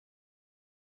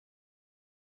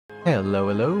Hello,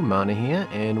 hello, Mana here,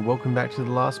 and welcome back to the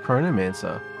Last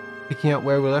Chronomancer. Picking up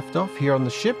where we left off here on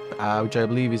the ship, which I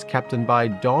believe is captained by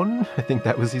Don. I think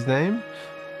that was his name.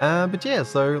 But yeah,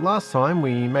 so last time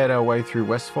we made our way through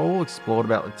Westfall, explored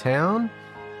about the town.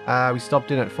 We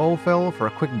stopped in at Fallfell for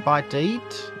a quick bite to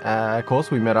eat. Of course,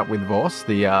 we met up with Voss,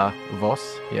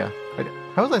 Voss, yeah.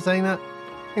 How was I saying that?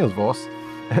 I think it was Voss.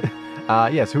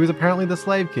 Yes, who is apparently the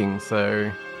Slave King,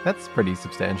 so that's pretty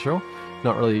substantial.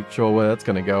 Not really sure where that's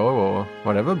going to go or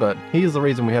whatever, but he is the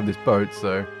reason we have this boat,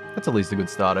 so that's at least a good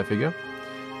start, I figure.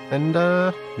 And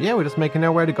yeah, we're just making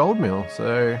our way to Goldmill,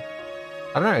 so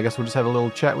I don't know, I guess we'll just have a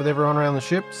little chat with everyone around the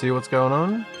ship, see what's going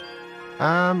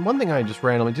on. One thing I just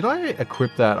randomly, did I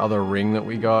equip that other ring that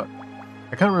we got?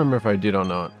 I can't remember if I did or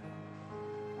not.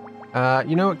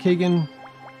 You know what, Keegan?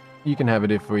 You can have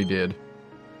it if we did.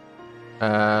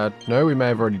 No, we may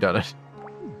have already done it.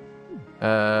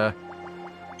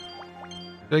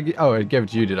 Oh, I gave it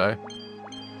to you, did I?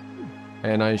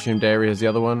 And I assumed Dairy has the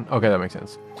other one? Okay, that makes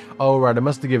sense. Oh, right, I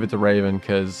must have given it to Raven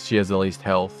because she has the least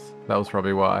health. That was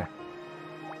probably why.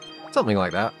 Something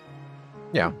like that.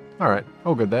 Yeah, alright,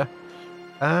 all good there.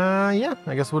 Yeah,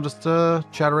 I guess we'll just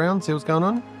chat around, see what's going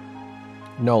on.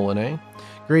 Nolan, eh?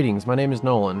 Greetings, my name is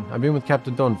Nolan. I've been with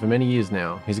Captain Don for many years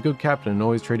now. He's a good captain and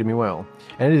always treated me well.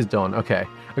 And it is Don, okay.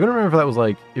 I couldn't remember if that was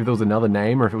like, if there was another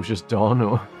name or if it was just Don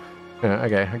or... Yeah,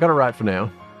 okay, I got it right for now.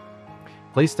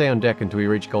 Please stay on deck until we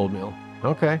reach Goldmill.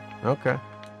 Okay, okay.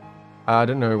 I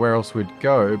don't know where else we'd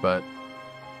go, but...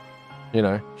 You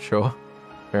know, sure.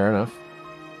 Fair enough.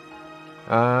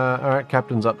 Alright,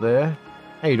 Captain's up there.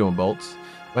 How you doing, Bolts?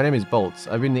 My name is Bolts.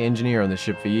 I've been the engineer on this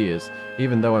ship for years.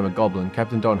 Even though I'm a goblin,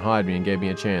 Captain Don hired me and gave me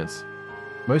a chance.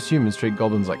 Most humans treat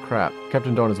goblins like crap.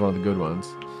 Captain Don is one of the good ones.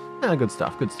 Ah, good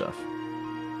stuff, good stuff.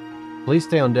 Please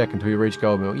stay on deck until you reach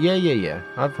Goldmill. Yeah.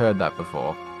 I've heard that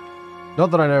before.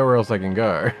 Not that I know where else I can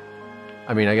go.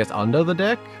 I mean, I guess under the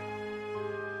deck?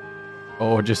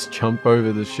 Or just jump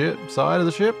over the side of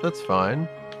the ship? That's fine.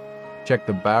 Check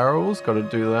the barrels. Gotta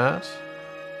do that.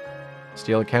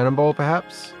 Steal a cannonball,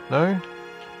 perhaps? No?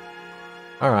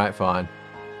 Alright, fine.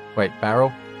 Wait,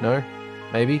 barrel? No?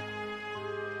 Maybe?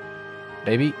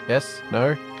 Maybe? Yes?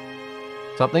 No?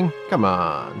 Something? Come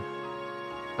on.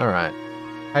 Alright.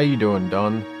 How you doing,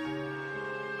 Don?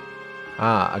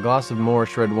 Ah, a glass of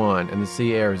Moorish red wine and the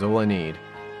sea air is all I need.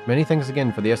 Many thanks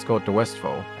again for the escort to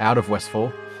Westfall. Out of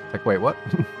Westfall. Like, wait, what?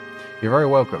 You're very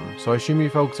welcome. So I assume you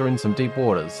folks are in some deep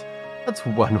waters. That's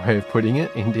one way of putting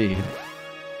it, indeed.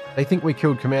 They think we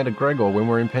killed Commander Gregor when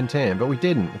we're in Pentam, but we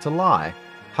didn't. It's a lie.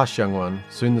 Hush, young one.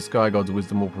 Soon the Sky God's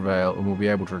wisdom will prevail and we'll be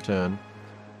able to return.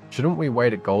 Shouldn't we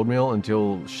wait at Goldmill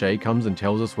until Shae comes and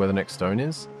tells us where the next stone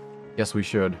is? Yes, we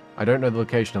should. I don't know the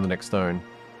location of the next stone.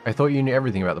 I thought you knew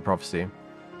everything about the prophecy.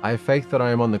 I have faith that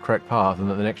I am on the correct path and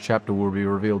that the next chapter will be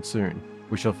revealed soon.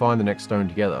 We shall find the next stone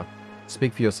together.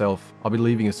 Speak for yourself. I'll be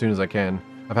leaving as soon as I can.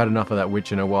 I've had enough of that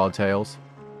witch and her wild tales.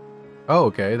 Oh,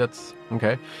 okay, that's...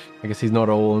 okay. I guess he's not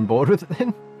all on board with it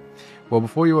then? Well,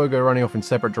 before you all go running off in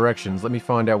separate directions, let me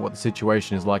find out what the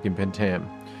situation is like in Pentam.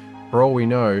 For all we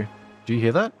know... Do you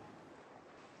hear that?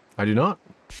 I do not.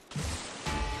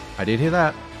 I did hear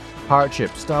that. Pirate ship,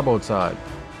 starboard side.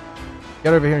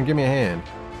 Get over here and give me a hand.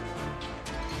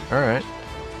 Alright.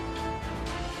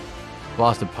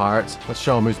 Blasted pirates. Let's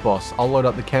show them who's boss. I'll load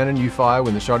up the cannon, you fire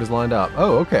when the shot is lined up.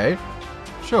 Oh, okay.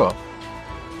 Sure.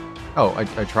 Oh,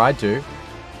 I tried to.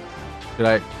 Did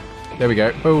I? There we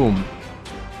go. Boom.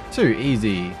 Too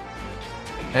easy.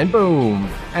 And boom.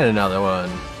 And another one.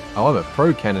 Oh, I'm a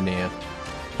pro cannoneer.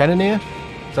 Cannoneer?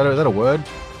 Is that a word?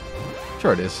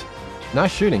 Sure it is.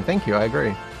 Nice shooting. Thank you. I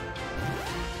agree.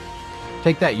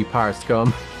 Take that, you pirate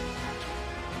scum.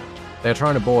 They're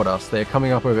trying to board us. They're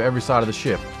coming up over every side of the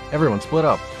ship. Everyone split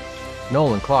up.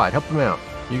 Nolan, Clyde, help them out.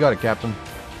 You got it, Captain.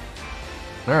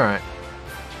 Alright.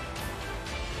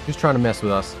 Who's trying to mess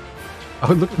with us?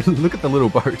 Oh, look at the little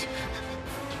boat.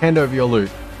 Hand over your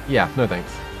loot. Yeah, no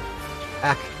thanks.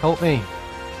 Ack, help me.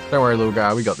 Don't worry, little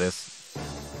guy, we got this.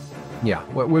 Yeah,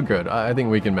 we're good. I think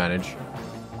we can manage.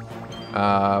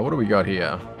 What do we got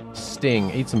here? Sting.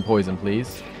 Eat some poison,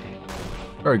 please.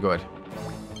 Very good.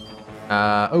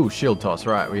 Oh, shield toss.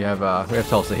 Right, we have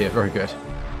Tulsa here. Very good.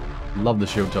 Love the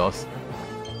shield toss.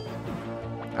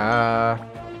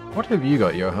 What have you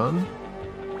got, Johan?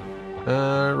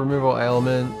 Removal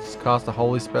ailments. Cast a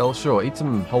holy spell. Sure, eat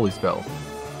some holy spell.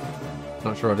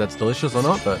 Not sure if that's delicious or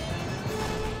not, but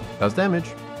does damage.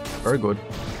 Very good.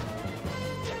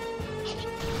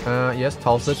 Yes,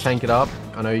 Tulsa, tank it up.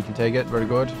 I know you can take it. Very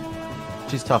good.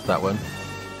 She's tough, that one.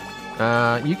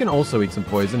 You can also eat some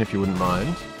poison if you wouldn't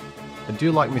mind. I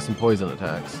do like me some poison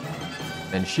attacks.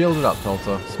 And shield it up,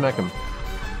 Tulsa. Smack him.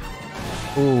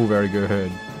 Oh, very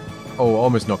good. Oh,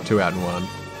 almost knocked 2 out in 1.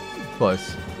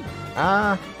 Close.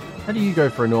 How do you go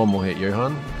for a normal hit,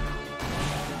 Johan?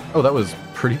 Oh, that was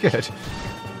pretty good.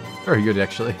 Very good,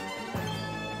 actually.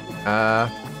 Try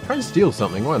and steal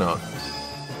something, why not?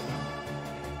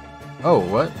 Oh,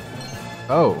 what?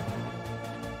 Oh.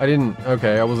 I didn't...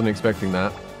 Okay, I wasn't expecting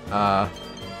that. I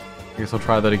guess I'll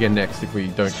try that again next if we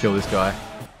don't kill this guy.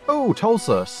 Oh,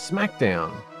 Tulsa!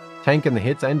 Smackdown! Tanking the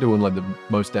hits and doing, like, the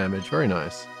most damage. Very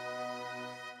nice.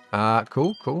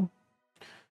 Cool, cool.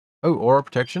 Oh, aura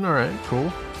protection, alright,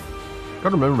 cool.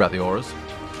 Gotta remember about the auras.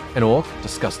 An orc?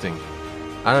 Disgusting.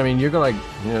 I mean, you've got, like,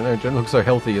 you know, don't look so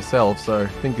healthy yourself, so I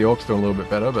think the orc's doing a little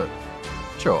bit better, but...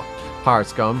 Sure. Pirate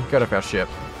scum, get off our ship.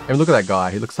 And look at that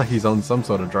guy, he looks like he's on some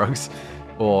sort of drugs.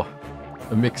 Or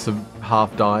a mix of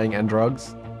half dying and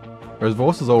drugs. Whereas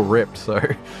Vorse is all ripped, so,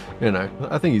 you know,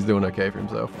 I think he's doing okay for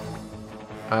himself.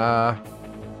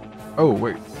 Oh,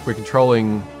 we're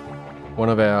controlling one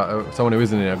of our... someone who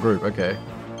isn't in our group, okay.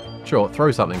 Sure,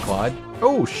 throw something, Clyde.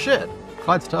 Oh, shit!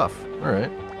 Clyde's tough.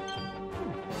 Alright.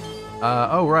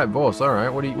 Oh, right, Vorse,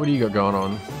 alright. What do you got going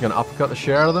on? You gonna uppercut the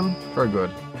shit out of them? Very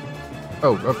good.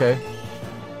 Oh, okay.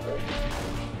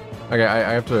 Okay,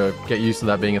 I have to get used to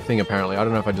that being a thing, apparently. I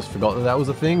don't know if I just forgot that that was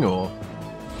a thing, or...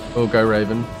 Oh, go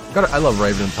Raven. I love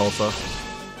Raven and Tulsa.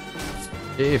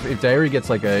 If Dairy gets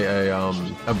like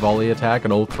a volley attack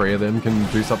and all 3 of them can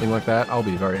do something like that, I'll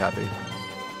be very happy.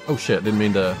 Oh shit, didn't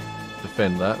mean to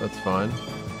defend that, that's fine.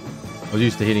 I was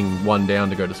used to hitting 1 down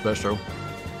to go to special.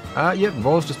 Yep,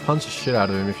 Vorse just punched the shit out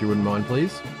of him if you wouldn't mind,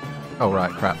 please. Oh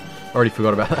right, crap. Already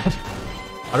forgot about that.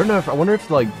 I don't know if, I wonder if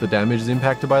like the damage is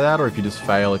impacted by that or if you just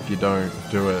fail if you don't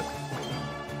do it.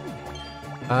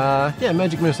 Yeah,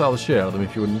 magic missile the shit out of them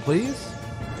if you wouldn't please.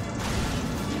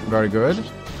 Very good.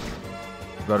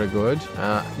 Very good.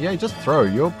 Yeah, just throw.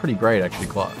 You're pretty great actually,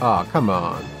 Clyde. Ah, come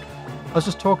on. I was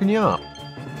just talking you up.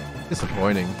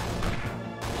 Disappointing.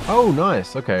 Oh,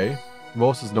 nice. Okay.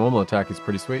 Vorse's normal attack is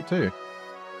pretty sweet too.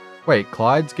 Wait,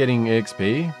 Clyde's getting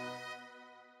EXP?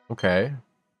 Okay. A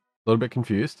little bit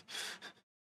confused.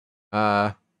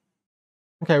 Okay,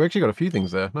 we actually got a few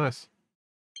things there. Nice.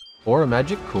 Aura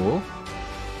magic, cool.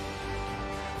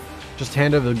 Just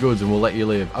hand over the goods and we'll let you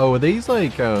live. Oh, are these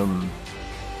like,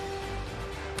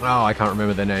 Oh, I can't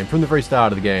remember their name. From the very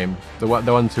start of the game. The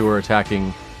ones who were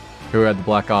attacking, who had the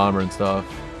black armor and stuff.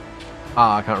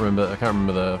 Ah, I can't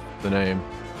remember the name.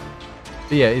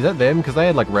 But yeah, is that them? Because they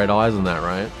had like red eyes and that,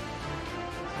 right?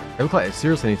 They look like they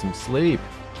seriously need some sleep.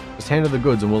 Just hand over the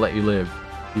goods and we'll let you live.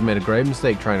 You've made a grave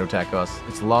mistake trying to attack us.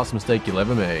 It's the last mistake you'll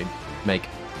ever make.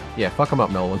 Yeah, fuck them up,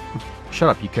 Nolan. Shut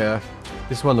up, you cur.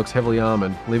 This one looks heavily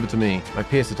armored. Leave it to me. My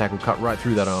pierce attack will cut right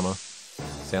through that armor.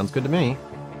 Sounds good to me.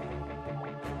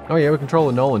 Oh yeah, we're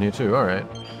controlling Nolan here too, alright.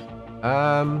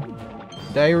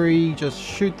 Dairy, just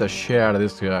shoot the shit out of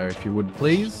this guy if you would,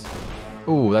 please.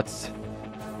 Ooh, that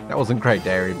wasn't great,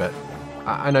 Dairy, but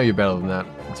I know you're better than that.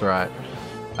 It's alright.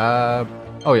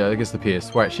 Oh yeah, I guess the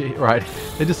pierce. Wait, right.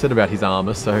 They just said about his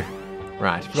armor, so...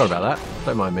 Right, forgot about that.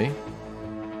 Don't mind me.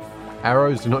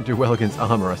 Arrows do not do well against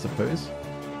armor, I suppose.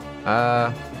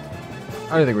 I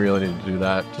don't think we really need to do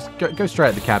that. Just go straight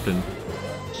at the captain.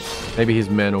 Maybe his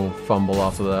men will fumble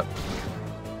after that.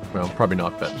 Well, probably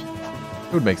not, but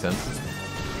it would make sense.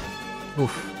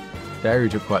 Oof. Dairy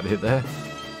took quite the hit there.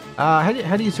 How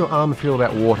does your armor feel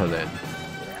about water then?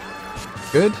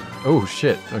 Good? Oh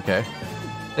shit, okay.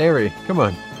 Dairy, come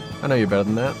on. I know you're better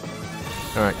than that.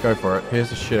 Alright, go for it. Here's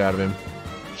the shit out of him.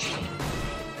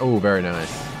 Oh, very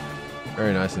nice.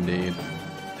 Very nice indeed.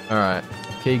 Alright,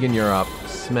 Keegan, you're up.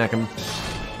 Smack him.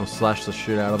 Or slash the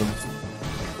shit out of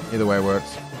them. Either way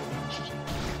works.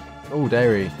 Oh,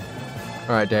 Dairy.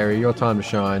 Alright, Dairy, your time to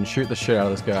shine. Shoot the shit out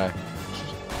of this guy.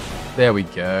 There we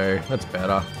go. That's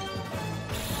better.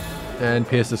 And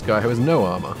pierce this guy who has no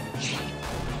armor.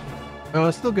 Oh,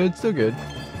 still good, still good.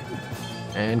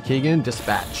 And Keegan,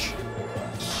 dispatch.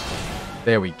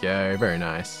 There we go. Very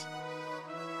nice.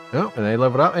 Oh, and they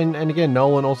leveled up. And again,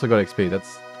 Nolan also got XP.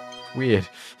 That's weird.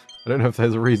 I don't know if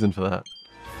there's a reason for that.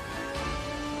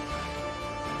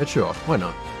 But sure, why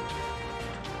not?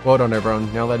 Well done,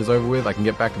 everyone. Now that is over with, I can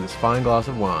get back to this fine glass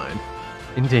of wine.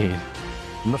 Indeed.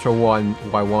 I'm not sure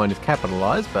why wine is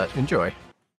capitalized, but enjoy.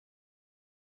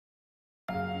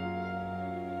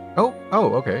 Oh,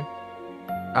 okay.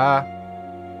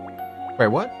 Wait,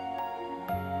 what?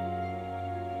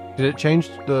 Did it change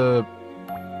the...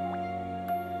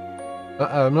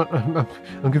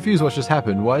 I'm confused what's just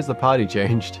happened. Why is the party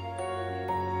changed?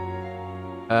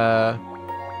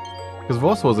 Because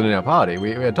Voss wasn't in our party.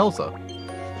 We had Tulsa.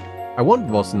 I want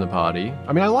Voss in the party.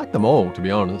 I mean, I like them all, to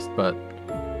be honest, but,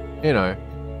 you know.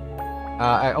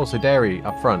 Also dairy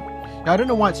up front. Yeah, I don't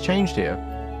know why it's changed here.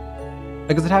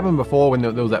 Because it happened before when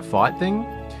there was that fight thing.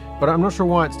 But I'm not sure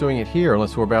why it's doing it here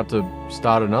unless we're about to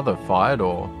start another fight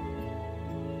or...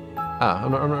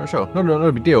 I'm not sure. Not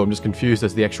a big deal. I'm just confused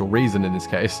as the actual reason in this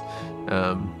case.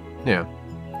 Yeah.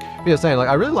 But yeah, saying, like,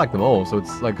 I really like them all. So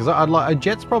it's like, because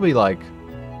Jet's probably like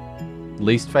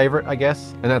least favorite, I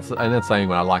guess. And that's saying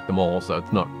when I like them all. So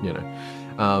it's not, you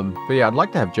know. But yeah, I'd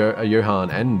like to have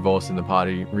Johan and Voss in the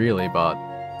party, really. But,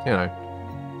 you know,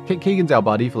 Keegan's our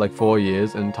buddy for like 4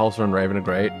 years, and Tulsa and Raven are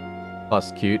great.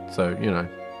 Plus cute, so, you know.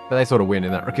 But they sort of win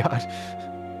in that regard.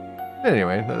 But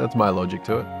anyway, that's my logic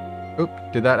to it. Oop,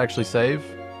 did that actually save?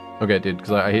 Okay, it did,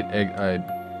 because I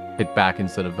hit back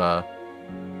instead of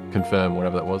confirm,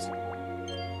 whatever that was.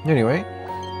 Anyway,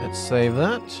 let's save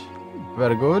that.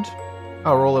 Very good.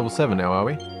 Oh, we're all level 7 now, are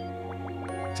we?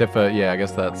 Except for, yeah, I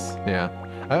guess that's, yeah.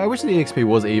 I wish the EXP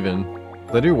was even.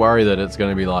 I do worry that it's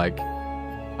going to be like,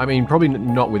 I mean, probably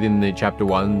not within the chapter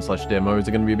 1/demos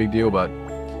are going to be a big deal, but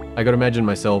I got to imagine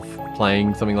myself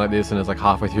playing something like this and it's like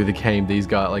halfway through the game, these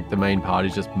guys, like the main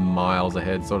party's just miles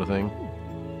ahead sort of thing.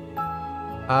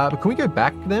 But can we go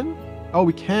back then? Oh,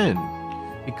 we can.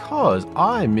 Because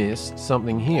I missed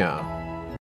something here.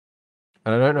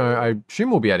 And I don't know, I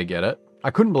assume we'll be able to get it.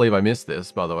 I couldn't believe I missed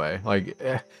this, by the way. Like,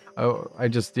 I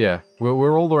just, yeah.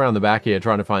 We're all around the back here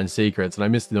trying to find secrets, and I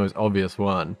missed the most obvious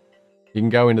one. You can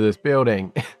go into this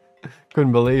building.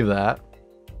 Couldn't believe that.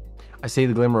 I see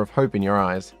the glimmer of hope in your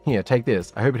eyes. Here, take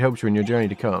this. I hope it helps you in your journey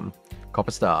to come.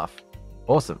 Copper staff.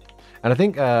 Awesome. And I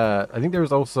think there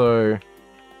was also,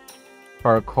 if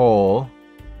I recall,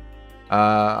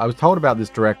 I was told about this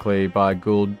directly by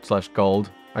Gould/Gold.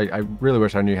 I really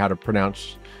wish I knew how to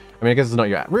pronounce. I mean, I guess it's not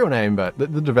your real name, but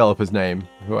the developer's name,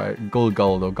 Gould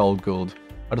or Gold Gould.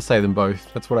 I'll just say them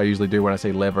both. That's what I usually do when I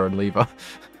say lever and lever.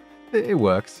 It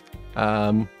works.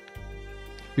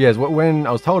 Yes, when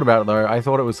I was told about it though, I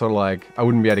thought it was sort of like I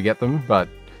wouldn't be able to get them, but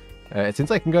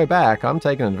since I can go back, I'm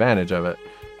taking advantage of it.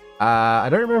 I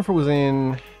don't remember if it was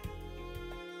in...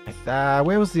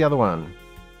 where was the other one?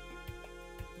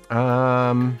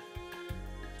 I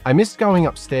missed going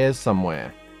upstairs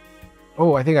somewhere.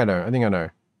 Oh, I think I know.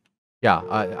 Yeah,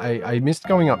 I missed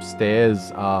going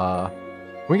upstairs. Can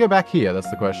we go back here? That's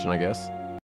the question, I guess.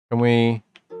 Can we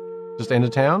just enter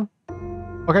town?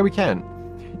 Okay, we can.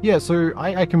 Yeah, so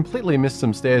I completely missed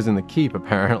some stairs in the keep,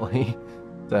 apparently.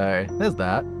 So, there's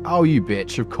that. Oh, you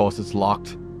bitch. Of course it's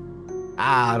locked.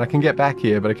 Ah, and I can get back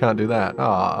here, but I can't do that.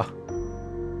 Ah.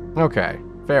 Okay.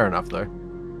 Fair enough, though.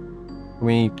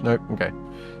 Nope. Okay.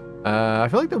 I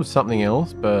feel like there was something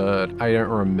else, but I don't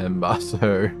remember,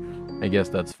 so I guess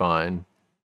that's fine.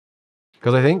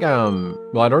 Because I think,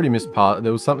 well, I'd already missed part.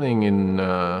 There was something in,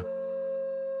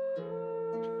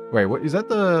 wait, what, is that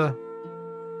the...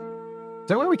 Is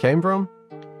that where we came from?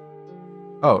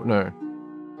 Oh, no.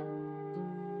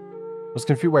 I was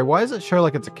confused. Wait, why does it show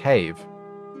like it's a cave?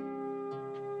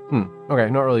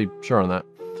 Okay, not really sure on that.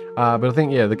 But I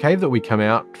think, yeah, the cave that we come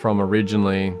out from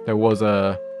originally, there was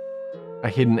a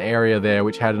hidden area there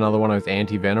which had another one of those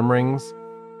anti-venom rings.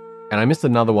 And I missed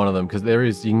another one of them because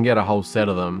you can get a whole set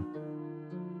of them.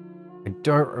 I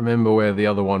don't remember where the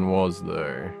other one was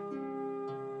though.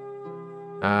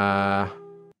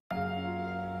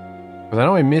 Because I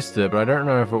know I missed it, but I don't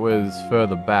know if it was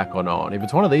further back or not. If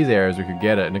it's one of these areas, we could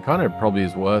get it, and it kind of probably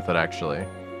is worth it, actually.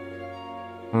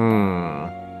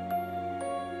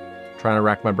 Trying to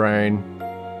rack my brain.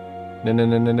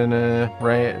 No.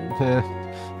 Right.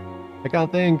 I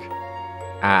can't think.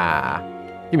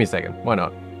 Give me a second. Why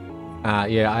not?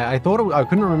 Yeah, I thought I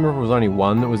couldn't remember if it was only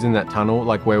one that was in that tunnel,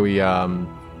 like where we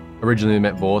originally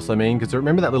met Voss, I mean. Because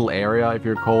remember that little area, if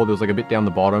you recall, there was like a bit down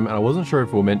the bottom, and I wasn't sure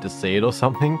if we were meant to see it or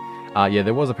something. Yeah,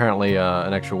 there was apparently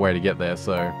an actual way to get there,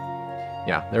 so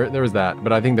yeah, there is that.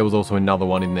 But I think there was also another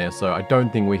one in there, so I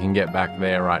don't think we can get back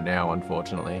there right now,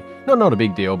 unfortunately. Not a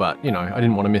big deal, but, you know, I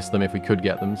didn't want to miss them if we could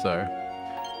get them, so...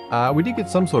 we did get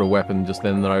some sort of weapon just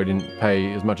then that I didn't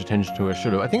pay as much attention to as I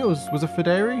should have. I think it was a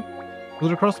Fideri?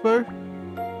 Was it a crossbow?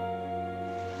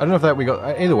 I don't know if that we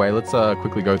got... either way, let's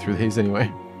quickly go through these anyway.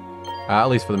 At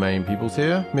least for the main peoples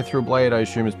here. Mithril Blade, I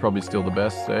assume, is probably still the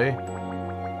best, eh?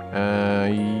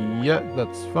 Yeah,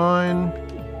 that's fine.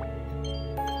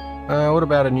 What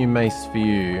about a new mace for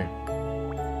you?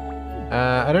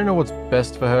 I don't know what's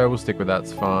best for her. We'll stick with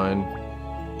that's fine.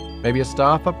 Maybe a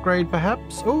staff upgrade,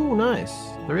 perhaps? Oh, nice.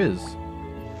 There is.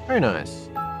 Very nice.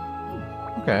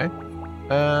 Okay.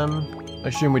 I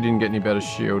assume we didn't get any better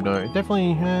shield. No,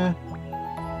 definitely,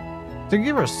 to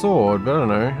give her a sword, but I don't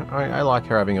know. I like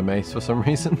her having a mace for some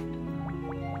reason.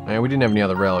 We didn't have any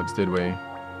other relics, did we?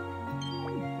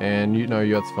 And you know,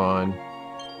 that's fine.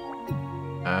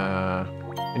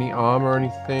 Any armor or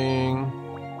anything?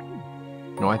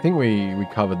 No, I think we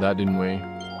covered that, didn't we?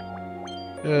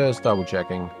 Just double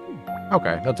checking.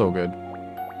 Okay, that's all good.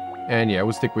 And yeah,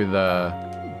 we'll stick with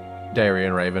Dairy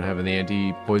and Raven having the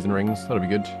anti-poison rings. That'll be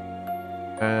good.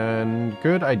 And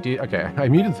good, I did. Okay, I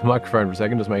muted the microphone for a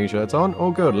second, just making sure that's on.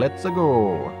 All good, let's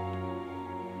go.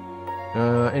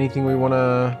 Anything we want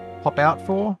to pop out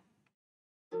for?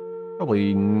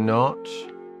 Probably not.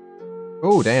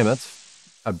 Oh, damn,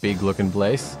 that's a big looking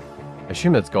place. I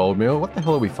assume that's Gold Mill. What the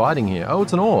hell are we fighting here? Oh,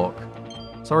 it's an orc.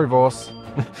 Sorry, Voss.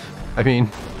 I mean,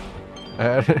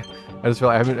 I just feel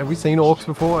like, have we seen orcs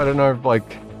before? I don't know,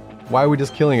 like, why are we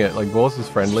just killing it? Like, Voss is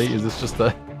friendly. Is this just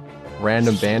a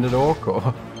random bandit orc, or?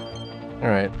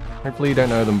 Alright, hopefully you don't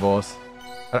know them, Voss.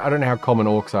 I don't know how common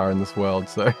orcs are in this world,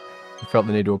 so I felt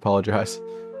the need to apologize.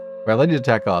 Well, they did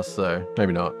attack us, so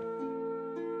maybe not.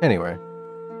 Anyway.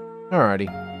 Alrighty.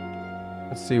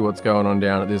 Let's see what's going on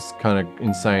down at this kind of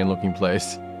insane looking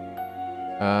place. Is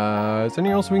there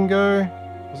anywhere else we can go?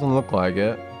 Doesn't look like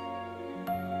it.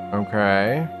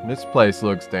 Okay. This place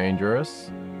looks dangerous.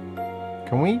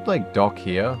 Can we, like, dock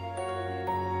here?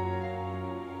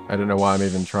 I don't know why I'm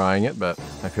even trying it, but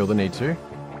I feel the need to.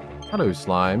 Hello,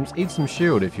 slimes. Eat some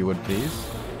shield if you would, please.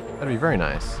 That'd be very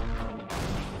nice.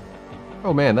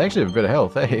 Oh man, they actually have a bit of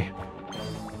health, eh?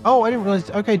 Oh, I didn't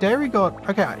realize. Okay, Dairy got.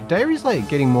 Okay, Dairy's like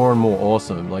getting more and more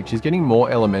awesome. Like, she's getting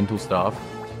more elemental stuff.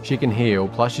 She can heal,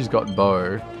 plus she's got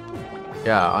bow.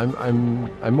 Yeah,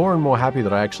 I'm more and more happy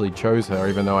that I actually chose her,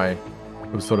 even though it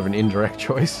was sort of an indirect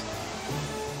choice.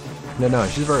 No,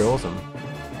 she's very awesome.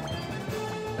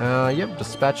 Yep,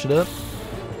 dispatch it up.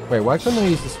 Wait, why couldn't I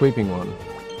use the sweeping one?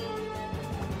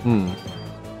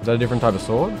 Is that a different type of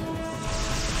sword?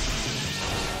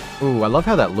 Ooh, I love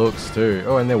how that looks too.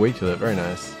 Oh, and they're weak to it. Very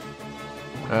nice.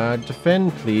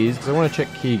 Defend, please, because I want to check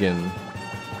Keegan.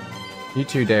 You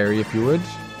too, Dairy, if you would.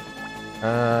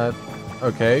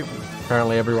 Okay.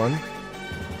 Apparently everyone.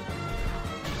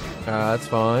 That's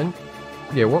fine.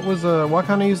 Yeah, what was, why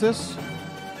can't I use this?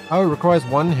 Oh, it requires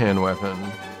one-hand weapon.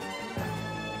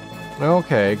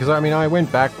 Okay, because I mean, I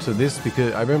went back to this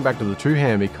because, I went back to the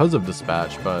two-hand because of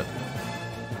dispatch, but...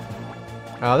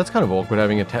 that's kind of awkward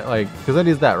having a, like, because that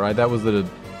is that, right? That was the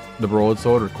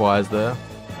broadsword requires there.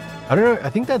 I don't know, I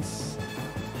think that's...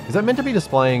 Is that meant to be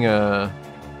displaying a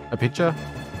picture?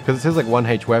 Because it says like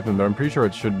 1H weapon, but I'm pretty sure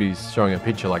it should be showing a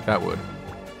picture like that would.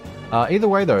 Either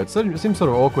way though, it seems sort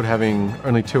of awkward having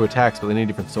only 2 attacks, but they need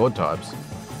different sword types.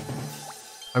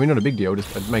 I mean, not a big deal,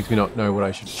 just it makes me not know what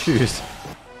I should choose.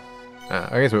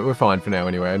 I guess we're fine for now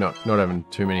anyway, not having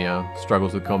too many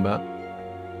struggles with combat.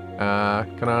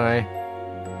 Can I...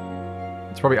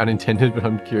 It's probably unintended, but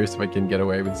I'm curious if I can get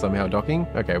away with somehow docking.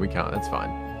 Okay, we can't, that's fine.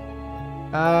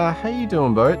 How you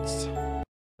doing, boats?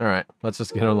 Alright, let's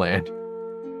just get on land.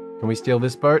 Can we steal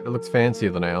this boat? It looks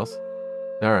fancier than ours.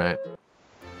 Alright.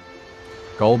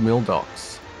 Gold Mill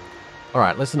Docks.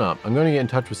 Alright, listen up. I'm going to get in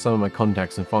touch with some of my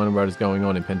contacts and find out what is going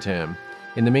on in Pentam.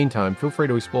 In the meantime, feel free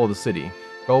to explore the city.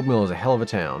 Gold Mill is a hell of a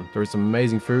town. There is some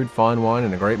amazing food, fine wine,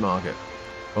 and a great market.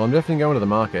 Well, I'm definitely going to the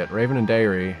market. Raven and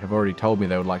Dairy have already told me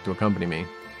they would like to accompany me.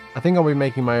 I think I'll be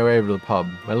making my way over to the pub.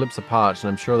 My lips are parched, and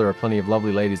I'm sure there are plenty of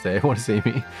lovely ladies there who want to see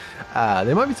me.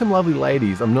 There might be some lovely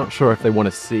ladies. I'm not sure if they want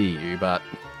to see you, but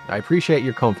I appreciate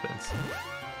your confidence.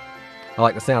 I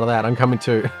like the sound of that. I'm coming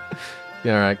too.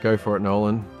 Yeah, alright, go for it,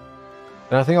 Nolan.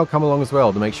 And I think I'll come along as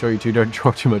well to make sure you two don't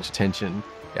draw too much attention.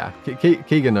 Yeah,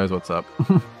 Keegan knows what's up.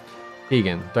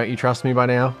 Keegan, don't you trust me by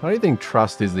now? I don't think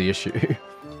trust is the issue.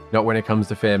 Not when it comes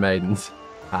to fair maidens.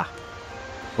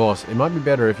 Boss, it might be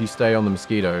better if you stay on the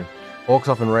Mosquito. Orcs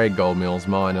often raid gold mills,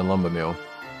 mine, and lumber mill.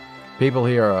 People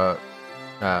here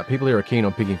are keen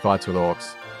on picking fights with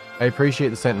orcs. I appreciate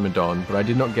the sentiment, Don, but I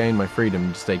did not gain my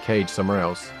freedom to stay caged somewhere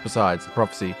else. Besides, the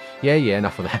prophecy. Yeah,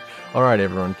 enough of that. Alright,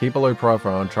 everyone, keep a low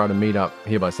profile and try to meet up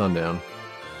here by sundown.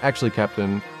 Actually,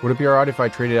 Captain, would it be alright if I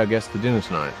treated our guests to dinner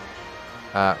tonight?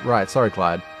 Right, sorry,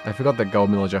 Clyde. I forgot that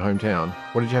Gold Mill is your hometown.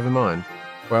 What did you have in mind?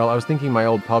 Well, I was thinking my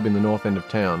old pub in the north end of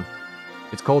town.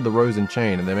 It's called the Rose and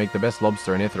Chain, and they make the best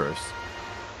lobster in Etheros.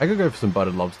 I could go for some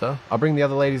buttered lobster. I'll bring the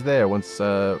other ladies there once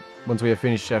we have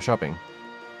finished our shopping.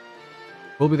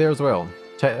 We'll be there as well.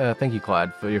 Thank you,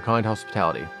 Clyde, for your kind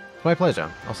hospitality. It's my pleasure.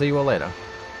 I'll see you all later.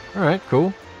 Alright,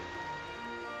 cool.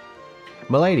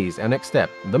 My ladies, our next step,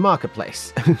 the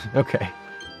marketplace. Okay.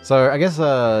 So, I guess,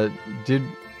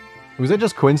 was it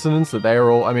just coincidence that they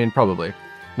were all, I mean, probably.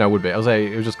 No, it would be. I would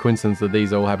say it was just coincidence that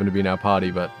these all happen to be in our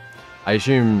party, but I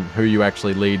assume who you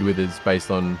actually lead with is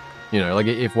based on, you know, like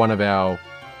if one of our,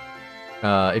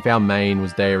 if our main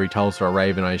was Dairy, Tulsa, or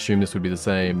Raven, I assume this would be the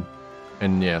same.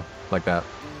 And yeah, like that.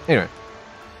 Anyway.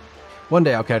 One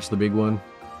day I'll catch the big one.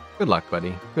 Good luck,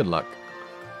 buddy. Good luck.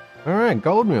 Alright,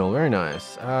 gold mill. Very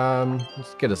nice.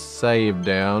 Let's get a save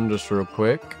down just real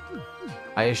quick.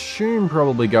 I assume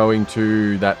probably going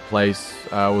to that place,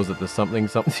 was it the something?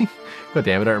 God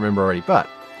damn, I don't remember already. But,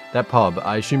 that pub,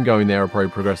 I assume going there will probably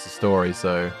progress the story,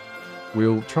 so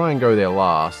we'll try and go there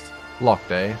last.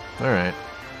 Locked, eh? Alright.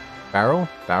 Barrel?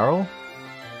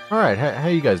 Alright, how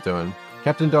you guys doing?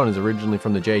 Captain Don is originally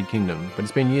from the Jade Kingdom, but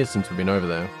it's been years since we've been over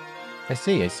there. I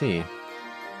see.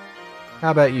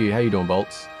 How about you? How you doing,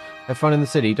 Bolts? Have fun in the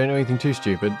city, don't do anything too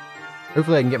stupid.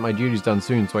 Hopefully I can get my duties done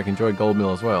soon so I can enjoy Gold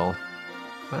Mill as well.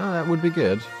 Well, that would be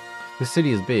good. This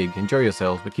city is big, enjoy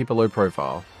yourselves, but keep a low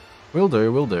profile. Will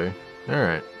do.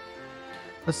 Alright.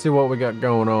 Let's see what we got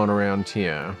going on around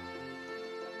here.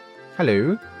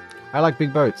 Hello. I like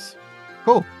big boats.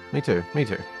 Cool. Me too.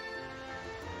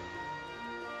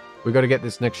 We gotta get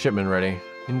this next shipment ready.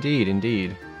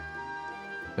 Indeed.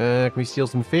 Can we steal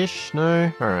some fish?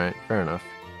 No? Alright, fair enough.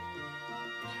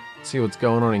 Let's see what's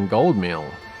going on in Gold Mill.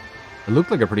 It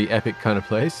looked like a pretty epic kind of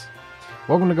place.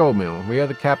 Welcome to Gold Mill. We are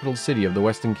the capital city of the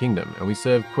Western Kingdom, and we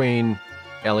serve Queen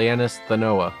Elianis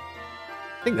Thanoa.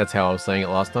 I think that's how I was saying it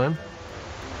last time.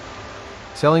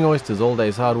 Selling oysters all day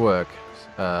is hard work.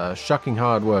 Shucking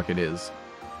hard work it is.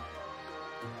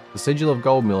 The sigil of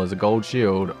Gold Mill is a gold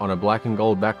shield on a black and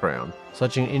gold background.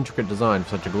 Such an intricate design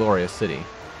for such a glorious city.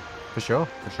 For sure.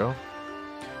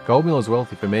 Gold Mill is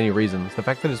wealthy for many reasons. The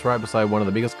fact that it's right beside one of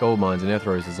the biggest gold mines in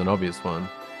Ethros is an obvious one.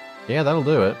 Yeah, that'll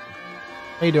do it.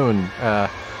 How you doing,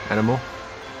 animal?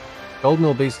 Gold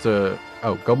Mill boasts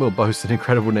an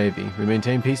incredible navy. We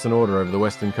maintain peace and order over the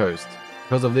western coast.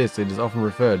 Because of this, it is often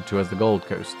referred to as the Gold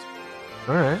Coast.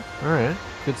 Alright.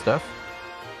 Good stuff.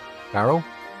 Barrel?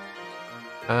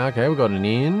 Okay, we got an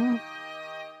inn.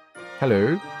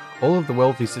 Hello. All of the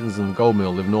wealthy citizens of Gold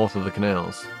Mill live north of the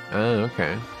canals.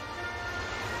 Okay.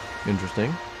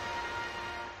 Interesting.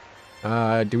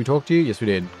 Did we talk to you? Yes, we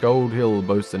did. Gold Hill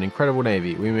boasts an incredible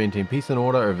navy. We maintain peace and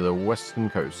order over the western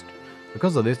coast.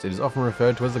 Because of this, it is often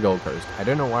referred to as the Gold Coast. I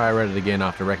don't know why I read it again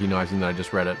after recognizing that I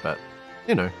just read it, but,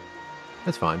 you know,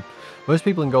 that's fine. Most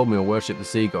people in Gold Mill worship the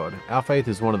sea god. Our faith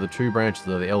is one of the two branches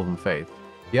of the Elven faith.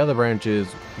 The other branch is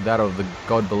that of the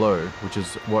god below, which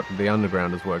is what the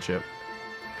undergrounders worship.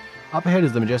 Up ahead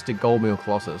is the majestic Gold Mill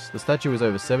Colossus. The statue is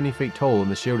over 70 feet tall and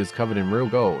the shield is covered in real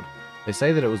gold. They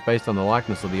say that it was based on the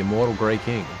likeness of the immortal Grey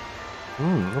King.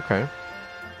 Okay.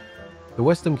 The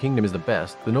Western Kingdom is the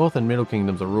best. The North and Middle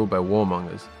Kingdoms are ruled by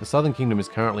warmongers. The Southern Kingdom is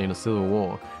currently in a civil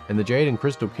war, and the Jade and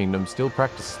Crystal Kingdom still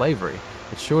practice slavery.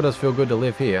 It sure does feel good to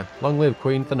live here. Long live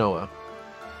Queen Thanoa.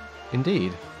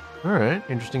 Indeed. Alright,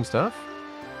 interesting stuff.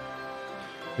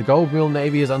 The Gold Mill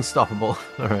Navy is unstoppable.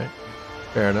 Alright,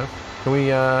 fair enough. Can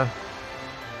we,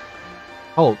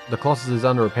 Oh, the Colossus is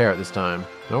under repair at this time.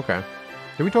 Okay.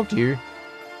 Did we talk to you?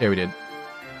 Yeah, we did.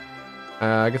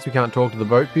 I guess we can't talk to the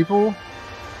boat people.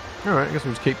 Alright, I guess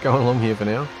we'll just keep going along here for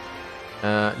now.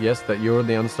 Yes, that you're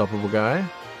the unstoppable guy.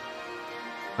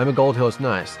 I'm a Goldhurst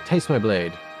Knight. Taste my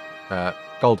blade.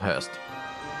 Goldhurst.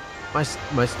 My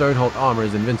Stoneholt armor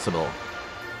is invincible.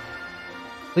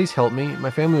 Please help me.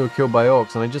 My family were killed by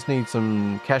orcs and I just need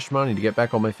some cash money to get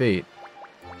back on my feet.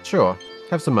 Sure,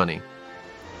 have some money.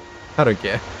 I don't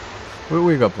care.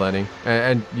 We've got plenty.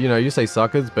 And, you know, you say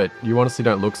suckers, but you honestly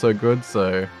don't look so good,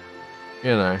 so, you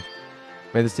know.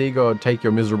 May the sea god take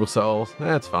your miserable souls.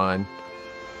 That's fine.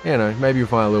 You know, maybe you'll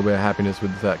find a little bit of happiness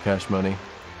with that cash money.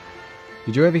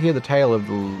 Did you ever hear the tale of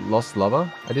the lost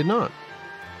lover? I did not.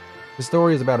 The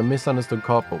story is about a misunderstood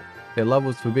couple. Their love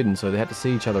was forbidden, so they had to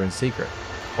see each other in secret.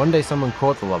 One day someone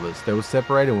caught the lovers. They were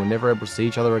separated and were never able to see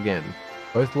each other again.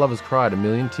 Both lovers cried a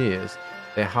million tears.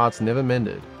 Their hearts never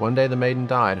mended. One day the maiden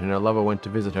died and her lover went to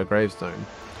visit her gravestone.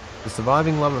 The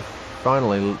surviving lover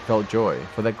finally felt joy,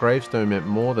 for that gravestone meant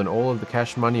more than all of the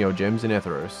cash money or gems in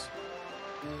Etheros.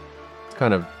 It's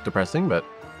kind of depressing, but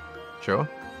sure.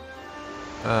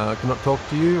 I cannot talk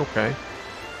to you? Okay.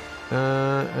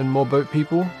 And more boat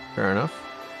people? Fair enough.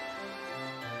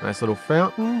 Nice little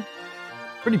fountain.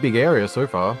 Pretty big area so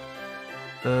far.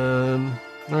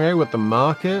 Okay, with the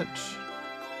market.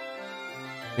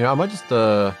 You know, I might just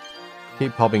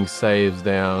keep popping saves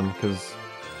down, because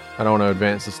I don't want to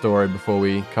advance the story before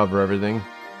we cover everything.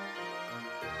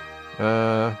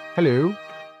 Hello.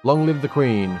 Long live the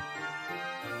Queen.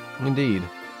 Indeed.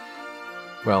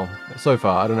 Well, so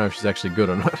far, I don't know if she's actually good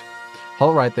or not.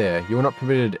 Halt right there. You are not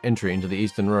permitted entry into the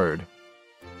Eastern Road.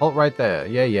 Halt right there.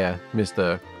 Yeah,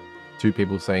 Mr. Two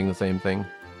people saying the same thing.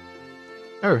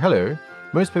 Oh, hello.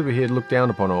 Most people here look down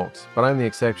upon orcs, but I'm the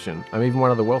exception. I'm even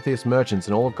one of the wealthiest merchants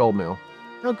in all of Goldmill.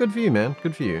 Oh, good for you, man.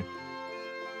 Good for you.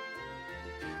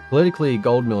 Politically,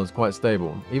 Goldmill is quite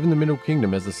stable. Even the Middle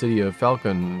Kingdom has the city of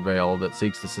Falconvale that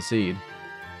seeks to secede.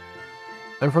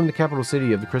 I'm from the capital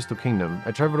city of the Crystal Kingdom.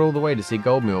 I travelled all the way to see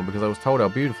Goldmill because I was told how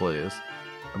beautiful it is.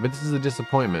 But this is a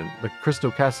disappointment. The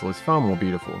Crystal Castle is far more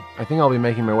beautiful. I think I'll be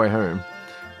making my way home.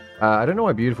 I don't know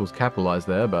why beautiful is capitalized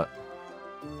there, but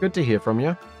good to hear from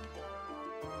you.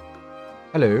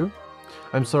 Hello.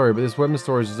 I'm sorry, but this weapon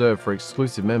store is reserved for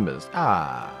exclusive members.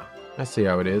 Ah, I see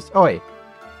how it is. Oh, wait.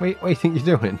 What do you think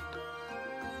you're doing?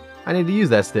 I need to use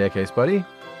that staircase, buddy.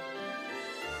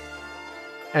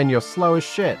 And you're slow as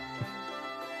shit.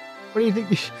 What do you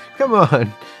think? Come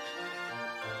on.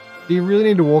 Do you really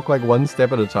need to walk like one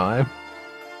step at a time?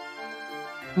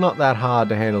 Not that hard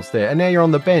to handle stair. And now you're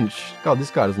on the bench. God, this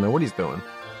guy doesn't know what he's doing.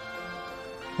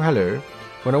 Oh, hello.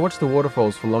 When I watch the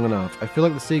waterfalls for long enough, I feel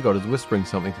like the sea god is whispering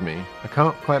something to me. I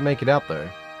can't quite make it out though.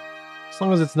 As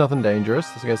long as it's nothing dangerous,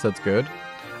 I guess that's good.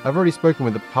 I've already spoken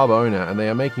with the pub owner and they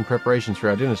are making preparations for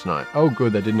our dinner tonight. Oh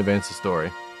good, they didn't advance the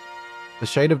story. The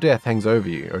shade of death hangs over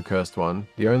you, O cursed one.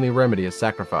 The only remedy is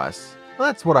sacrifice. Well,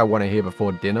 that's what I want to hear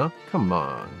before dinner. Come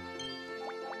on.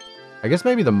 I guess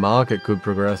maybe the market could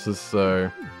progress us,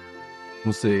 so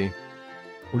we'll see.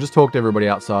 We'll just talk to everybody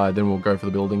outside, then we'll go for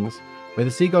the buildings. May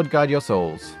the sea god guide your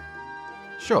souls.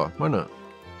 Sure, why not?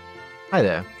 Hi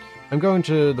there. I'm going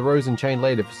to the Rose and Chain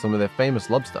later for some of their famous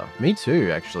lobster. Me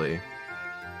too, actually.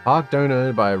 Park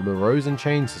donated by the Rose and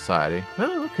Chain Society.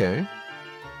 Oh, okay.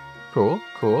 Cool,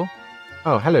 cool.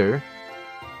 Oh, hello.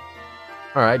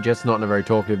 Alright, Jet's not in a very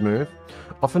talkative mood.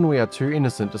 Often we are too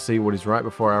innocent to see what is right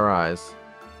before our eyes.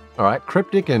 Alright,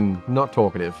 cryptic and not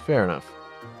talkative. Fair enough.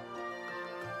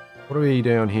 What are we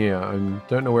down here? I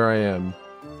don't know where I am.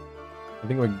 I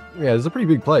think we're... Yeah, this is a pretty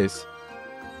big place.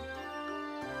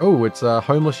 Oh, it's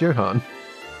Homeless Johan.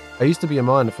 I used to be a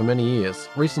miner for many years.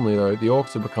 Recently, though, the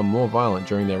orcs have become more violent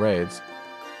during their raids.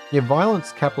 Yeah,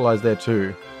 violence capitalized there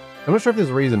too. I'm not sure if there's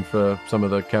a reason for some of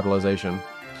the capitalization.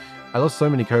 I lost so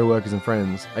many co-workers and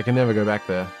friends. I can never go back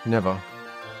there. Never.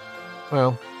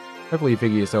 Well, hopefully you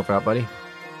figure yourself out, buddy.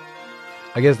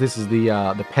 I guess this is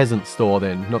the peasant store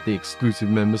then, not the exclusive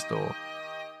member store.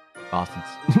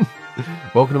 Bastards.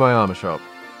 Welcome to my armor shop.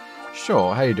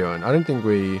 Sure, how you doing? I don't think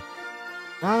we...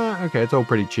 okay, it's all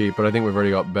pretty cheap, but I think we've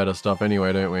already got better stuff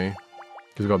anyway, don't we?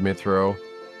 Because we've got mithril.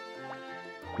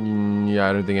 Yeah,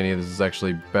 I don't think any of this is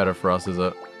actually better for us, is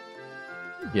it?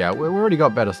 Yeah, we already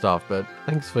got better stuff, but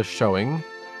thanks for showing.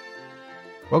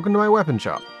 Welcome to my weapon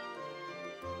shop.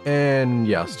 And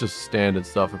yes, just standard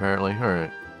stuff apparently.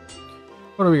 Alright.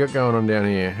 What do we got going on down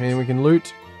here? Anything we can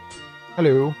loot?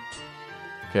 Hello.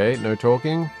 Okay, no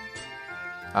talking.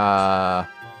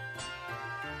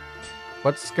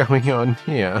 What's going on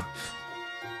here?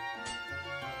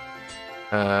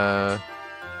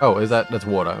 Oh, that's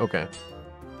water, okay.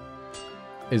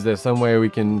 Is there some way we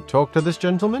can talk to this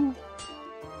gentleman?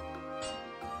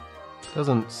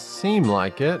 Doesn't seem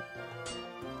like it.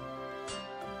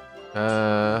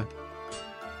 Kind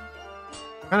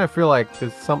of feel like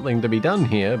there's something to be done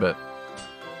here, but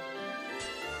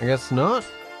I guess not.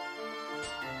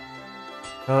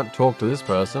 Can't talk to this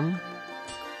person.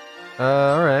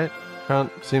 Alright.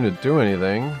 Can't seem to do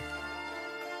anything.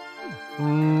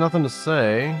 Nothing to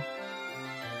say.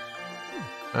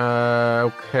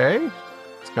 Okay.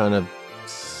 It's kind of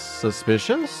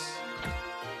suspicious.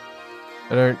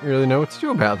 I don't really know what to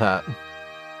do about that.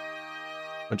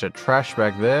 Bunch of trash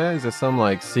back there. Is there some,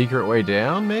 like, secret way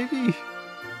down, maybe?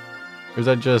 Or is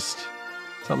that just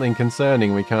something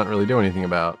concerning we can't really do anything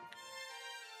about?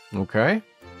 Okay.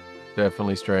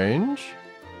 Definitely strange.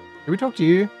 Did we talk to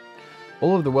you?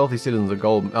 All of the wealthy citizens of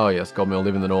Goldmill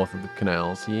live in the north of the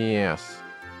canals. Yes.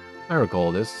 I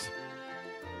recall this.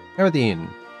 Here at the inn.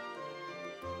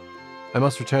 I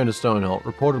must return to Stoneholt.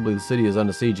 Reportedly the city is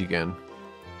under siege again.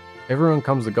 Everyone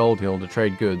comes to Gold Hill to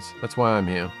trade goods. That's why I'm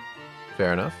here.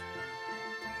 Fair enough.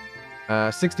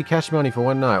 60 cash money for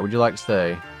one night. Would you like to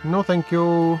stay? No, thank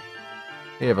you.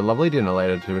 You have a lovely dinner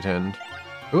later to attend.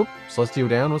 Oop, Celestial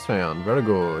Down was found. Very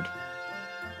good.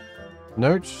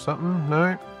 Note? Something?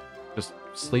 No? Just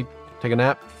sleep, take a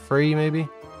nap, free maybe?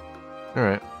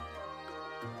 Alright.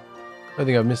 I don't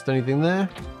think I've missed anything there.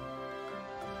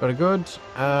 Got a good.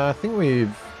 I think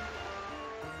we've...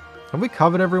 Have we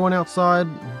covered everyone outside?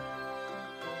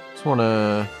 Just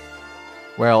wanna...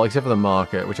 Well, except for the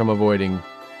market, which I'm avoiding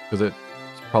because it's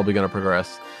probably going to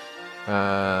progress.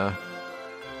 Yeah,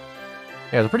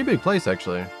 it's a pretty big place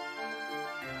actually.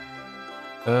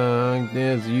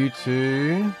 There's you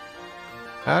two.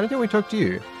 I don't think we talked to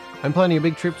you. I'm planning a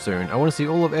big trip soon. I want to see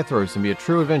all of Ethros and be a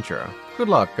true adventurer. Good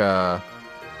luck. I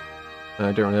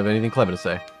don't really have anything clever to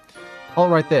say. All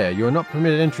right there. You are not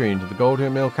permitted entry into the Gold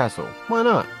Mill Castle. Why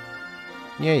not?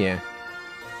 Yeah, yeah.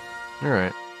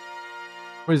 Alright.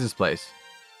 What is this place?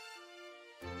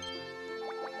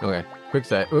 Okay, quick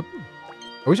save. Oop.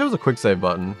 I wish there was a quick save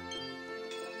button.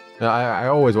 I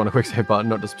always want a quick save button,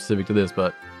 not just specific to this,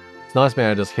 but it's nice being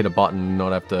able to just hit a button and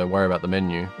not have to worry about the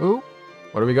menu. Ooh,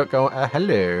 what do we got going?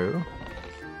 Hello.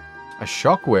 A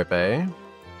shock whip, eh?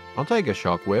 I'll take a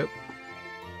shock whip.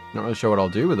 Not really sure what I'll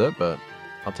do with it, but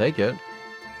I'll take it.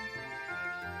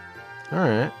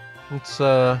 Alright. It's,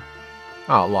 oh,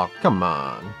 lock. Come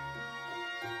on.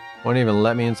 Won't even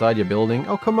let me inside your building.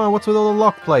 Oh, come on. What's with all the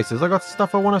locked places? I got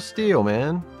stuff I want to steal,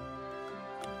 man.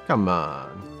 Come on.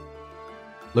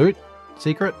 Loot?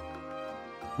 Secret?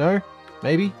 No?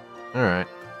 Maybe? Alright.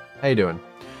 How you doing?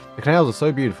 The canals are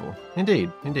so beautiful.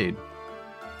 Indeed, indeed.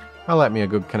 I'll let me a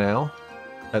good canal.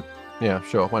 Yeah,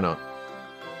 sure, why not?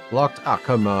 Locked? Ah,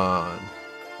 come on.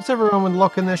 What's everyone with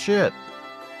locking their shit?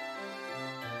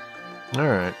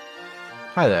 Alright.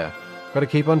 Hi there. Gotta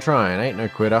keep on trying, ain't no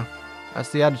quitter. That's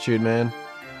the attitude, man.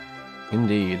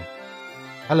 Indeed.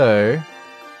 Hello.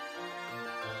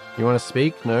 You want to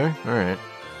speak? No? Alright.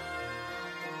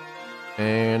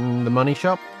 And the money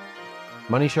shop?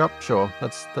 Money shop? Sure.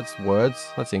 That's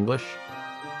words. That's English.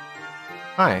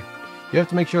 Hi. You have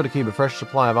to make sure to keep a fresh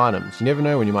supply of items. You never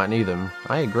know when you might need them.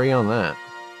 I agree on that.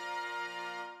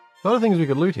 A lot of things we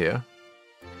could loot here.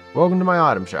 Welcome to my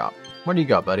item shop. What do you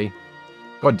got, buddy?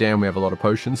 God damn, we have a lot of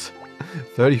potions.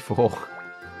 34.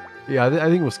 Yeah, I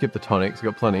think we'll skip the tonics.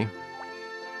 We've got plenty.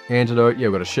 Antidote. Yeah,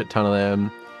 we've got a shit ton of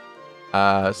them.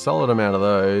 Solid amount of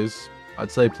those.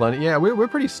 I'd say plenty. Yeah, we're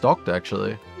pretty stocked,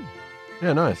 actually.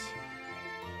 Yeah, nice.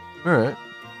 Alright.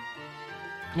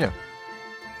 Yeah.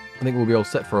 I think we'll be all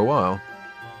set for a while.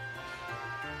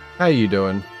 How you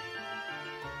doing?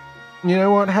 You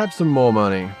know what? Have some more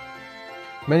money.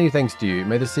 Many thanks to you.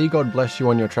 May the sea god bless you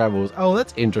on your travels. Oh,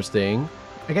 that's interesting.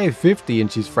 I gave 50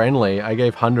 and she's friendly. I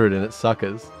gave 100 and it's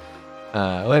suckers.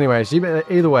 Well, anyway,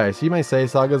 either way, she may say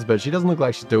suckers, but she doesn't look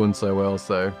like she's doing so well,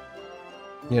 so...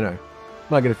 You know.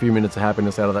 Might get a few minutes of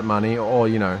happiness out of that money, or,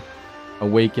 you know, a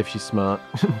week if she's smart.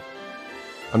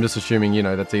 I'm just assuming, you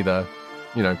know, that's either,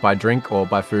 you know, buy drink or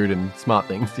buy food and smart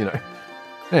things, you know.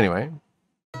 Anyway.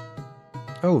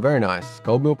 Oh, very nice.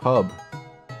 Gold Mill Pub.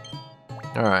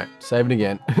 Alright, save it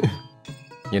again.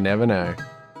 You never know.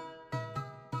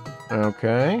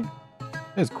 Okay.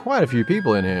 There's quite a few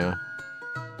people in here.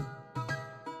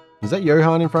 Is that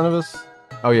Johan in front of us?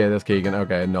 Oh yeah, that's Keegan.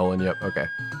 Okay, Nolan, yep, okay.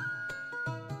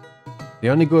 The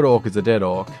only good orc is a dead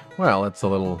orc. Well, that's a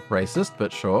little racist,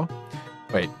 but sure.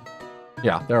 Wait.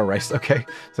 Yeah, they're a race, okay.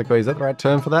 It's like, wait, is that the right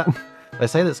term for that? They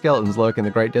say that skeletons lurk in the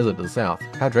Great Desert to the south.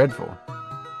 How dreadful.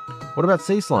 What about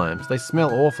sea slimes? They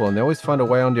smell awful and they always find a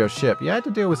way onto your ship. Yeah, I had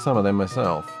to deal with some of them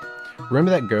myself. Remember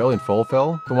that girl in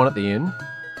Fallfell? The one at the inn?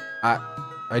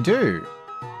 I do.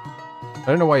 I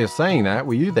don't know why you're saying that.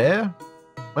 Were you there?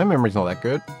 My memory's not that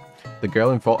good. The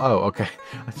girl in Fall... Oh, okay.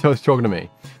 I thought he was talking to me.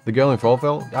 The girl in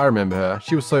Fallfell? I remember her.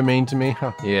 She was so mean to me.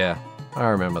 Yeah, I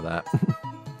remember that.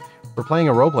 We're playing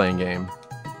a role-playing game.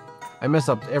 I mess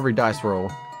up every dice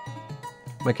roll.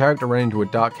 My character ran into a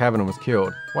dark cavern and was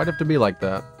killed. Why'd it have to be like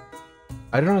that?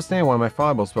 I don't understand why my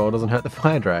fireball spell doesn't hurt the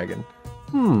fire dragon.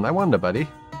 I wonder, buddy.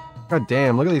 God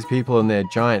damn, look at these people and their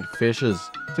giant fishes.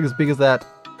 It's like as big as that...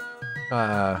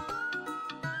 I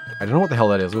don't know what the hell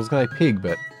that is. I was gonna say pig,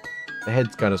 but the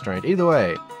head's kind of strange. Either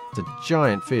way, it's a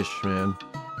giant fish, man.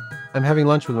 I'm having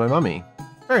lunch with my mummy.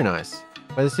 Very nice.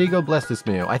 May the sea god bless this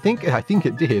meal. I think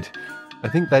it did. I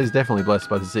think that is definitely blessed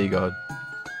by the sea god.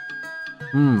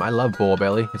 I love boar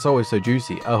belly. It's always so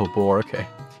juicy. Oh, boar, okay.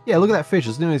 Yeah, look at that fish.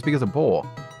 It's nearly as big as a boar.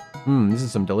 This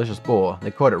is some delicious boar.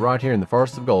 They caught it right here in the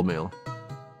forest of Goldmeal.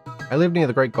 I live near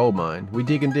the great gold mine. We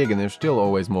dig and dig and there's still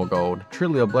always more gold.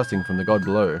 Truly a blessing from the god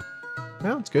below.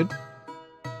 Well, it's good.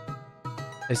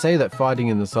 They say that fighting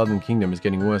in the southern kingdom is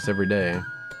getting worse every day.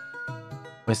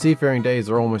 My seafaring days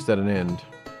are almost at an end.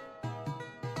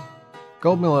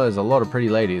 Goldmill has a lot of pretty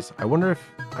ladies. I wonder if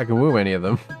I can woo any of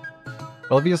them.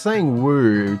 Well, if you're saying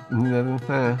woo,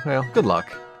 well, good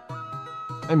luck.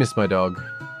 I miss my dog.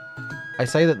 I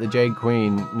say that the Jade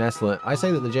Queen Naslin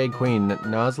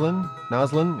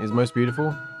is most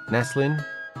beautiful. Naslin.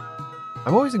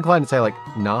 I'm always inclined to say like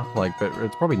nah, but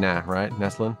it's probably nah, right?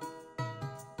 Naslin.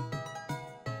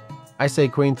 I say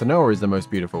Queen Thanoa is the most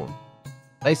beautiful.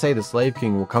 They say the Slave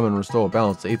King will come and restore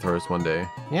balance to Ethos one day.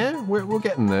 Yeah, we're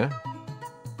getting there.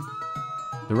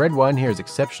 The red wine here is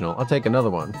exceptional. I'll take another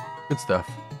one. Good stuff.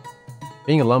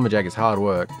 Being a lumberjack is hard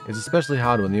work. It's especially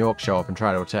hard when the orcs show up and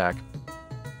try to attack.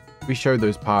 We showed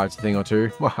those pirates a thing or two.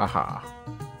 Wahaha.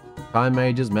 Time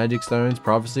mages, magic stones,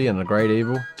 prophecy, and a great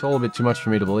evil. It's all a bit too much for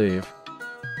me to believe.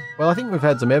 Well, I think we've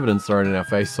had some evidence thrown in our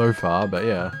face so far, but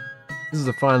yeah. This is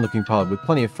a fine-looking pub with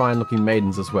plenty of fine-looking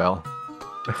maidens as well.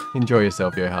 Enjoy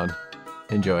yourself, Johan.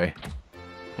 Enjoy.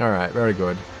 Alright, very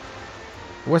good.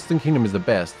 Western Kingdom is the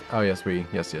best. Oh, yes,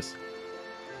 yes.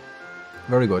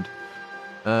 Very good.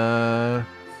 I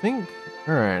think...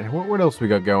 Alright, what else we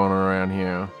got going on around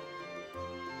here?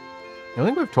 I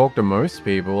think we've talked to most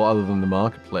people other than the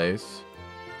marketplace.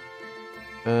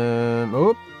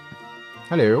 Oh.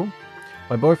 Hello.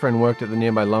 My boyfriend worked at the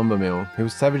nearby lumber mill. He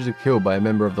was savagely killed by a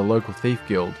member of the local thief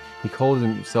guild. He called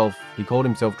himself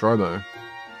Dromo.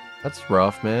 That's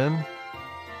rough, man.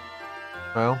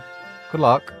 Well, good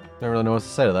luck. Don't really know what to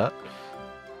say to that.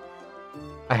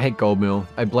 I hate Gold Mill.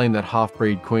 I blame that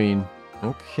half-breed queen.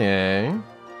 Okay.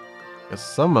 Guess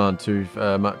some aren't too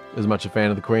as much a fan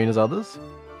of the queen as others.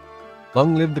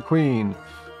 Long live the queen.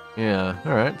 Yeah,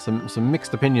 alright. Some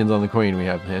mixed opinions on the queen we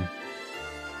have then.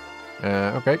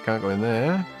 Okay, can't go in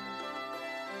there.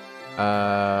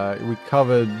 We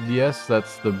covered, yes,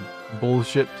 that's the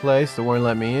bullshit place that won't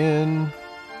let me in.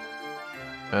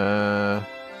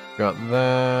 Got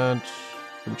that.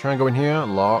 Can we try and go in here?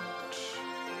 Locked.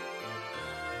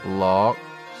 Locked.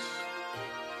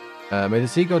 May the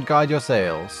sea god guide your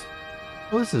sails.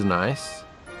 Well, this is nice.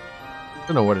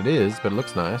 Don't know what it is, but it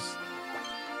looks nice.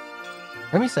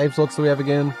 How many save slots do we have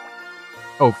again?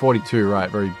 Oh, 42, right.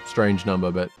 Very strange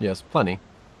number, but yes, plenty.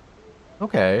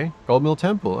 Okay. Gold Mill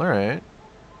Temple, alright.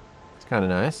 It's kind of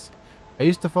nice. I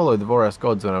used to follow the Vorax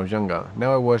gods when I was younger.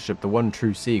 Now I worship the one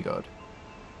true sea god.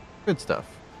 Good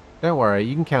stuff. Don't worry,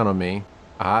 you can count on me.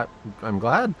 I'm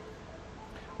glad.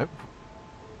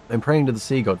 I'm praying to the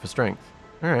sea god for strength.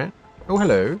 Alright. Oh,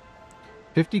 hello.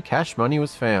 50 cash money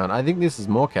was found. I think this is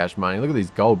more cash money. Look at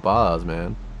these gold bars,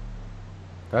 man.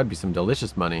 That'd be some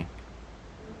delicious money.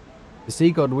 The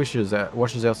sea god washes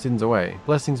our sins away.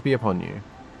 Blessings be upon you.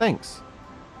 Thanks.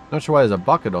 Not sure why there's a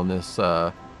bucket on this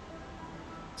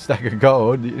stack of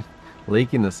gold.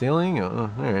 Leak in the ceiling?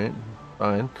 Oh, alright.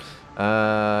 Fine.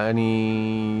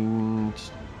 Any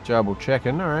trouble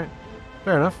checking? Alright.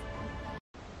 Fair enough.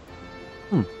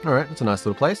 Alright, that's a nice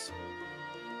little place.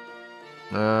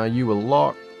 You were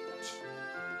locked.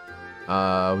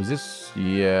 Was this?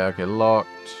 Yeah, okay, locked.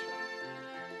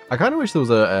 I kind of wish there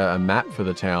was a map for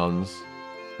the towns.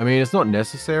 I mean, it's not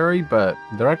necessary, but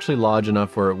they're actually large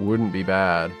enough where it wouldn't be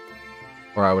bad.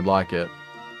 Or I would like it.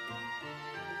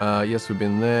 Yes, we've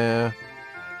been there.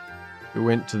 We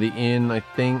went to the inn, I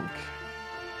think.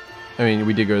 I mean,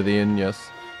 we did go to the inn, yes.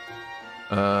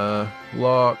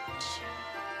 Locked.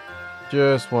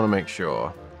 Just want to make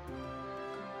sure.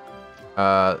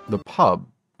 The pub.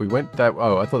 We went that...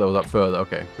 Oh, I thought that was up further.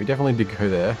 Okay, we definitely did go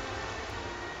there.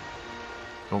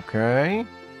 Okay.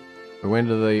 We went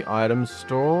to the item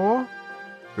store.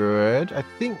 Good. I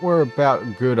think we're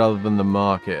about good other than the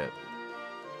market.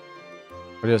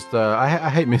 I just, I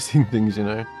hate missing things, you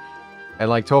know. And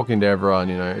like talking to everyone,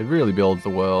 you know, it really builds the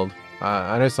world.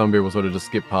 I know some people sort of just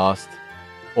skip past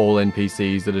all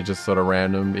NPCs that are just sort of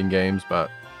random in games, but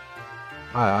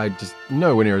I just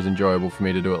nowhere near as enjoyable for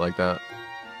me to do it like that.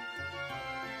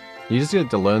 You just get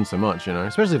to learn so much, you know,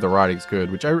 especially if the writing's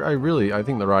good, which I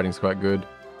think the writing's quite good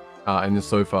in this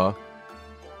so far.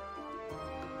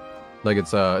 Like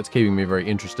it's keeping me very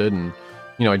interested, and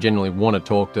you know, I genuinely want to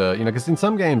talk to, you know, because in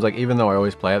some games, like even though I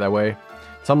always play it that way,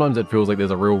 sometimes it feels like there's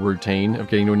a real routine of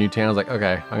getting to a new town. It's like,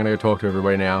 okay, I'm gonna go talk to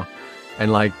everybody now,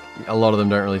 and like a lot of them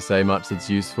don't really say much that's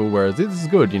useful. Whereas this is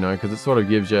good, you know, because it sort of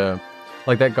gives you,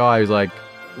 like that guy who's like,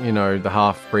 you know, the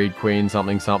half-breed queen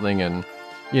something something, and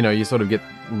you know, you sort of get,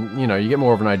 you know, you get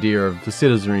more of an idea of the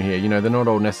citizenry here. You know, they're not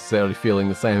all necessarily feeling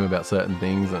the same about certain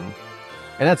things, and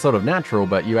that's sort of natural,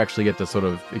 but you actually get to sort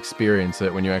of experience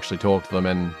it when you actually talk to them,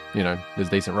 and, you know, there's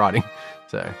decent writing.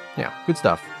 So, yeah, good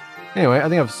stuff. Anyway, I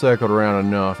think I've circled around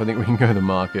enough. I think we can go to the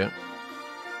market.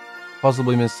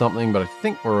 Possibly missed something, but I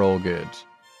think we're all good.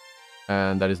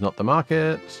 And that is not the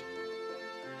market.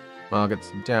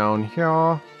 Market's down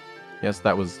here. Yes,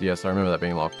 that was, yes, I remember that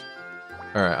being locked.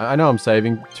 Alright, I know I'm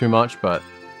saving too much, but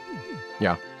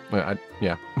yeah,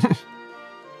 yeah.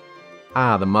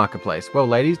 Ah, the marketplace. Well,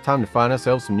 ladies, time to find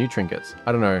ourselves some new trinkets.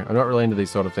 I don't know, I'm not really into these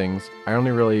sort of things. I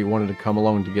only really wanted to come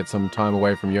along to get some time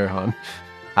away from Johan.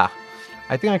 Ha.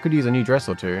 I think I could use a new dress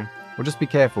or two. Well, just be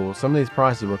careful. Some of these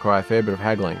prices require a fair bit of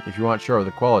haggling. If you aren't sure of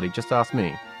the quality, just ask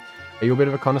me. Are you a bit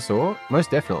of a connoisseur?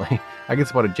 Most definitely. I can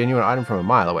spot a genuine item from a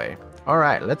mile away.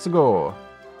 Alright, let's go.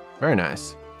 Very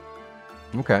nice.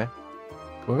 Okay.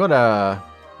 We've got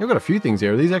a few things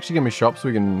here. Are these actually going to be shops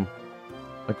we can...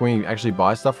 Like, can we actually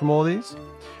buy stuff from all these?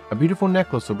 A beautiful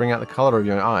necklace will bring out the color of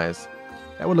your eyes.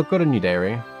 That would look good on you,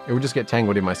 dearie. It would just get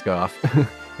tangled in my scarf.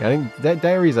 Yeah, I think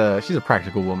Dairy's she's a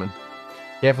practical woman.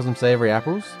 Care for some savory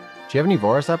apples? Do you have any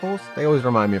Voris apples? They always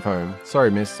remind me of home.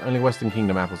 Sorry, miss. Only Western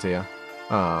Kingdom apples here.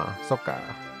 Ah, soccer.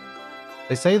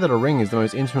 They say that a ring is the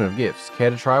most intimate of gifts. Care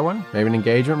to try one? Maybe an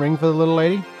engagement ring for the little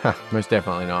lady? Ha, most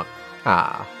definitely not.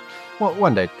 Ah. Well,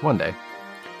 one day.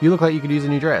 You look like you could use a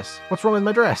new dress. What's wrong with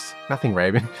my dress? Nothing,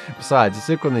 Raven. Besides, the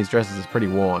silk on these dresses is pretty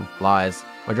worn. Lies.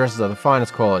 My dresses are the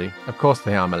finest quality. Of course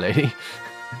they are, my lady.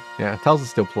 Yeah, Tulsa's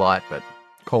still polite, but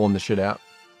calling the shit out.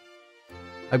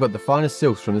 I've got the finest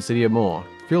silks from the city of Moore.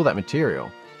 Feel that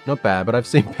material. Not bad, but I've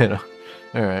seen better.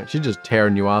 Alright, she's just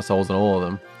tearing you assholes on all of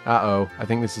them. Uh-oh, I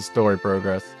think this is story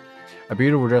progress. A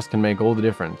beautiful dress can make all the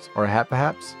difference. Or a hat,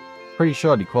 perhaps? Pretty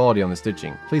shoddy quality on the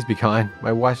stitching. Please be kind.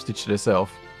 My wife stitched it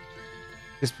herself.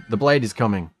 The blade is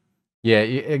coming. Yeah,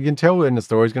 you can tell when the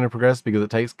story's going to progress because it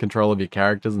takes control of your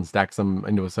characters and stacks them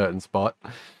into a certain spot.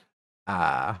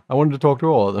 I wanted to talk to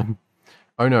all of them.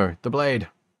 Oh no, the blade.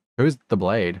 Who is the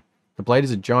blade? The blade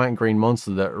is a giant green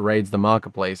monster that raids the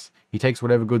marketplace. He takes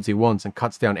whatever goods he wants and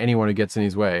cuts down anyone who gets in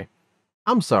his way.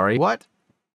 I'm sorry, what?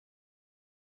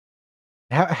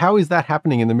 How is that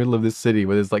happening in the middle of this city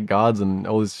where there's like guards and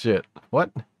all this shit?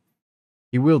 What?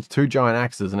 He wields 2 giant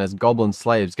axes and has goblin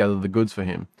slaves gather the goods for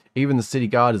him. Even the city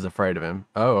guard is afraid of him.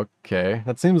 Oh, okay.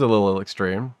 That seems a little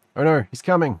extreme. Oh no, he's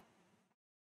coming.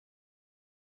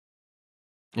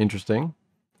 Interesting.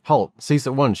 Halt. Cease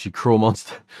at once, you cruel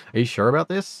monster. Are you sure about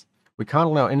this? We can't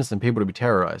allow innocent people to be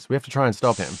terrorized. We have to try and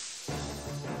stop him.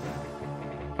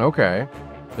 Okay.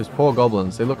 Those poor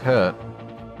goblins, they look hurt.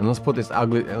 And let's put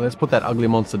that ugly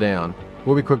monster down.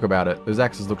 We'll be quick about it. Those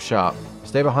axes look sharp.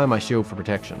 Stay behind my shield for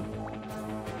protection.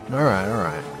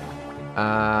 Alright.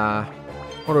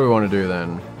 What do we want to do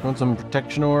then? Want some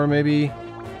protection aura maybe?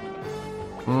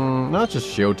 No, let's just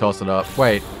shield toss it up.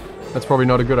 Wait, that's probably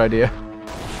not a good idea.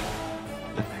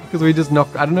 Because we just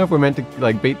knocked... I don't know if we're meant to,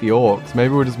 like, beat the orcs.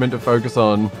 Maybe we're just meant to focus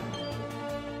on...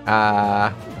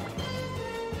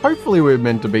 Hopefully we're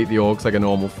meant to beat the orcs like a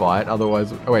normal fight.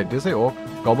 Otherwise... Oh, wait, did I say orc?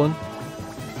 Goblin?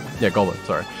 Yeah, goblin,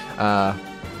 sorry.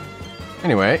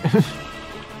 Anyway.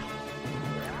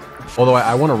 Although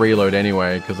I want to reload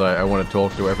anyway, because I want to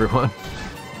talk to everyone.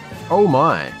 Oh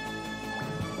my.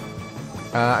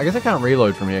 I guess I can't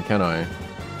reload from here, can I?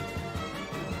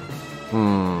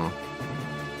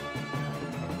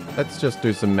 Let's just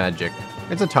do some magic.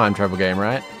 It's a time travel game,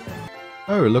 right?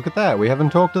 Oh, look at that. We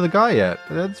haven't talked to the guy yet.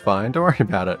 That's fine. Don't worry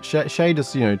about it. Shae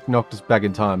just, knocked us back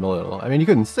in time a little. I mean, you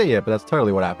couldn't see it, but that's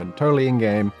totally what happened. Totally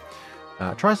in-game.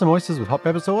 Try some oysters with hot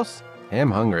pepper sauce? I am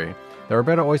hungry. There are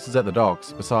better oysters at the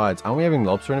docks. Besides, aren't we having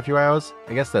lobster in a few hours?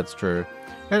 I guess that's true.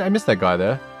 I missed that guy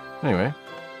there. Anyway.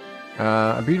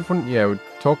 A beautiful... Yeah, we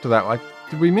talked to that...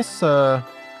 did we miss...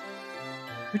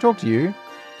 We talked to you?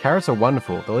 Carrots are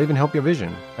wonderful. They'll even help your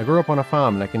vision. I grew up on a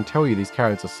farm and I can tell you these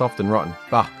carrots are soft and rotten.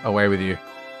 Bah, away with you.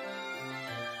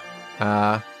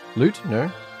 Loot?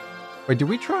 No? Wait, did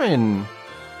we try and...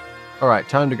 Alright,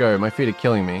 time to go. My feet are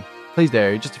killing me. Please,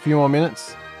 Dairy, just a few more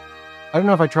minutes. I don't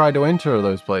know if I tried to enter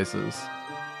those places.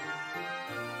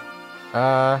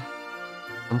 I'm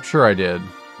sure I did.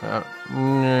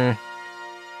 Nah.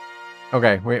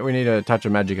 Okay, we need a touch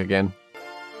of magic again.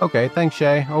 Okay, thanks,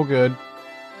 Shae. All good.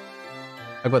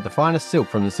 I've got the finest silk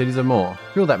from the cities of Moore.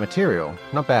 Feel that material.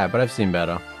 Not bad, but I've seen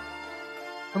better.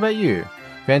 What about you?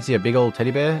 Fancy a big old teddy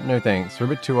bear? No thanks. We're a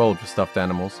bit too old for stuffed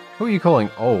animals. Who are you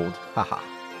calling old? Haha.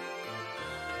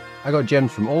 I got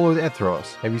gems from all over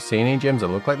Ethros. Have you seen any gems that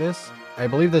look like this? I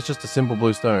believe that's just a simple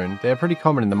blue stone. They're pretty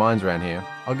common in the mines around here.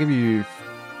 I'll give you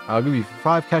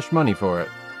 5 cash money for it.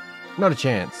 Not a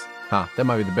chance. Ha, that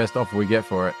might be the best offer we get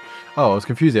for it. Oh, I was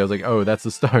confused there. I was like, oh, that's the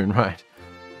stone, right.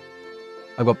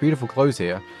 I've got beautiful clothes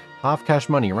here. Half cash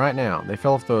money right now. They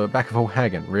fell off the back of a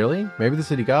wagon. Really? Maybe the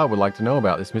city guard would like to know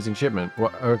about this missing shipment.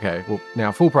 What? Okay, well,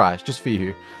 now full price, just for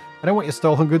you. I don't want your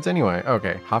stolen goods anyway.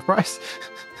 Okay, half price?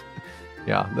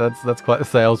 Yeah, that's quite the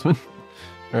salesman.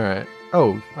 Alright.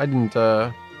 Oh, I didn't,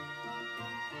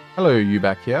 Hello, you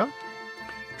back here?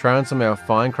 Try on some of our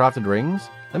fine crafted rings?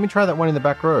 Let me try that one in the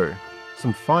back row.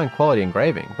 Some fine quality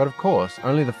engraving, but of course,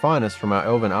 only the finest from our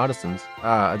elven artisans.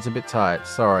 It's a bit tight.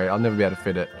 Sorry, I'll never be able to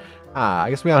fit it. I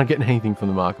guess we aren't getting anything from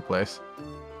the marketplace.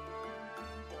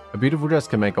 A beautiful dress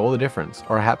can make all the difference.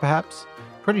 Or a hat, perhaps?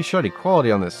 Pretty shoddy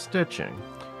quality on this stitching.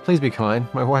 Please be kind.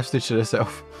 My wife stitched it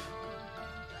herself.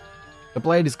 The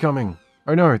blade is coming.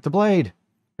 Oh no, the blade!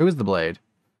 Who is the blade?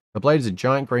 The blade is a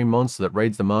giant green monster that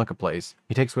raids the marketplace.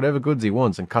 He takes whatever goods he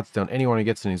wants and cuts down anyone who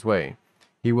gets in his way.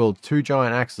 He wields 2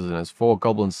 giant axes and has 4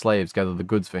 goblin slaves gather the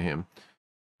goods for him.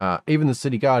 Even the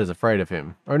city guard is afraid of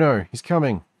him. Oh no, he's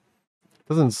coming.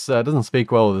 Doesn't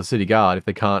speak well of the city guard if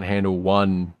they can't handle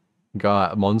one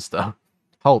monster.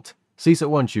 Halt! Cease at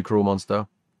once, you cruel monster.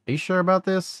 Are you sure about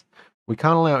this? We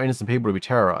can't allow innocent people to be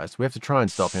terrorized. We have to try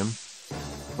and stop him.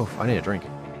 Oof, I need a drink.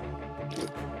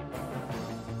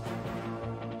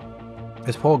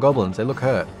 Those poor goblins, they look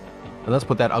hurt. And let's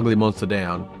put that ugly monster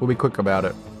down. We'll be quick about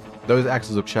it. Those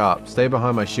axes look sharp. Stay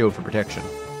behind my shield for protection.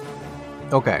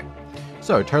 Okay.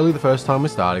 So, totally the first time we're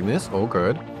starting this. All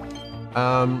good.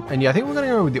 And yeah, I think we're going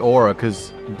to go with the aura,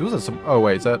 because there was a... Oh,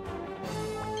 wait, is that...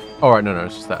 Oh, right, no,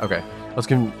 it's just that. Okay.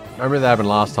 I remember that happened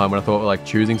last time when I thought we were, like,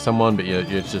 choosing someone, but yeah,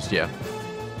 it's just, yeah.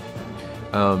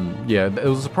 Yeah, it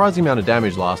was a surprising amount of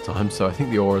damage last time, so I think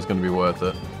the aura is going to be worth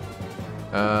it.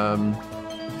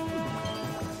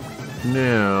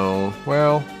 No.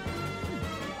 Well...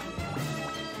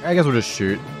 I guess we'll just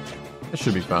shoot. It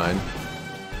should be fine.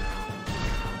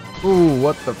 Ooh,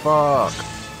 what the fuck?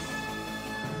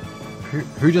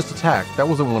 Who just attacked? That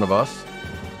wasn't one of us.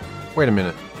 Wait a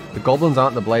minute. The goblins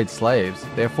aren't the Blade's slaves.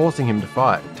 They're forcing him to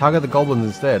fight. Target the goblins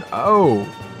instead. Oh!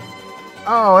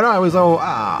 Oh, and I was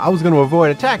going to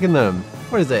avoid attacking them.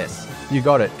 What is this? You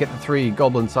got it. Get 3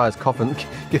 goblin-sized coffins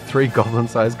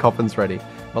ready.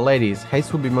 My ladies,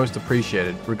 haste will be most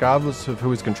appreciated. Regardless of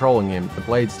who is controlling him, the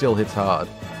blade still hits hard.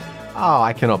 Oh,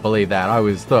 I cannot believe that.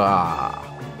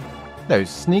 Those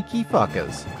sneaky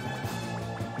fuckers.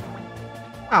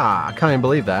 I can't even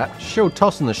believe that. Shield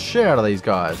tossing the shit out of these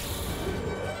guys.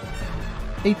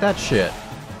 Eat that shit.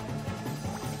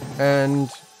 And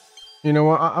you know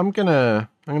what? I'm gonna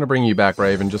bring you back,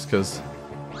 Raven, just cause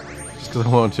I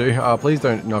want to. Please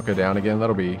don't knock her down again.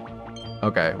 That'll be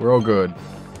okay. We're all good.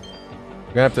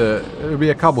 We're gonna have to. It'll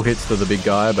be a couple hits to the big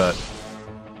guy, but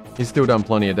he's still done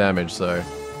plenty of damage. So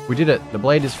we did it. The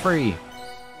blade is free.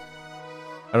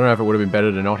 I don't know if it would have been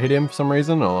better to not hit him for some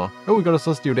reason, or... Oh, we got a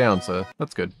Celestial down, so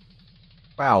that's good.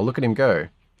 Wow, look at him go.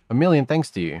 A million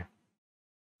thanks to you.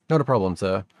 Not a problem,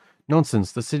 sir.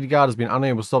 Nonsense, the city guard has been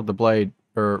unable to stop the blade,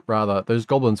 or rather, those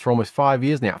goblins for almost 5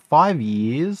 years now. 5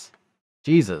 years?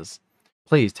 Jesus.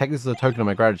 Please, take this as a token of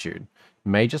my gratitude.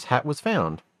 Mage's hat was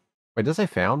found. Wait, did I say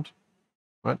found?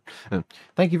 What?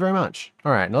 Thank you very much.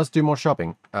 Alright, now let's do more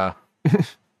shopping.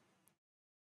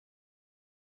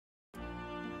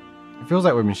 It feels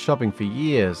like we've been shopping for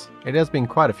years. It has been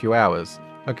quite a few hours.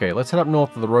 Okay, let's head up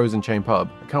north to the Rose and Chain pub.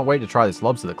 I can't wait to try this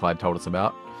lobster that Clyde told us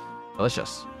about.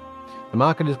 Delicious. The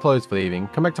market is closed for the evening.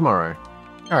 Come back tomorrow.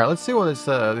 Alright, let's see what this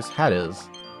hat is.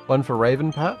 One for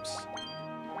Raven, perhaps?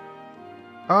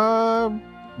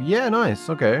 Yeah, nice.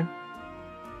 Okay.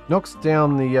 Knocks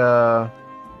down the,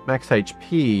 max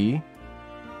HP.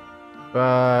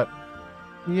 But,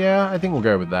 yeah, I think we'll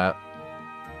go with that.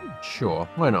 Sure,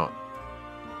 why not?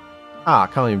 I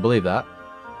can't even believe that.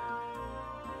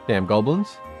 Damn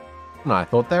goblins. No, I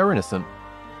thought they were innocent.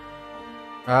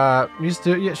 Used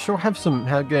to, yeah, sure, have some,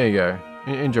 there you go.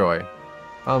 Enjoy.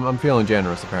 I'm feeling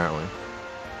generous, apparently.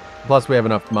 Plus, we have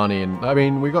enough money, and, I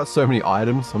mean, we got so many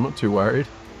items, so I'm not too worried.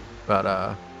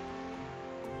 But,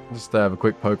 just have a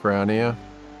quick poke around here.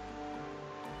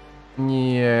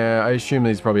 Yeah, I assume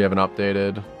these probably haven't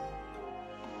updated.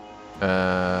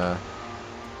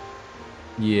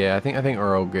 Yeah, I think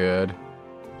we're all good.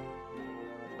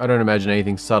 I don't imagine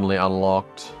anything suddenly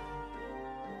unlocked.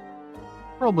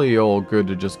 Probably all good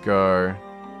to just go.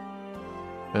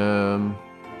 Yeah,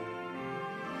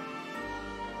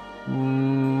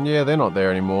 they're not there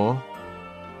anymore.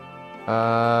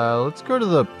 Let's go to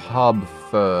the pub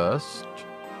first.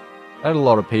 Had a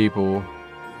lot of people.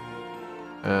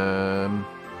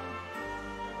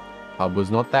 Pub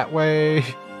was not that way.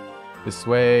 This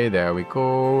way, there we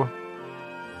go.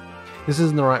 This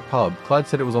isn't the right pub. Clyde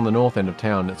said it was on the north end of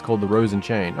town. It's called the Rose and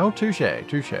Chain. Oh, touche.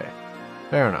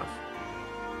 Fair enough.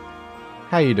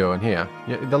 How you doing here?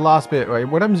 Yeah, the last bit. Wait,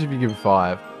 what happens if you give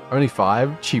 5? Only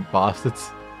 5? Cheap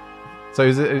bastards. So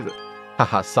is it...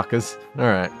 Haha, suckers.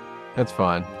 Alright. That's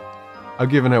fine. I've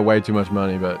given her way too much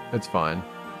money, but it's fine.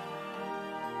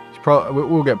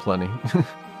 We'll get plenty.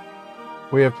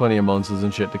 We have plenty of monsters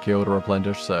and shit to kill to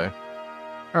replenish, so...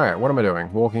 Alright, what am I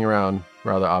doing? Walking around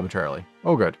rather arbitrarily.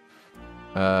 Oh, good.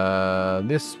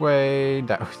 This way...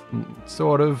 That was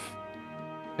sort of...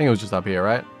 I think it was just up here,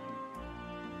 right?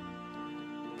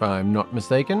 If I'm not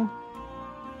mistaken.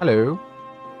 Hello.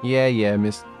 Yeah,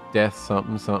 Miss Death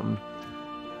something.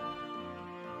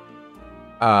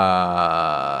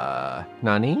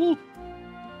 Nani?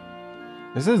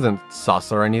 This isn't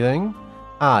sus or anything.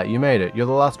 Ah, you made it. You're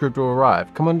the last group to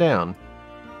arrive. Come on down.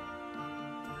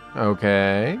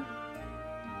 Okay.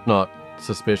 Not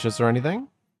suspicious or anything?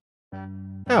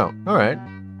 Oh, alright.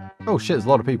 Oh shit, there's a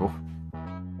lot of people.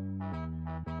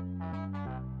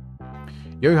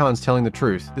 Johan's telling the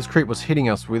truth. This creep was hitting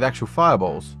us with actual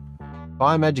fireballs.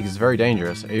 Fire magic is very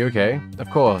dangerous. Are you okay? Of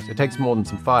course, it takes more than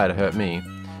some fire to hurt me.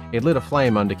 It lit a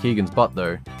flame under Keegan's butt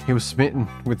though. He was smitten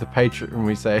with the patron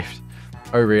we saved.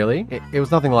 Oh really? It was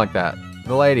nothing like that.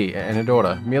 The lady and her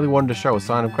daughter merely wanted to show a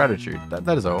sign of gratitude.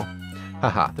 That is all.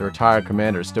 Haha, the retired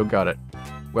commander has still got it.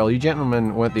 Well, you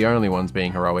gentlemen weren't the only ones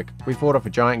being heroic. We fought off a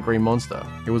giant green monster.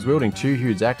 It was wielding 2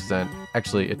 huge axes and...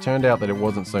 Actually, it turned out that it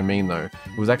wasn't so mean though.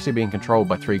 It was actually being controlled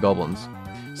by 3 goblins.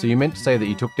 So you meant to say that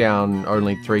you took down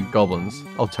only 3 goblins?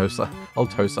 Tulsa.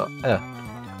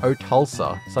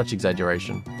 Such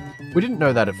exaggeration. We didn't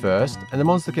know that at first, and the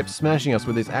monster kept smashing us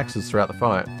with his axes throughout the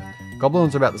fight.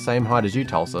 Goblins are about the same height as you,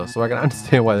 Tulsa, so I can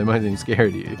understand why they might seem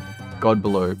scary to you. God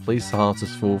below, please silence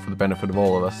this fool for the benefit of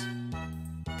all of us.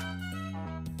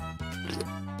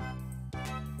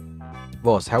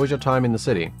 Boss, how was your time in the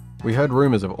city? We heard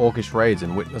rumours of orcish raids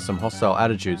and witnessed some hostile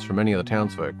attitudes from many of the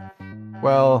townsfolk.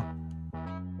 Well...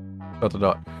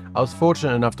 I was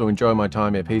fortunate enough to enjoy my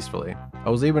time here peacefully. I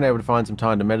was even able to find some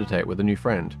time to meditate with a new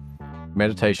friend.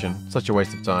 Meditation, such a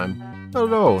waste of time. Not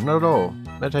at all, not at all.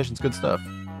 Meditation's good stuff.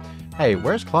 Hey,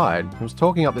 where's Clyde? He was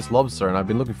talking up this lobster and I've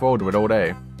been looking forward to it all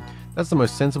day. That's the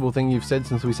most sensible thing you've said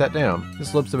since we sat down.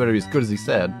 This lobster better be as good as he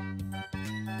said.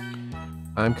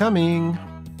 I'm coming.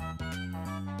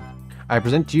 I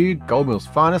present to you Goldmill's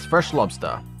finest fresh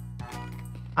lobster.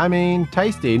 I mean,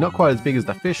 tasty, not quite as big as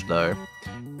the fish though.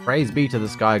 Praise be to the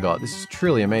Sky God, this is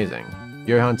truly amazing.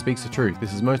 Johann speaks the truth,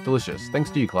 this is most delicious.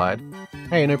 Thanks to you, Clyde.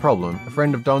 Hey, no problem. A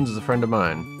friend of Don's is a friend of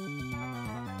mine.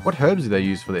 What herbs do they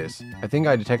use for this? I think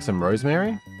I detect some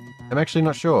rosemary? I'm actually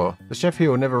not sure. The chef here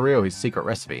will never reveal his secret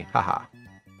recipe. Haha.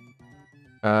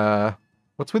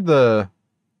 What's with the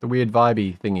weird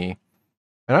vibey thingy?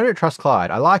 And I don't trust Clyde.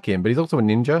 I like him, but he's also a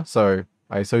ninja, so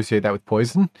I associate that with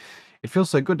poison. It feels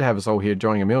so good to have us all here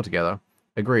enjoying a meal together.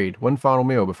 Agreed. One final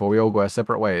meal before we all go our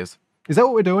separate ways. Is that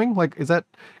what we're doing? Like, is that...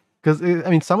 Because, I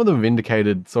mean, some of them have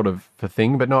indicated sort of the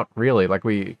thing, but not really. Like,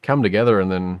 we come together and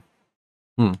then...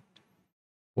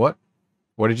 What?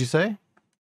 What did you say?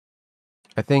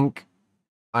 I think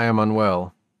I am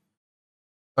unwell.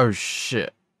 Oh,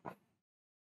 shit.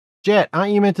 Jet,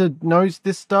 aren't you meant to know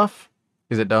this stuff?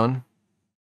 Is it done?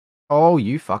 Oh,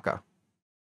 you fucker.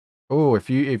 Oh, if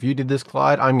you did this,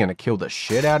 Clyde, I'm gonna kill the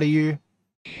shit out of you.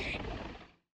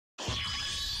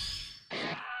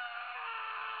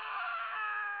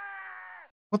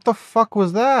 What the fuck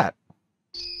was that?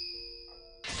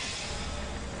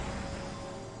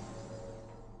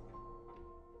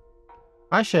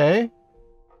 Hi, Shae.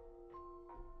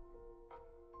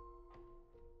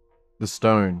 The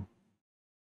stone.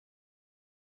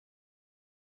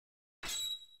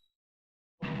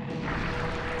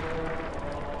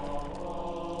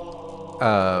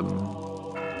 The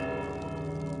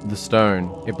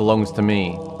stone. It belongs to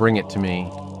me. Bring it to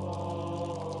me.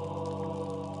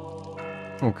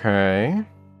 Okay.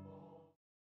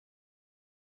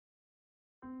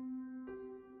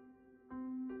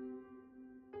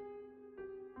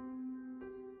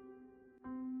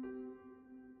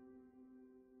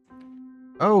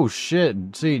 Oh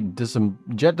shit. See,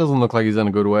 Jet doesn't look like he's in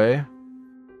a good way.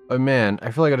 Oh man,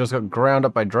 I feel like I just got ground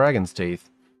up by dragon's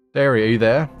teeth. Derry, are you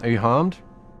there? Are you harmed?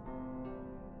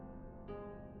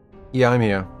 Yeah, I'm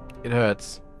here. It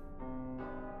hurts.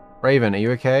 Raven, are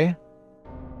you okay?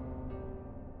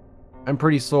 I'm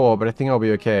pretty sore, but I think I'll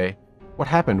be okay. What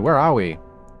happened? Where are we?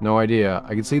 No idea.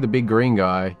 I can see the big green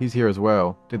guy. He's here as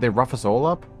well. Did they rough us all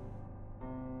up?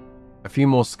 A few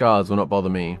more scars will not bother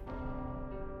me.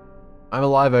 I'm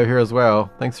alive over here as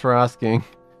well. Thanks for asking.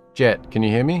 Jet, can you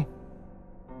hear me?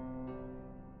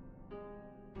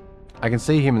 I can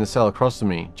see him in the cell across from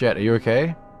me. Jet, are you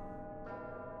okay?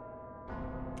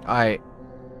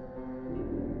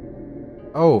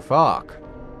 Oh, fuck.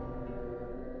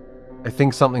 I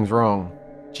think something's wrong.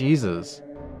 Jesus.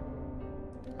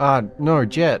 No,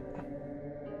 Jet.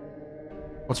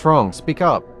 What's wrong? Speak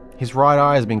up. His right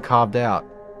eye has been carved out.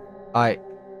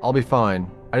 I'll be fine.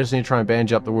 I just need to try and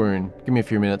bandage up the wound. Give me a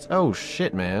few minutes. Oh,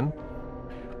 shit, man.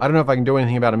 I don't know if I can do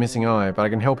anything about a missing eye, but I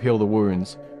can help heal the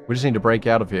wounds. We just need to break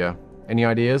out of here. Any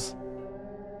ideas?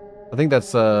 I think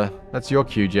that's your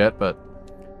cue, Jet, but...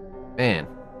 Man.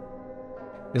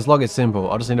 This log is simple.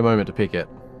 I'll just need a moment to pick it.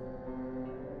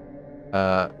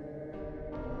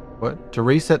 What? To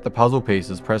reset the puzzle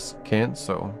pieces, press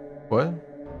cancel. What?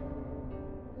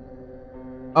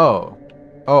 Oh.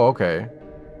 Oh, okay.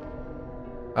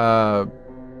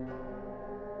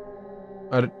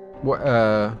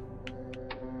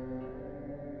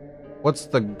 What's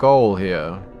the goal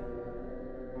here?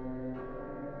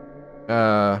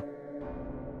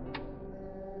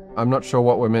 I'm not sure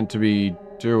what we're meant to be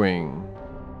doing.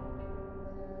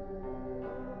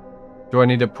 Do I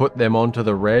need to put them onto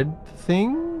the red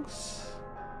things?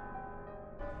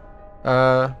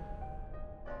 I'm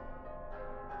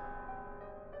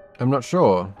not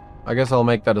sure. I guess I'll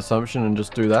make that assumption and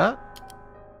just do that.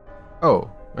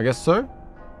 Oh, I guess so.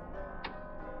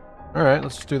 Alright,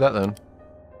 let's just do that then.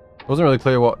 It wasn't really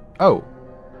clear what... Oh.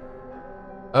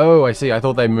 Oh, I see. I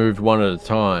thought they moved one at a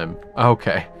time.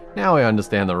 Okay. Now I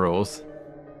understand the rules.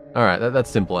 Alright, that's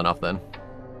simple enough then.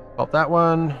 Pop that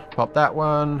one. Pop that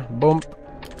one. Bump.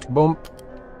 Bump.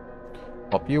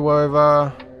 Pop you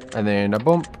over. And then a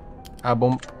bump. A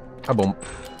bump. A bump.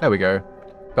 There we go.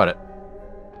 Got it.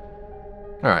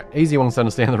 Alright, easy ones to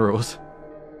understand the rules.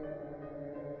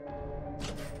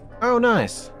 Oh,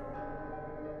 nice.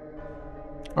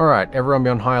 Alright, everyone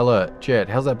be on high alert. Jet,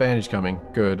 how's that bandage coming?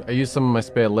 Good. I used some of my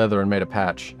spare leather and made a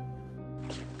patch.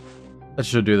 That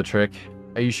should do the trick.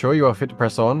 Are you sure you are fit to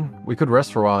press on? We could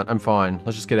rest for a while. I'm fine.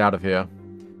 Let's just get out of here.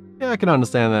 Yeah, I can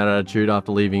understand that attitude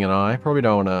after leaving an eye. Probably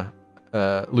don't want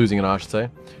to... losing an eye, I should say.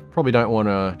 Probably don't want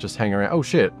to just hang around. Oh,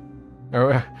 shit.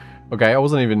 Oh, okay, I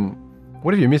wasn't even...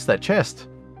 What if you missed that chest?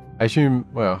 I assume...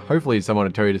 Well, hopefully someone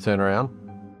would tell you to turn around.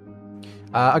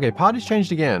 Okay, party's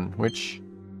changed again, which...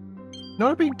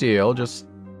 Not a big deal, just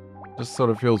sort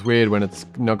of feels weird when it's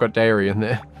not got dairy in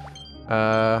there.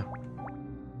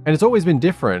 And it's always been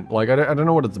different. Like, I don't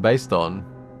know what it's based on.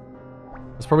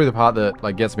 It's probably the part that,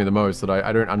 like, gets me the most, that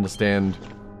I don't understand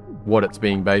what it's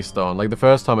being based on. Like, the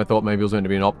first time I thought maybe it was going to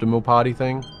be an optimal party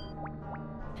thing.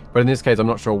 But in this case, I'm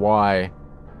not sure why,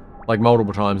 like,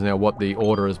 multiple times now, what the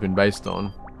order has been based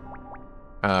on.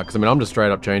 Because, I mean, I'm just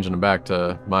straight up changing them back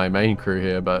to my main crew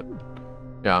here, but...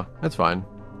 Yeah, that's fine.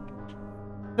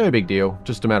 No big deal.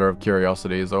 Just a matter of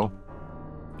curiosity is all.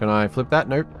 Can I flip that?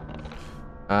 Nope.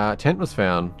 Tent was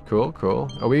found. Cool, cool.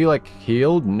 Are we, like,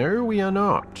 healed? No, we are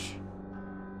not.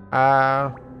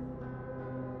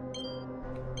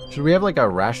 Should we have, like, a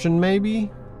ration,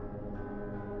 maybe?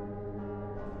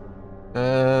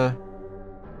 Oh,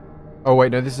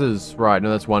 wait, no, this is... Right, no,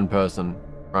 that's one person.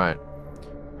 Right.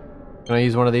 Can I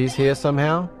use one of these here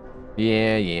somehow?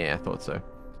 Yeah, I thought so.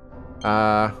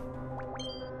 I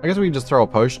guess we can just throw a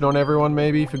potion on everyone,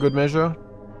 maybe, for good measure.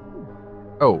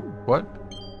 Oh, what?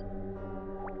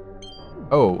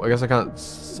 Oh, I guess I can't...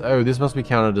 Oh, this must be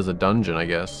counted as a dungeon, I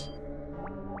guess.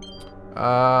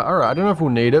 Alright, I don't know if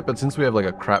we'll need it, but since we have, like,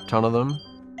 a crap ton of them,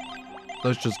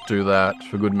 let's just do that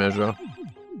for good measure.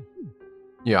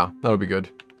 Yeah, that'll be good.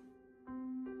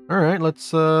 Alright, let's,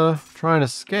 try and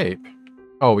escape.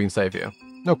 Oh, we can save here.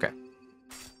 Okay.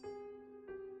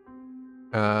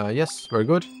 Yes, very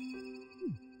good.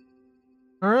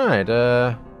 Alright,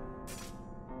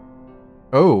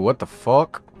 Oh, what the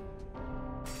fuck?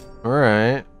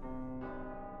 Alright.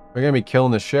 We're gonna be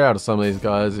killing the shit out of some of these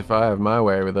guys if I have my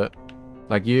way with it.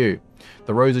 Like you.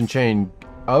 The Rose and Chain...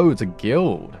 Oh, it's a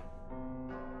guild.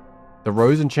 The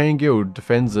Rose and Chain Guild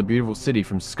defends the beautiful city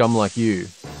from scum like you.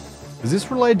 Is this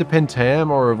related to Pentam,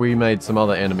 or have we made some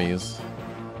other enemies?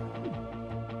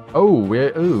 Oh,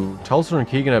 ooh, Tulsa and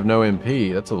Keegan have no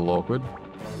MP. That's a little awkward.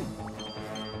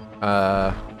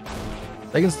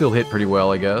 They can still hit pretty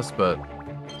well, I guess, but...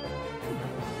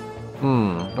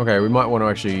 okay, we might want to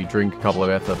actually drink a couple of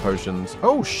ether potions.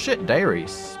 Oh shit, dairy,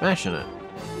 smashing it.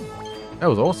 That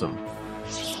was awesome. I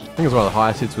think it's one of the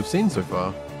highest hits we've seen so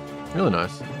far. Really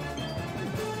nice.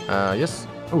 Yes.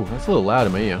 Oh, that's a little loud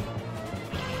in my ear.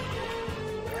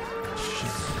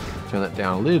 Turn that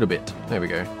down a little bit. There we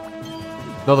go.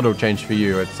 Not that it'll change for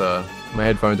you, it's, my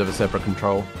headphones have a separate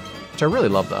control. Which I really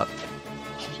love that.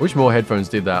 I wish more headphones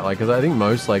did that, like, because I think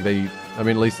most, like, I mean,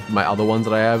 at least my other ones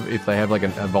that I have, if they have, like,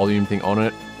 a volume thing on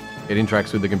it, it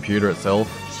interacts with the computer itself.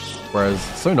 Whereas,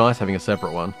 it's so nice having a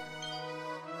separate one.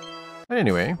 But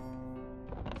anyway,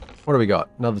 what do we got?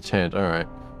 Another tent, alright.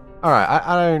 Alright,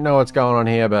 I don't know what's going on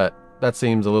here, but that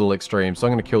seems a little extreme, so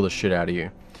I'm going to kill the shit out of you.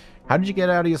 How did you get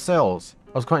out of your cells?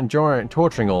 I was quite enjoying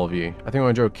torturing all of you. I think I'll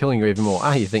enjoy killing you even more.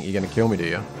 Ah, you think you're going to kill me, do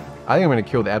you? I think I'm going to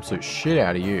kill the absolute shit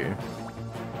out of you.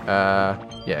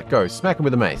 Yeah, go. Smack him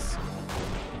with a mace.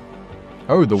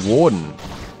 Oh, the Warden.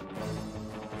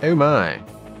 Oh my.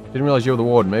 Didn't realize you were the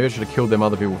Warden. Maybe I should have killed them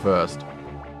other people first.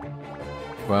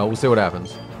 Well, we'll see what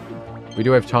happens. We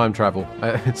do have time travel.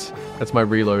 That's my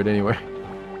reload anyway.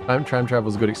 Time travel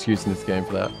is a good excuse in this game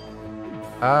for that.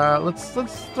 Let's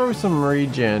throw some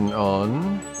regen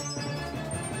on.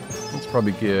 That's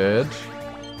probably good.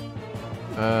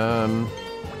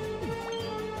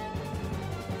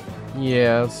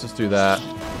 Yeah, let's just do that.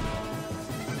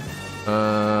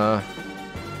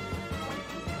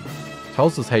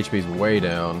 Tulsa's HP is way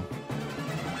down.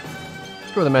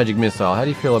 Let's go with the magic missile. How do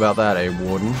you feel about that,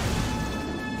 Warden?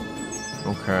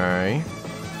 Okay.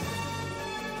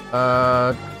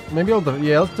 Maybe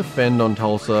yeah, let's defend on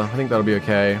Tulsa. I think that'll be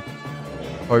okay.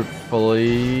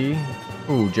 Hopefully...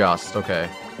 Ooh, just. Okay.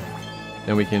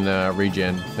 Then we can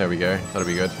regen. There we go. That'll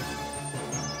be good.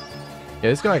 Yeah,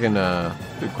 this guy can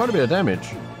do quite a bit of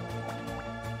damage.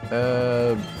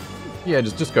 Yeah,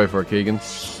 just go for it, Keegan.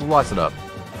 Slice it up.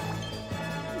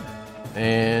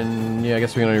 And yeah, I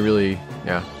guess we can only really...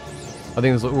 Yeah. I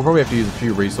think we'll probably have to use a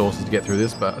few resources to get through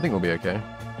this, but I think we'll be okay.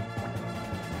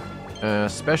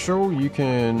 Special, you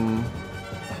can...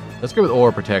 Let's go with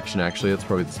Aura Protection, actually. That's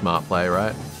probably the smart play,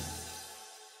 right?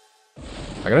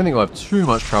 I don't think we'll have too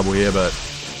much trouble here, but...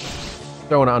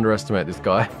 Don't want to underestimate this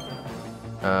guy.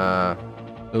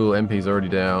 Ooh, MP's already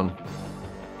down.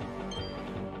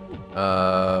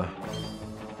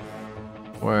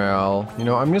 Well, you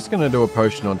know, I'm just gonna do a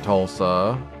potion on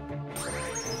Tulsa.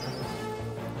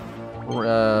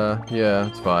 Yeah,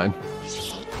 it's fine.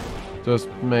 Just,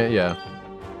 yeah.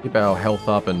 Keep our health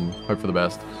up and hope for the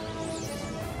best.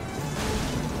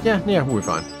 Yeah, we'll be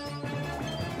fine.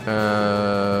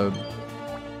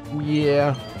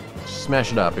 Yeah.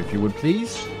 Smash it up, if you would,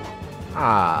 please.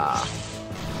 Ah.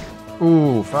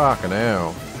 Ooh, fucking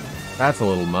hell. That's a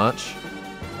little much.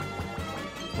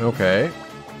 Okay.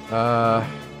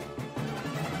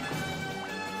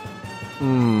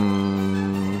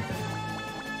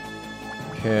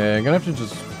 Okay, I'm gonna have to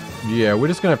just... Yeah, we're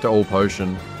just gonna have to all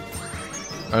potion.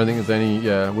 I don't think there's any...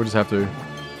 Yeah, we'll just have to...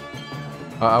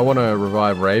 I want to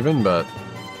revive Raven, but...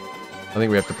 I think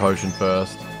we have to potion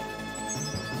first.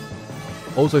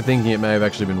 Also thinking it may have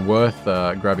actually been worth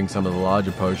grabbing some of the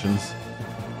larger potions.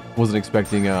 Wasn't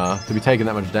expecting to be taking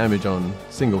that much damage on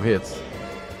single hits.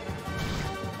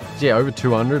 Yeah, over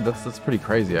 200. That's pretty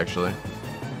crazy, actually.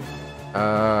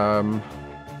 I don't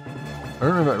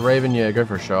remember Raven. Yeah, go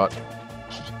for a shot.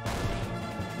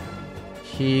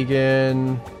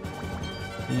 Keegan.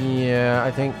 Yeah,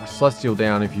 I think Celestial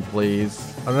down, if you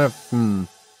please. I don't know if...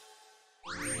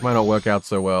 Might not work out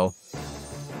so well.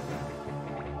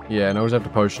 Yeah, no, we'll just have to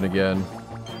potion again.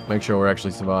 Make sure we're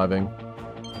actually surviving.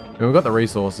 And we've got the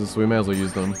resources, so we may as well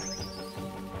use them.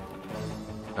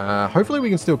 Hopefully we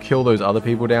can still kill those other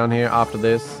people down here after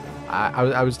this.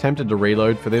 I was tempted to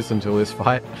reload for this until this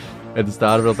fight. At the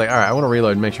start of it, I was like, alright, I want to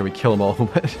reload and make sure we kill them all,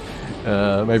 but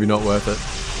maybe not worth it.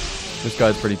 This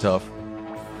guy's pretty tough.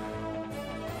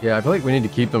 Yeah, I feel like we need to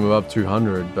keep them above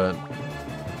 200, but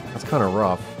that's kind of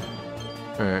rough.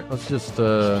 Alright, let's just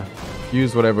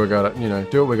use whatever we gotta, you know,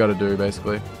 do what we gotta do,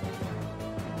 basically.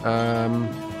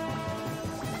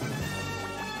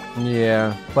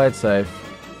 Yeah, play it safe.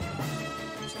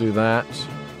 Let's do that.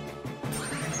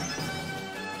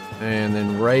 And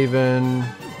then Raven.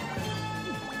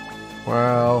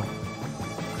 Well.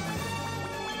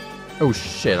 Oh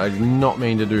shit, I did not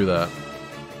mean to do that.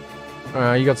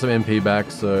 You got some MP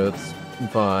back, so that's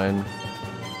fine.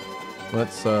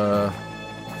 Let's,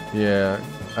 yeah.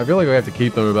 I feel like we have to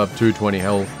keep them above 220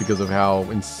 health because of how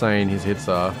insane his hits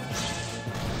are.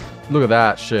 Look at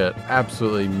that shit.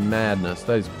 Absolutely madness.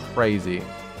 That is crazy.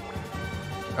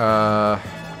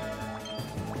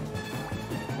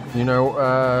 You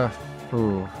know,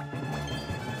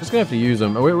 just gonna have to use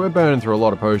them. We're burning through a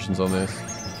lot of potions on this.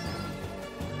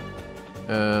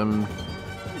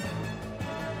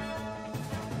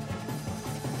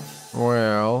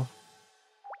 Well,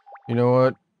 you know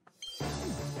what?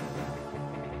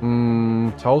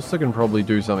 Tulsa can probably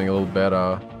do something a little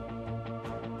better.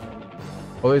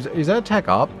 Oh, is that attack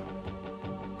up?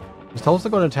 Has Tulsa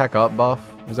got an attack up buff?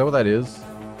 Is that what that is?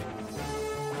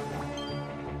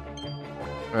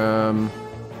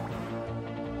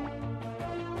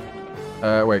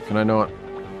 Wait, can I not?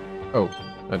 Oh,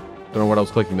 I don't know what I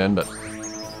was clicking then, but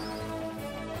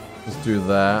let's do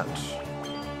that.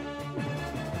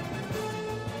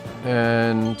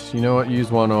 And you know what?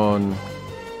 Use one on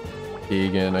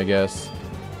Keegan, I guess.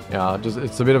 Yeah, just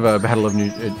it's a bit of a battle of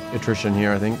attrition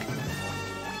here, I think.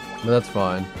 But that's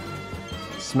fine.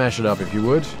 Smash it up if you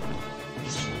would.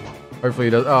 Hopefully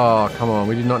he does. Oh, come on.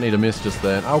 We did not need a miss just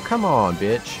then. Oh, come on,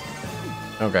 bitch.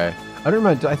 Okay. I don't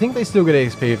remember. I think they still get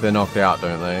XP if they're knocked out,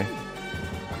 don't they?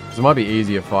 Because it might be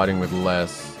easier fighting with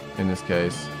less in this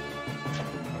case.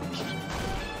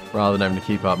 Rather than having to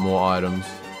keep up more items.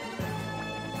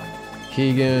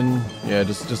 Keegan. Yeah,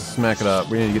 just smack it up.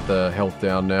 We need to get the health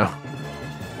down now.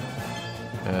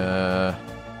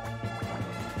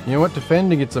 You know what?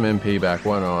 Defend and get some MP back.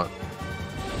 Why not?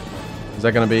 Is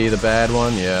that going to be the bad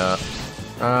one? Yeah.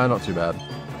 Not too bad.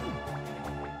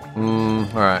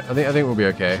 Alright. I think we'll be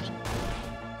okay.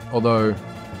 Although...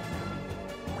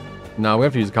 No, we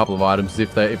have to use a couple of items.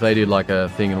 If they did like a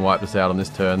thing and wiped us out on this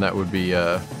turn, that would be,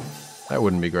 that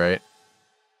wouldn't be great.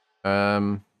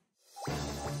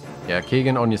 Yeah,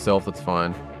 Keegan, on yourself, that's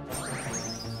fine.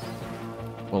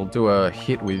 We'll do a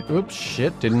hit with... Oops,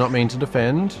 shit, did not mean to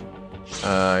defend.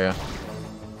 Yeah.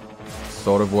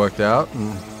 Sort of worked out,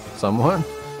 somewhat.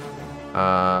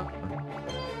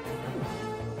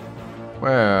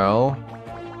 Well...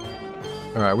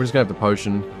 Alright, we're just gonna have the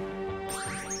potion.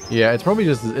 Yeah, it's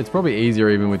probably easier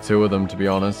even with two of them, to be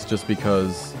honest, just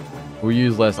because we'll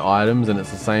use less items and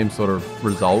it's the same sort of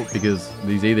result because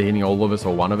he's either hitting all of us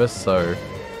or one of us, so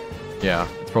yeah,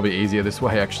 it's probably easier this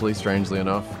way actually, strangely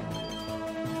enough.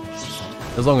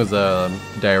 As long as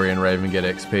Dairy and Raven get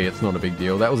XP, it's not a big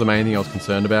deal. That was the main thing I was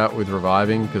concerned about with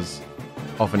reviving, because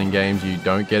often in games you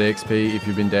don't get XP if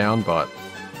you've been down, but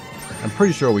I'm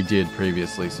pretty sure we did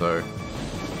previously, so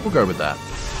we'll go with that.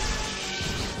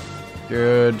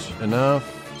 Good enough.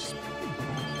 Just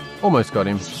almost got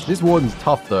him. This warden's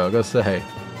tough though, I gotta say.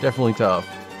 Definitely tough.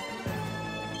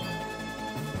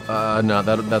 No,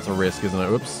 that's a risk, isn't it?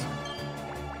 Oops.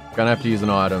 Gonna have to use an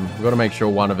item. We've got to make sure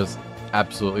one of us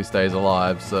absolutely stays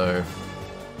alive, so...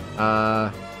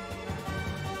 yeah,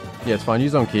 it's fine.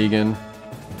 Use on Keegan.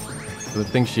 I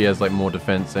think she has, like, more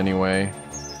defense anyway.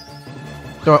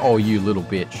 Don't... Oh, you little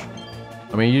bitch.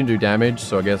 I mean, you didn't do damage,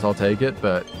 so I guess I'll take it,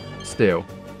 but still.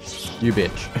 You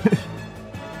bitch.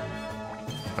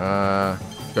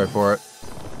 Go for it.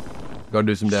 Gotta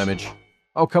do some damage.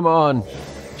 Oh, come on!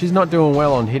 She's not doing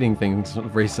well on hitting things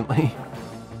recently.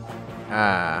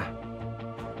 Ah.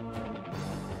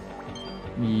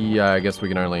 Yeah, I guess we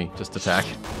can only just attack.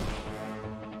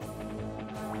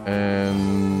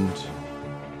 And...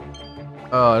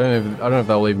 Oh, I don't know if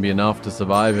that'll even be enough to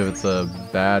survive if it's a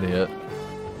bad hit.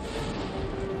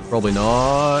 Probably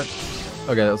not.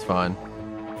 Okay, that's fine.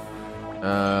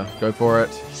 Go for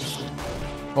it.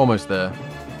 Almost there.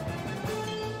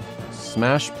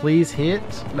 Smash, please hit.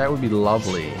 That would be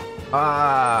lovely.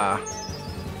 Ah!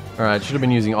 Alright, should have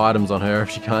been using items on her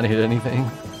if she can't hit anything.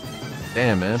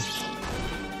 Damn, man.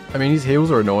 I mean, his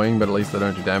heals are annoying, but at least they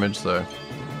don't do damage, so...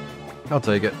 I'll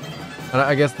take it. And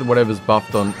I guess that whatever's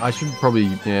buffed on... I should probably...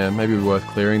 Yeah, maybe it'd be worth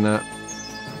clearing that.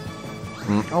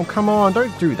 Oh, come on,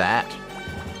 don't do that.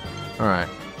 Alright.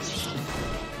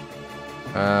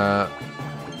 I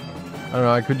don't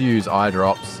know, I could use eye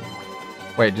drops.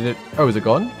 Wait, did it... Oh, is it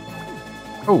gone?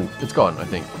 Oh, it's gone, I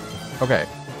think. Okay.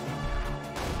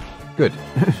 Good.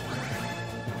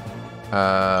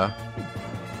 Oh,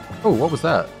 what was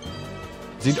that?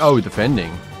 Is he... Oh,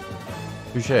 defending.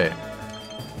 Touché.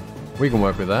 We can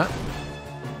work with that.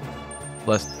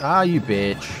 Less... Ah, you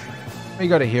bitch. What you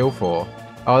got a heal for?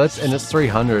 Oh, that's... And it's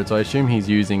 300, so I assume he's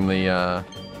using the,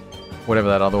 whatever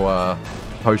that other,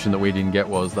 potion that we didn't get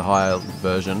was, the higher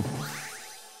version.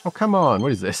 Oh, come on.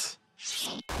 What is this?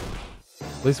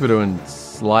 At least we're doing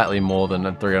slightly more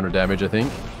than 300 damage, I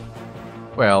think.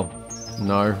 Well,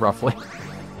 no, roughly.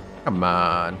 Come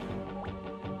on.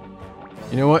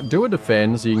 You know what? Do a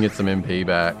defend so you can get some MP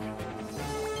back.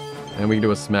 And we can do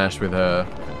a smash with her.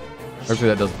 Hopefully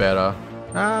that does better.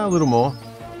 Ah, a little more.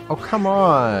 Oh, come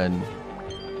on.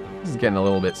 This is getting a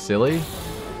little bit silly.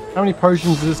 How many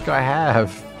potions does this guy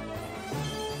have?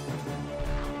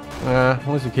 At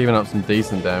least we're keeping up some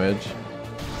decent damage.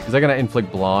 Is that going to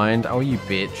inflict blind? Oh, you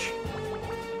bitch.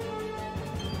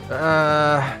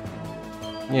 Yeah,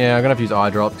 I'm going to have to use eye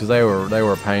drops because they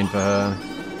were a pain for her.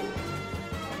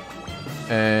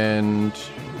 And...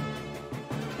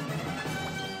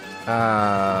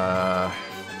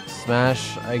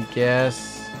 Smash, I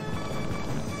guess.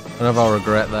 I don't know if I'll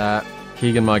regret that.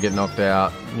 Keegan might get knocked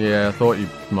out. Yeah, I thought you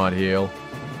might heal.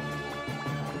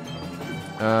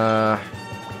 Yeah,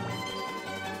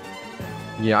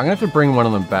 I'm gonna have to bring one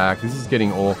of them back. This is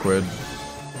getting awkward.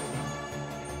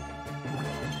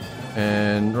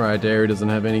 And, right, Dairy doesn't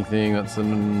have anything. That's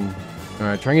an...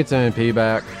 Alright, try and get some MP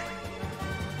back.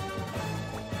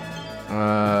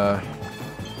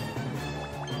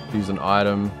 Use an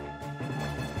item.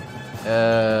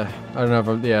 I don't know if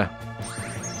I'm... Yeah.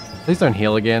 Please don't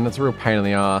heal again. That's a real pain in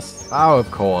the ass. Oh, of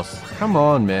course. Come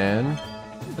on, man.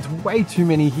 That's way too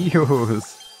many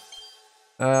heals.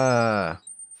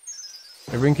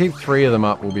 If we can keep 3 of them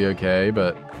up, we'll be okay,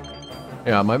 but...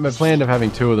 Yeah, my plan of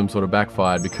having 2 of them sort of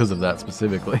backfired because of that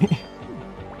specifically.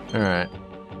 Alright.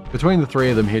 Between the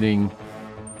 3 of them hitting,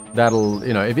 that'll,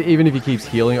 you know, even if he keeps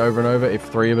healing over and over, if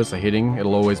 3 of us are hitting,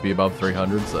 it'll always be above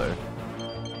 300, so...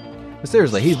 But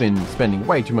seriously, he's been spending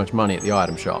way too much money at the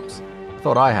item shops.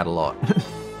 Thought I had a lot.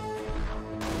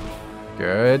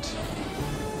 Good.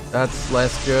 That's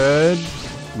less good.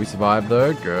 We survived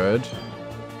though, good.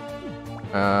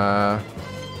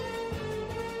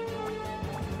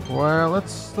 Well,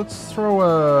 let's throw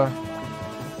a...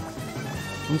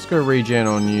 Let's go regen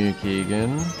on you,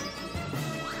 Keegan.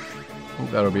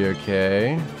 think that'll be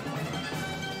okay.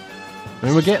 I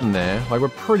mean, we're getting there. Like, we're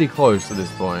pretty close at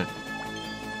this point.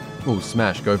 Ooh,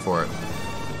 smash, go for it.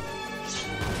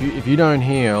 If you don't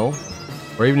heal,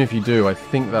 or even if you do, I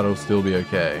think that'll still be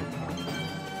okay.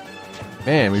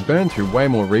 Man, we burned through way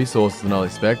more resources than I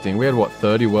was expecting. We had, what,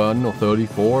 31 or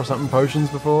 34 or something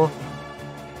potions before?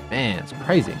 Man, it's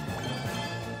crazy.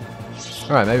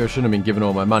 Alright, maybe I shouldn't have been giving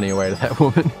all my money away to that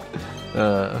woman.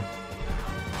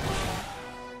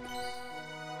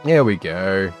 There we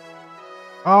go.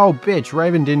 Oh, bitch,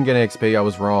 Raven didn't get XP. I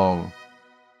was wrong.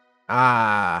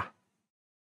 Ah.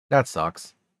 That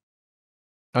sucks.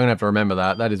 I'm gonna have to remember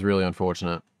that. That is really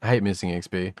unfortunate. I hate missing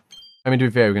XP. I mean, to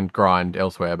be fair, we can grind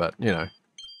elsewhere, but, you know.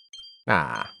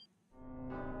 Ah.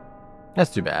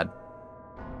 That's too bad.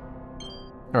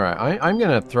 Alright, I'm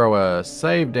gonna throw a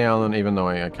save down, even though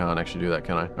I can't actually do that,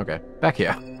 can I? Okay, back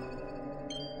here.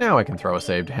 Now I can throw a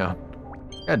save down.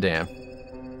 God damn.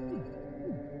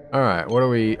 Alright, what are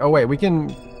we... Oh, wait, we can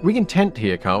tent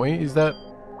here, can't we? Is that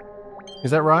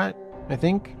right? I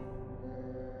think?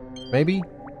 Maybe?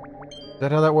 Is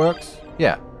that how that works?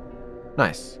 Yeah.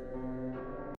 Nice.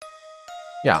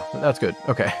 Yeah, that's good.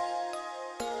 Okay.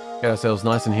 Get ourselves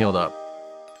nice and healed up.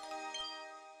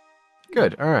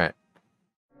 Good, alright.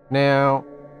 Now...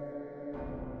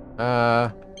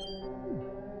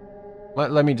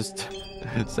 Let me just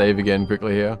save again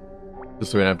quickly here.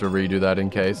 Just so we don't have to redo that in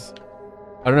case.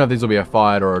 I don't know if this will be a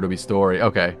fight or it'll be story.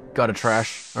 Okay, got a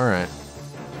trash. Alright.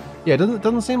 Yeah, it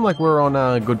doesn't seem like we're on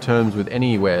good terms with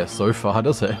anywhere so far,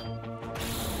 does it?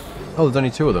 Oh, there's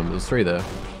only 2 of them. There's 3 there. I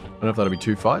don't know if that'll be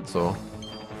 2 fights or...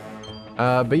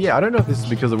 but yeah, I don't know if this is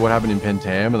because of what happened in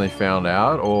Pentam and they found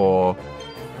out, or...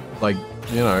 Like,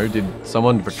 you know, did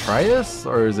someone betray us?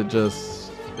 Or is it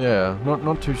just... Yeah,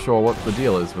 not too sure what the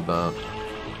deal is with that.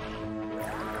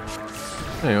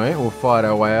 Anyway, we'll fight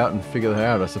our way out and figure that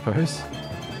out, I suppose.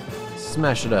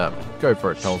 Smash it up. Go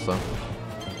for it, Tulsa.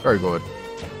 Very good.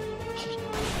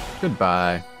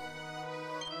 Goodbye.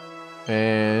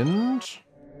 And...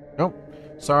 Nope.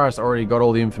 Cyrus already got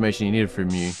all the information he needed from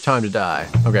you. Time to die.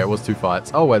 Okay, it was 2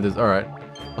 fights. Oh, wait, there's... Alright.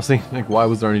 I was thinking, like, why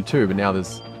was there only 2? But now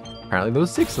there's... Apparently there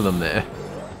was 6 of them there.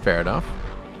 Fair enough.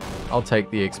 I'll take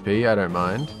the XP. I don't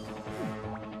mind.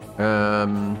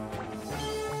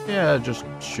 Yeah, just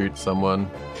shoot someone.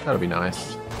 That'll be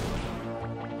nice.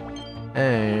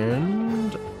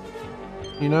 And...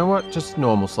 You know what? Just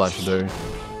normal slash will do.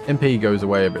 MP goes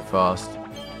away a bit fast.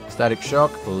 Static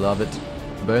shock. Love it.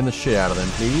 Burn the shit out of them,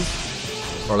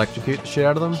 please. Or electrocute the shit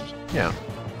out of them. Yeah.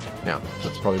 Yeah,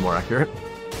 that's probably more accurate.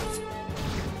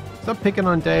 Stop picking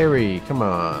on Dairy. Come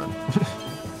on.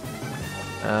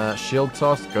 Shield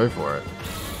toss. Go for it.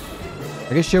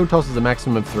 I guess shield toss is a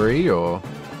maximum of 3, or...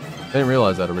 I didn't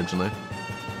realize that originally.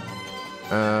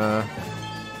 I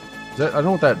don't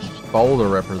know what that boulder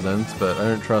represents, but I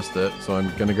don't trust it, so I'm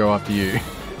gonna go after you.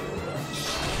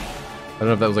 I don't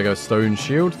know if that was like a stone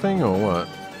shield thing, or what.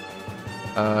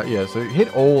 Yeah, so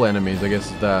hit all enemies, I guess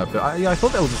is that. But I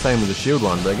thought that was the same with the shield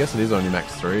one, but I guess it is only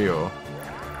max 3, or... I'll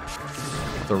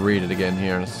have to read it again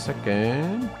here in a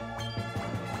second.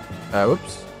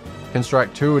 Whoops. Can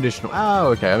strike 2 additional... Oh,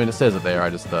 okay, I mean, it says it there, I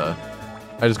just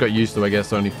got used to, I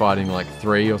guess, only fighting like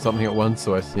 3 or something at once,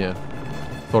 so yeah.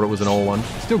 Thought it was an all one.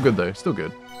 Still good though, still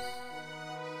good.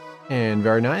 And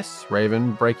very nice.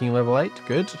 Raven breaking level 8,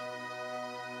 good.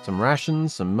 Some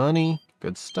rations, some money,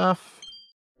 good stuff.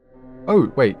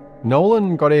 Oh, wait,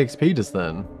 Nolan got EXP just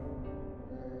then.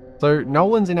 So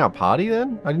Nolan's in our party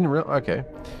then? I didn't realize, okay.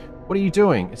 What are you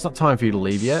doing? It's not time for you to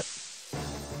leave yet.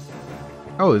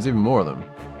 Oh, there's even more of them.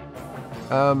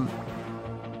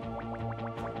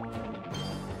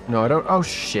 No, I don't, oh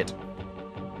shit.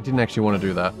 I didn't actually want to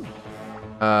do that.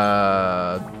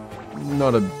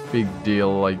 Not a big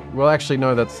deal, like, well actually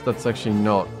no, that's actually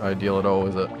not ideal at all,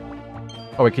 is it?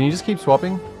 Oh wait, can you just keep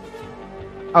swapping?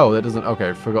 Oh, that doesn't, okay,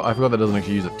 I forgot that doesn't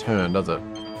actually use a turn, does it?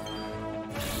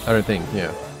 I don't think,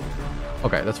 yeah.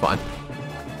 Okay, that's fine.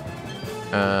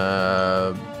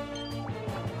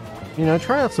 You know,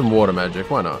 try out some water magic,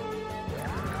 why not?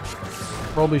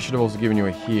 Probably should have also given you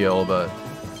a heal, but...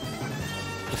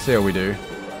 Let's see how we do.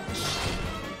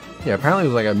 Yeah, apparently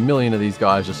there's like a million of these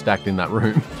guys just stacked in that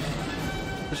room.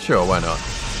 But sure, why not?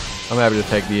 I'm happy to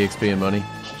take the XP and money.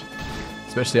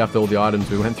 Especially after all the items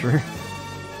we went through.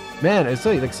 Man, it's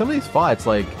like some of these fights,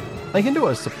 like, they can do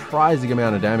a surprising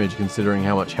amount of damage considering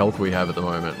how much health we have at the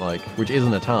moment, like, which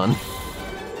isn't a ton.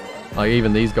 Like,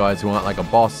 even these guys who aren't like a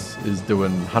boss is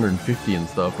doing 150 and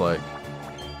stuff, like,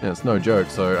 yeah, it's no joke.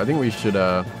 So I think we should,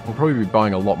 we'll probably be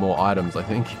buying a lot more items, I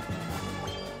think.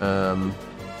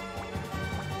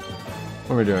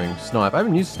 What are we doing? Snipe. I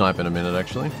haven't used snipe in a minute,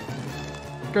 actually.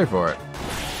 Go for it.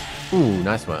 Ooh,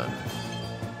 nice one.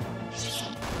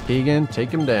 Keegan, take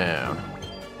him down.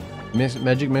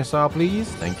 Magic missile, please.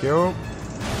 Thank you.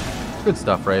 Good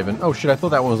stuff, Raven. Oh shit, I thought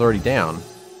that one was already down.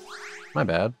 My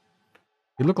bad.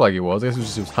 He looked like he was. I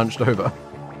guess he was hunched over.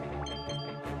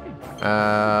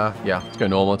 Yeah, let's go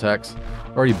normal attacks.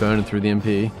 Already burning through the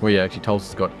MP. Well, yeah, actually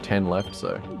Tulsa's got 10 left,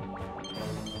 so...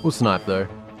 We'll snipe, though.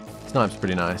 Snipe's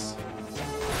pretty nice.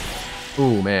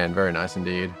 Ooh, man, very nice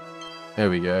indeed. There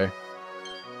we go.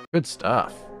 Good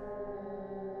stuff.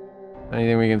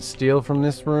 Anything we can steal from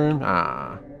this room?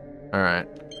 Ah. Alright.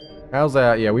 How's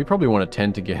that? Yeah, we probably want a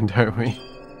tent again, don't we?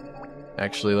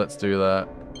 Actually, let's do that.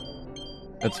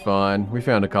 That's fine. We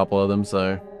found a couple of them,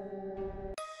 so...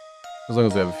 As long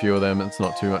as we have a few of them, it's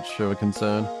not too much of a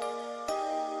concern.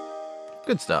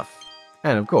 Good stuff.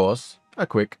 And, of course, a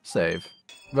quick save.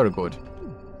 Very good.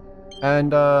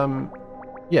 And,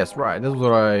 yes, right, this is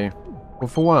what I... Well,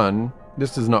 for one,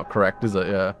 this is not correct, is it?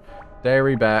 Yeah.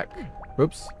 Dairy back.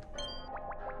 Whoops.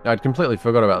 I'd completely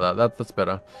forgot about that. That's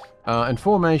better. And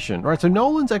formation. Right, so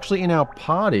Nolan's actually in our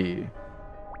party.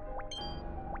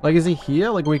 Like, is he here?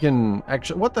 Like, we can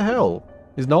actually... What the hell?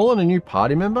 Is Nolan a new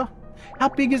party member? How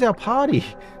big is our party?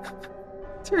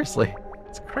 Seriously.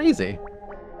 It's crazy.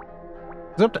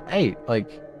 It's up to 8. Like,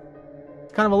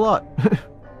 it's kind of a lot.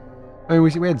 I mean,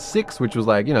 we had 6, which was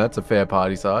like, you know, that's a fair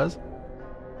party size.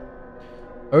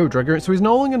 Oh, Drugger. So is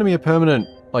Nolan going to be a permanent,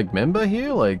 like, member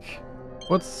here? Like,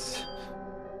 what's...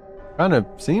 Kind of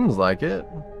seems like it.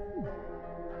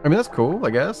 I mean, that's cool, I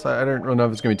guess. I don't really know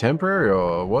if it's going to be temporary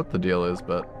or what the deal is,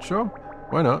 but sure.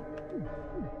 Why not?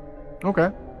 Okay.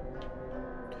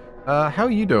 How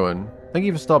are you doing? Thank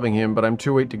you for stopping him, but I'm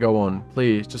too weak to go on.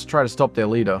 Please, just try to stop their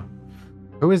leader.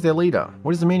 Who is their leader?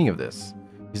 What is the meaning of this?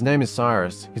 His name is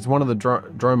Cyrus. He's one of the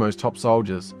Dromo's top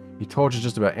soldiers. He tortures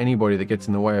just about anybody that gets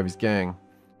in the way of his gang.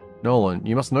 Nolan,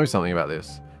 you must know something about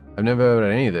this. I've never heard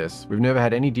of any of this. We've never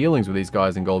had any dealings with these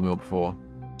guys in Goldmill before.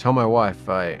 Tell my wife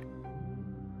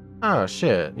Oh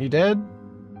shit, you dead?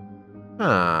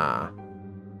 Ah.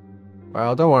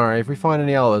 Well, don't worry. If we find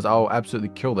any others, I'll absolutely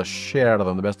kill the shit out of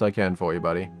them the best I can for you,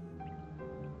 buddy.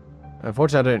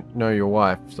 Unfortunately, I don't know your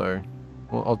wife, so...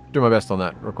 Well, I'll do my best on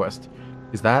that request.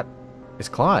 Is that... It's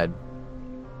Clyde.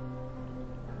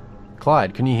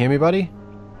 Clyde, can you hear me, buddy?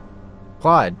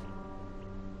 Clyde.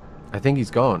 I think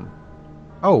he's gone.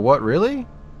 Oh, what, really?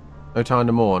 No time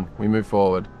to mourn. We move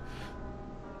forward.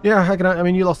 Yeah, I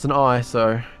mean, you lost an eye,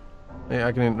 so... Yeah,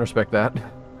 I can respect that.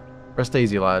 Rest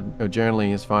easy, lad. Your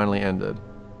journaling is finally ended.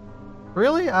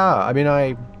 Really? Ah, I mean,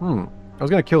 I was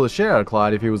gonna kill the shit out of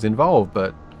Clyde if he was involved,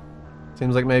 but...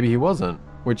 Seems like maybe he wasn't.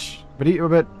 But he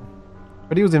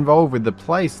was involved with the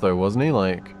place, though, wasn't he?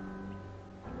 Like...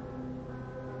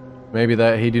 Maybe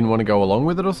that he didn't want to go along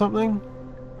with it or something?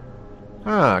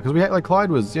 Ah, because we had, like,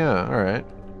 Clyde was, yeah, alright.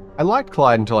 I liked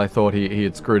Clyde until I thought he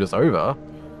had screwed us over.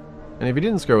 And if he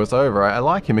didn't screw us over, I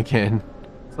like him again.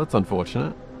 So that's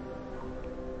unfortunate.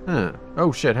 Huh.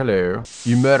 Oh shit, hello.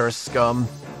 You murderous scum.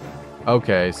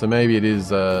 Okay, so maybe it is,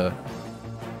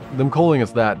 them calling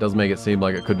us that does make it seem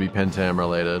like it could be Pentam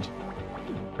related.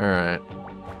 Alright.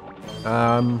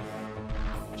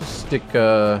 Just stick,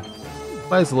 play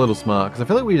this a little smart, because I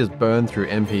feel like we just burn through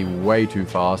MP way too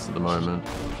fast at the moment.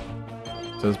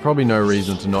 So there's probably no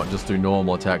reason to not just do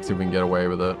normal attacks if we can get away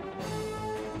with it.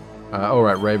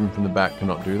 Alright, Raven from the back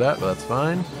cannot do that, but that's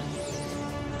fine.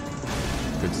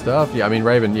 Good stuff. Yeah, I mean,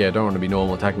 Raven, yeah, don't want to be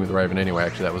normal attacking with Raven anyway,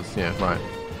 actually, that was, yeah, right.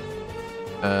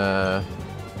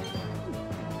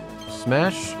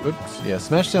 Smash? Oops. Yeah,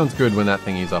 Smash sounds good when that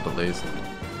thingy's up, at least.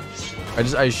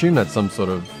 I assume that's some sort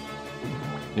of,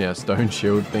 yeah, stone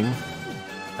shield thing.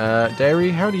 Dairy,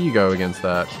 how do you go against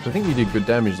that? I think you did good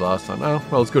damage last time. Oh,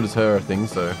 well, as good as her thing,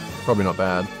 so probably not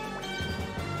bad.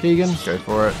 Keegan, go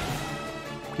for it.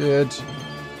 Good.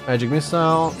 Magic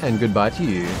missile, and goodbye to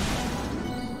you.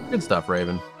 Good stuff,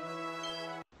 Raven.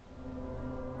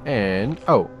 And,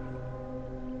 oh.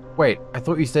 Wait, I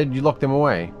thought you said you locked them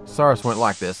away. Cyrus won't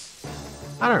like this.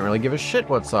 I don't really give a shit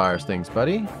what Cyrus thinks,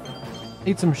 buddy.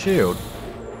 Eat some shield.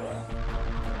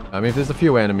 I mean, if there's a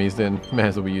few enemies, then may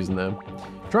as well be using them.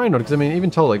 Try not, because I mean,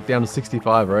 even told, like, down to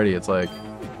 65 already, it's like,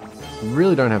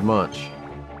 really don't have much.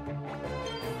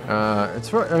 It's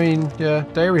for, I mean, yeah,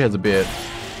 Dairy has a bit.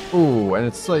 Ooh, and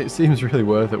it's like, it seems really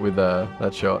worth it with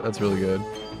that shot. That's really good.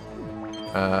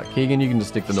 Keegan, you can just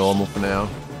stick to normal for now.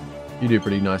 You do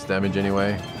pretty nice damage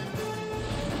anyway.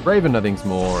 Raven, I think's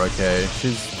more okay.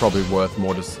 She's probably worth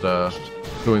more just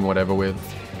doing whatever with.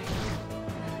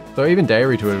 So even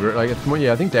Dairy to it, like, it's more,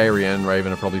 yeah, I think Dairy and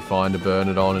Raven are probably fine to burn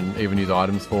it on and even use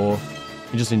items for.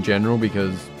 Just in general,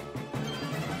 because,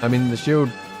 I mean, the shield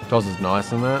toss is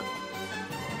nice in that,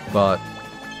 but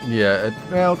Yeah,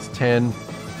 well, it's 10.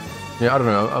 Yeah, I don't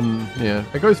know. Yeah,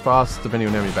 it goes fast depending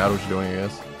on how many battles you're doing, I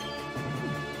guess.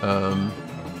 I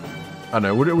don't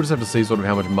know. We'll just have to see sort of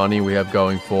how much money we have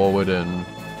going forward, and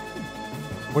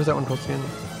what does that one cost again?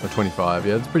 Oh, 25.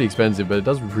 Yeah, it's pretty expensive, but it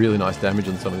does really nice damage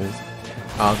on some of these.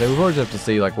 So we'll probably just have to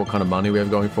see like what kind of money we have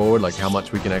going forward, like how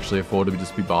much we can actually afford to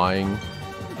just be buying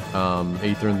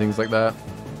ether and things like that.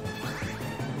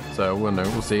 So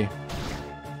we'll see.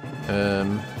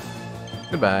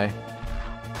 Goodbye.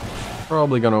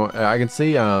 Probably gonna. I can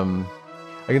see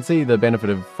the benefit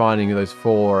of finding those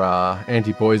 4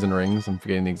 anti-poison rings. I'm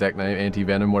forgetting the exact name.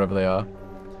 Anti-venom, whatever they are.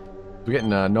 We're getting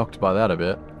knocked by that a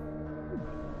bit.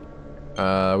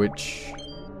 Which,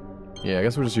 yeah, I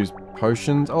guess we'll just use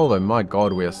potions. Although, my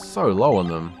god, we are so low on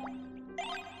them.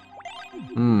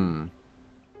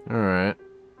 Alright.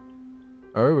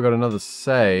 Oh, we got another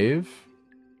save.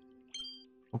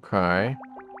 Okay.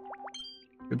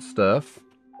 Good stuff.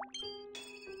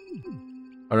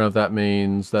 I don't know if that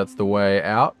means that's the way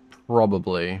out.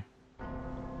 Probably.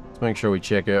 Let's make sure we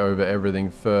check it over everything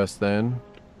first then.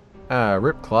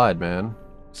 Rip Clyde, man.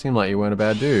 Seemed like you weren't a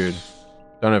bad dude.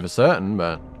 Don't know for certain,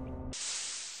 but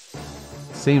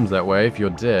seems that way if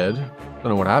you're dead. Don't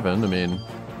know what happened. I mean,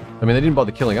 they didn't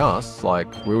bother killing us. Like,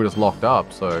 we were just locked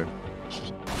up, so I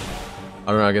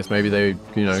don't know. I guess maybe they,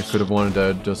 could have wanted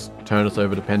to just turn us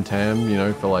over to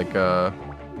Pentam, for like, well,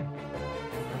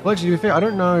 actually, to be fair, I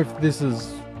don't know if this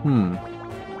is, because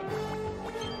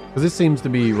this seems to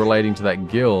be relating to that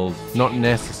guild, not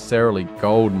necessarily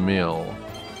Gold Mill.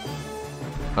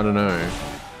 I don't know.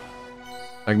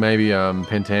 Like maybe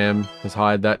Pentam has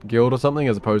hired that guild or something,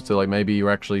 as opposed to like maybe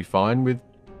you're actually fine with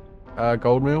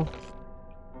Gold Mill.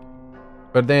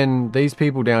 But then these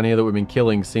people down here that we've been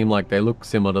killing seem like they look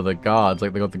similar to the guards,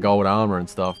 like they got the gold armor and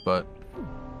stuff, but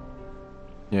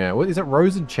yeah, what is it,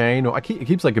 Rose and Chain? Or it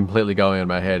keeps like completely going in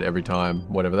my head every time,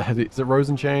 whatever that is. Is it Rose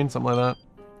and Chain? Something like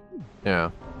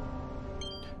that?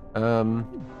 Yeah.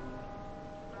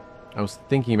 I was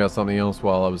thinking about something else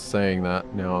while I was saying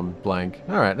that. Now I'm blank.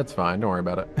 Alright, that's fine. Don't worry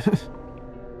about it.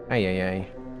 Hey.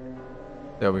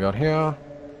 There we got here.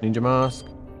 Ninja mask.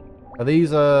 Are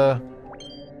these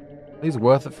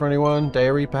worth it for anyone?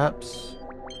 Dairy, perhaps?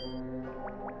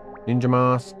 Ninja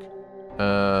mask.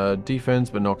 Defense,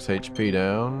 but knocks HP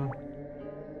down.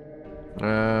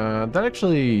 That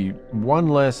actually... one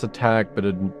less attack, but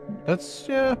that's...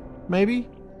 yeah, maybe?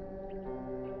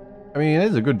 I mean, it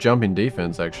is a good jump in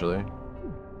defense, actually.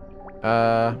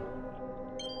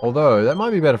 Although, that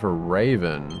might be better for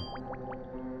Raven.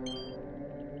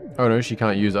 Oh no, she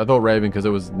can't use it. I thought Raven because it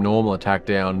was normal attack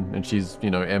down, and she's,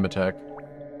 M attack.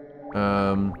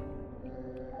 I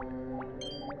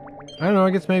don't know,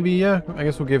 I guess maybe, yeah. I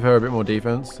guess we'll give her a bit more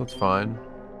defense. That's fine.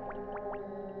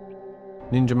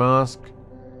 Ninja Mask.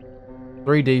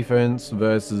 3 defense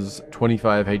versus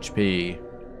 25 HP.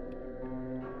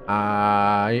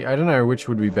 I don't know which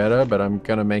would be better, but I'm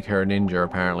gonna make her a ninja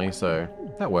apparently, so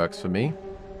that works for me.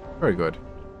 Very good.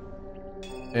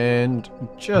 And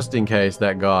just in case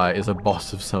that guy is a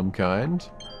boss of some kind.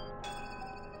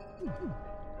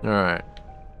 Alright.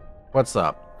 What's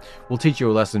up? We'll teach you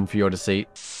a lesson for your deceit.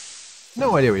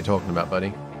 No idea what you're talking about,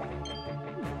 buddy.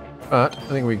 But I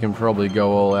think we can probably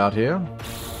go all out here.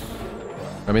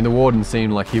 I mean, the warden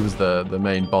seemed like he was the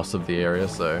main boss of the area,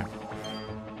 so...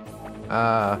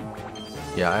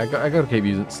 yeah, I gotta keep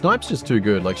using... Snipe's just too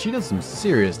good. Like, she does some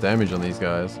serious damage on these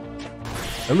guys.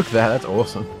 Oh, look at that. That's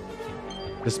awesome.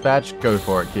 Dispatch, go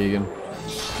for it, Keegan.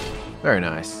 Very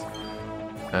nice.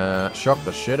 Shock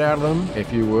the shit out of them,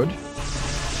 if you would.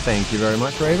 Thank you very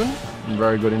much, Raven.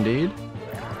 Very good indeed.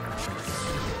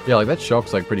 Yeah, like, that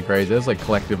shock's, like, pretty crazy. There's, like,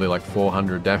 collectively, like,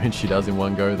 400 damage she does in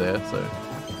one go there, so...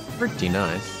 pretty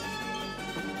nice.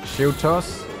 Shield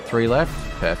toss. 3 left.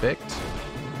 Perfect.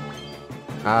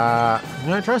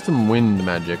 Try some wind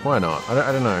magic. Why not?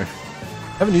 I don't know.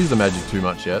 Haven't used the magic too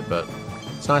much yet, but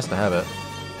it's nice to have it.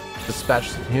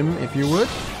 Dispatch him, if you would.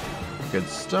 Good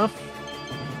stuff.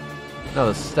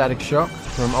 Another static shock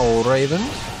from old Raven.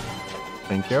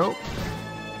 Thank you.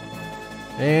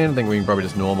 And I think we can probably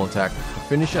just normal attack to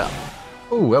finish up.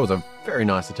 Ooh, that was a very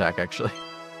nice attack, actually.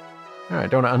 Alright,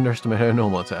 don't want to underestimate her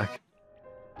normal attack.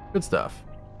 Good stuff.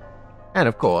 And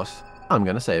of course, I'm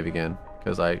going to save again.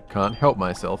 Because I can't help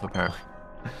myself, apparently.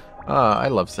 I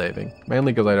love saving.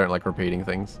 Mainly because I don't like repeating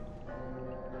things.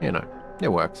 You know, it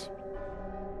works.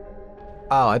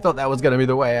 Oh, I thought that was going to be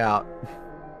the way out.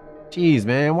 Jeez,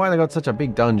 man, why they got such a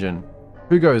big dungeon?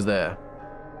 Who goes there?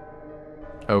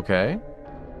 Okay.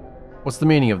 What's the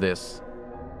meaning of this?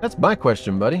 That's my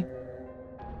question, buddy.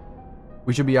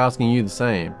 We should be asking you the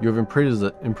same. You have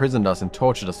imprisoned us and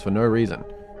tortured us for no reason.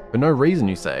 For no reason,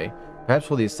 you say? Perhaps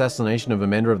for the assassination of a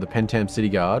member of the Pentam City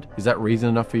Guard? Is that reason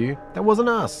enough for you? That wasn't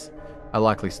us! A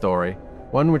likely story.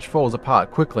 One which falls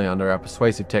apart quickly under our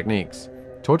persuasive techniques.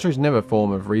 Torture is never a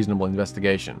form of reasonable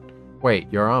investigation.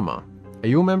 Wait, your armor. Are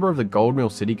you a member of the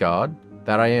Goldmill City Guard?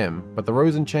 That I am, but the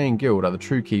Rose and Chain Guild are the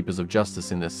true keepers of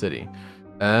justice in this city.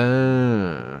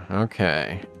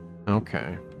 Okay.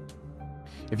 Okay.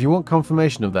 If you want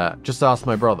confirmation of that, just ask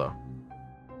my brother.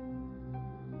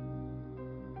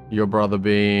 Your brother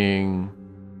being...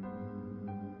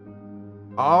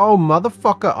 Oh,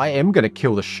 motherfucker, I am gonna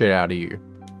kill the shit out of you.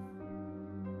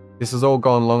 This has all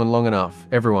gone long enough.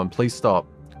 Everyone, please stop.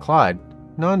 Clyde,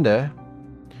 Nande.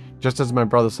 Just as my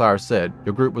brother Cyrus said,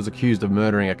 your group was accused of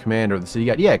murdering a commander of the city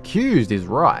guard. Yeah, accused is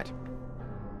right.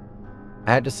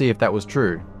 I had to see if that was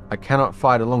true. I cannot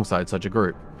fight alongside such a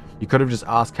group. You could have just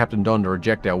asked Captain Don to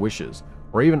reject our wishes,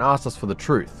 or even asked us for the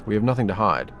truth. We have nothing to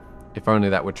hide. If only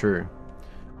that were true.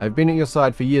 I've been at your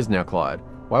side for years now, Clyde.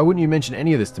 Why wouldn't you mention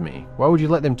any of this to me? Why would you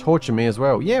let them torture me as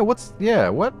well? Yeah,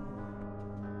 what?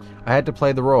 I had to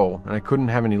play the role, and I couldn't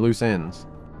have any loose ends.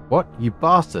 What? You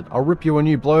bastard! I'll rip you a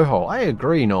new blowhole. I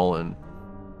agree, Nolan.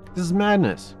 This is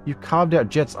madness. You've carved out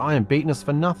Jet's eye and beaten us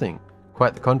for nothing.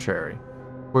 Quite the contrary.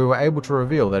 We were able to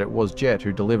reveal that it was Jet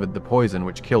who delivered the poison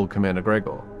which killed Commander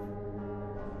Gregor.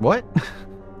 What?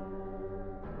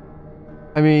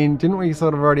 I mean, didn't we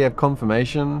sort of already have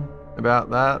confirmation about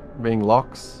that being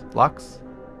Lux? Lux?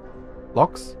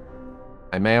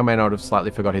 I may or may not have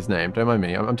slightly forgot his name. Don't mind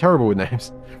me. I'm terrible with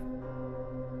names.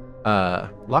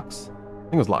 Lux?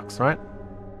 I think it was Lux, right?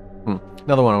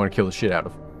 Another one I want to kill the shit out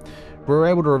of. We were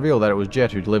able to reveal that it was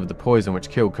Jet who delivered the poison which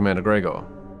killed Commander Gregor.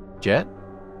 Jet?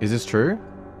 Is this true?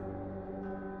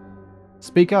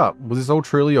 Speak up. Was this all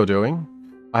truly your doing?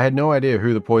 I had no idea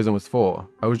who the poison was for.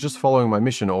 I was just following my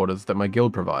mission orders that my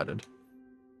guild provided.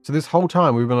 So this whole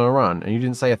time we've been on a run, and you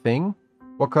didn't say a thing?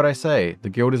 What could I say? The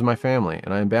guild is my family,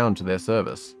 and I am bound to their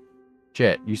service.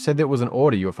 Jet, you said that was an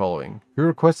order you were following. Who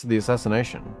requested the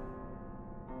assassination?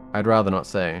 I'd rather not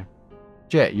say.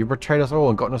 Jet, you betrayed us all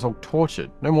and gotten us all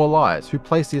tortured. No more lies. Who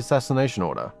placed the assassination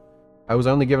order? I was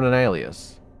only given an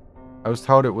alias. I was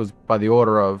told it was by the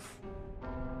order of...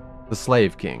 the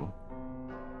Slave King.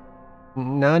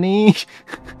 Nani?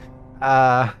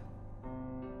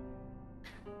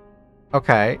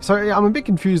 Okay, so I'm a bit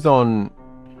confused on...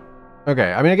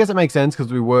 Okay, I mean, I guess it makes sense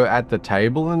because we were at the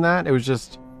table and that. It was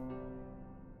just...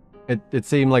 It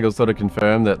seemed like it was sort of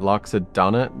confirmed that Lux had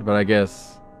done it, but I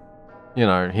guess, you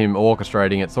know, him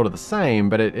orchestrating it's sort of the same,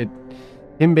 but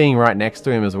him being right next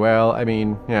to him as well, I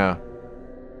mean, yeah.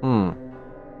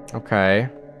 Okay.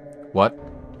 What?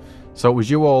 So it was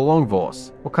you all along,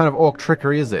 Vorse. What kind of orc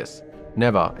trickery is this?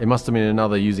 Never. It must have been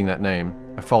another using that name.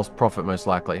 A false prophet, most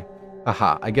likely.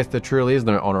 Aha, I guess there truly is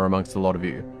no honor amongst a lot of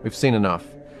you. We've seen enough.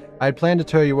 I had planned to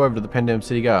tow you over to the Pentam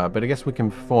City Guard, but I guess we can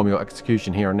perform your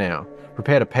execution here and now.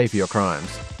 Prepare to pay for your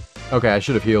crimes. Okay, I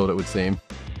should have healed, it would seem.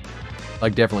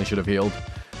 Like, definitely should have healed.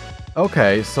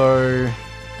 Okay, so...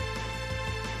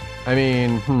 I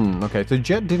mean, okay, so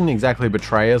Jet didn't exactly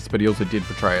betray us, but he also did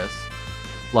betray us.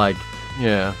 Like,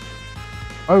 yeah.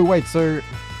 Oh, wait, so...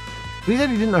 He said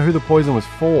he didn't know who the poison was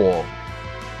for.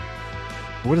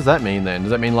 What does that mean then?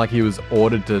 Does that mean like he was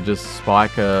ordered to just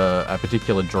spike a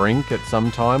particular drink at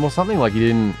some time or something? Like he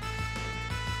didn't...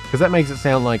 Because that makes it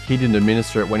sound like he didn't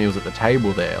administer it when he was at the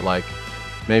table there. Like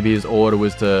maybe his order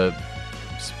was to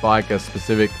spike a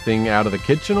specific thing out of the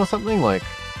kitchen or something. Like,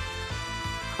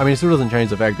 I mean, it still doesn't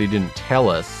change the fact that he didn't tell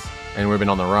us and we've been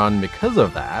on the run because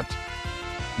of that.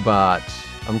 But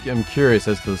I'm curious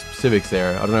as to the specifics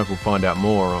there. I don't know if we'll find out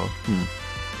more or...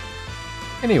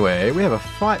 Anyway, we have a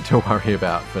fight to worry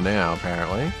about for now,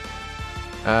 apparently.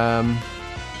 Yeah,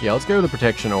 let's go with the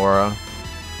protection aura.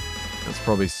 That's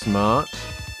probably smart.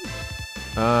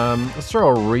 Let's throw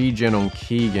a regen on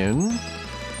Keegan.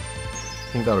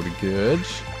 I think that'll be good.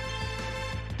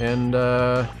 And,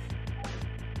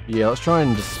 yeah, let's try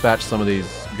and dispatch some of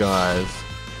these guys.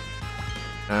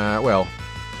 Well,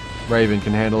 Raven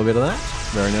can handle a bit of that.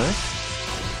 Very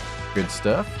nice. Good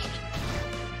stuff.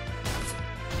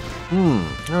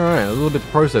 Alright, a little bit to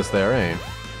process there, eh?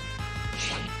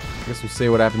 I guess we'll see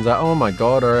what happens. Oh my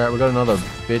god, alright, we got another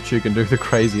bitch who can do the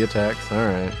crazy attacks.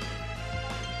 Alright.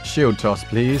 Shield toss,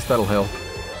 please. That'll help.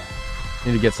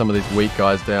 Need to get some of these weak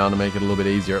guys down to make it a little bit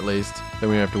easier at least. Then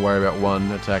we don't have to worry about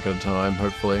one attack at a time,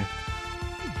 hopefully.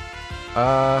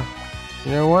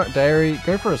 You know what, Dairy?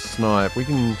 Go for a snipe.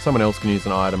 Someone else can use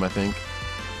an item, I think.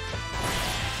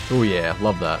 Oh yeah,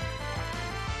 love that.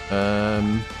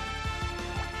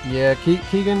 Yeah,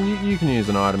 Keegan, you can use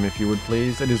an item if you would,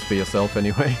 please. It is for yourself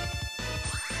anyway.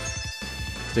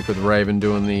 Stick with Raven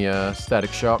doing the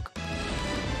static shock.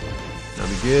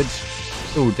 That'll be good.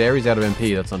 Ooh, Dairy's out of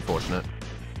MP. That's unfortunate.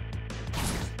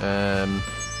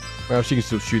 Well, she can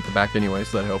still shoot the back anyway,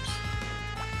 so that helps.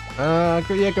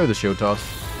 Yeah, go the shield toss.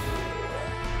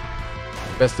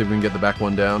 Best if we can get the back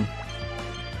one down.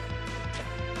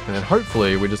 And then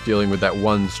hopefully we're just dealing with that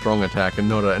one strong attack and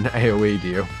not an AoE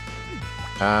deal.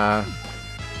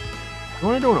 You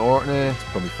want to do an aura? Nah, it's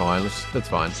probably fine. That's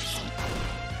fine.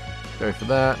 Go for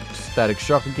that. Static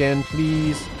shock again,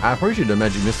 please. I probably should do a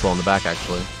magic missile on the back,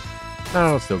 actually.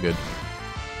 No, it's still good.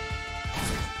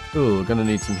 Ooh, gonna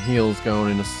need some heals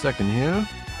going in a second here.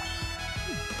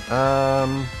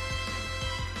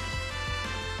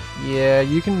 Yeah,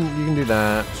 you can do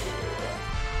that.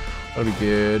 That'll be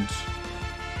good.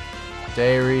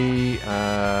 Dairy,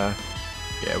 yeah,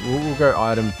 we'll go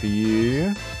item for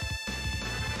you.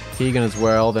 Keegan as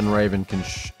well, then Raven can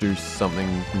do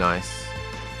something nice.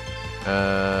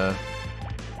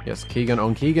 Yes, Keegan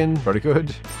on Keegan, very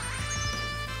good.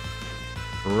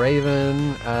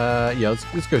 Raven, yeah,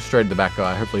 let's go straight to the back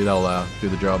guy. Hopefully they'll do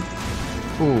the job.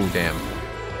 Ooh, damn.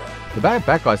 The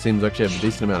back guy seems to actually have a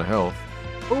decent amount of health.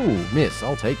 Ooh, miss,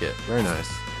 I'll take it. Very nice.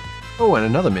 Oh, and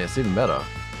another miss, even better.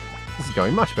 This is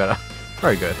going much better.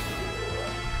 Very good.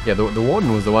 Yeah, the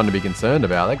Warden was the one to be concerned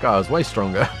about. That guy was way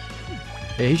stronger.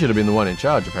 Yeah, he should have been the one in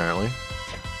charge, apparently.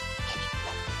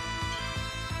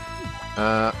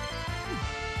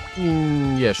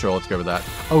 Yeah, sure, let's go with that.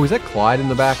 Oh, is that Clyde in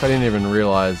the back? I didn't even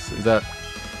realize. Is that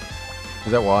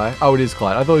why? Oh, it is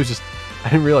Clyde. I thought it was just... I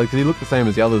didn't realize, because he looked the same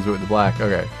as the others with the black.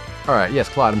 Okay. Alright, yes,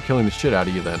 Clyde, I'm killing the shit out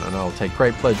of you then, and I'll take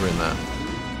great pleasure in that.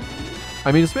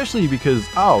 I mean, especially because...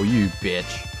 Oh, you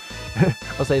bitch.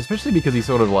 I'll say, especially because he's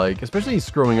sort of like... Especially he's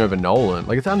screwing over Nolan.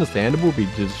 Like, it's understandable to be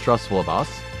distrustful of us,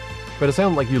 but it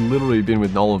sounds like you've literally been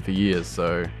with Nolan for years,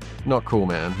 so... Not cool,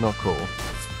 man. Not cool.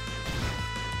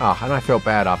 Ah, and I felt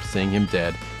bad after seeing him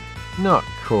dead. Not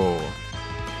cool.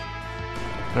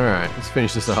 Alright, let's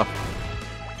finish this up.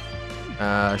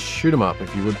 Shoot him up,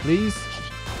 if you would, please.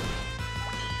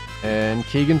 And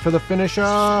Keegan for the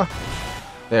finisher.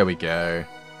 There we go.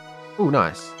 Ooh,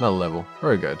 nice. Another level.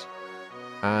 Very good.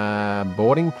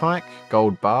 Boarding pike.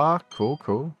 Gold bar. Cool,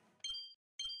 cool.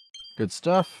 Good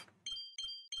stuff.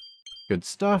 Good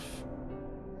stuff.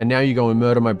 And now you go and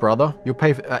murder my brother. You'll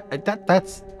pay for...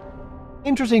 that's...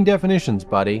 Interesting definitions,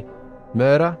 buddy.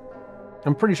 Murder.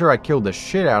 I'm pretty sure I killed the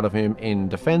shit out of him in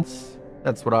defense.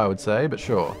 That's what I would say, but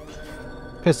sure.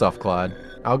 Piss off, Clyde.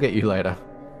 I'll get you later.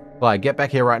 Clyde, get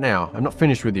back here right now. I'm not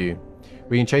finished with you.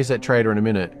 We can chase that trader in a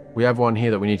minute. We have one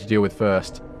here that we need to deal with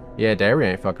first. Yeah, Dairy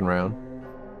ain't fucking around.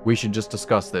 We should just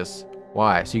discuss this.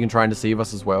 Why? So you can try and deceive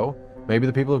us as well? Maybe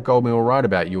the people of Goldmill were right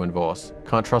about you and Vos.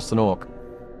 Can't trust an orc.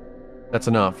 That's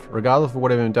enough. Regardless of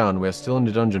whatever we've done, we're still in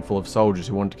a dungeon full of soldiers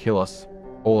who want to kill us.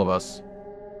 All of us.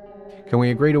 Can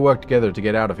we agree to work together to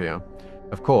get out of here?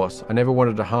 Of course. I never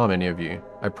wanted to harm any of you.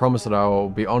 I promise that I will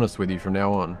be honest with you from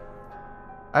now on.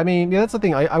 I mean, yeah, that's the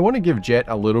thing. I want to give Jet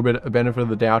a little bit of benefit of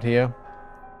the doubt here.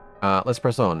 Let's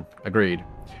press on. Agreed.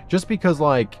 Just because,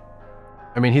 like...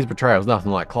 I mean, his betrayal was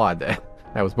nothing like Clyde there.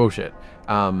 That was bullshit.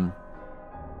 When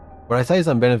I say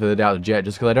some benefit of the doubt to Jet,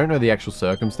 just because I don't know the actual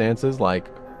circumstances, like...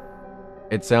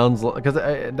 It sounds like... Because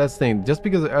that's the thing. Just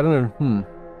because... I don't know...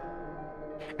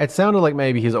 It sounded like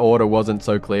maybe his order wasn't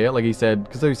so clear. Like he said...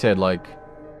 Because he said, like...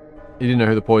 He didn't know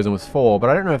who the poison was for. But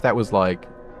I don't know if that was, like...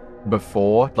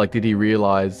 Before. Like, did he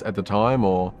realize at the time?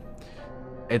 Or...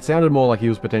 It sounded more like he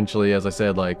was potentially, as I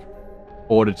said, like...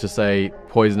 Ordered to, say,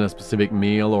 poison a specific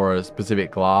meal or a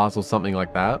specific glass or something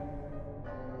like that.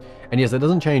 And yes, it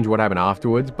doesn't change what happened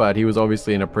afterwards. But he was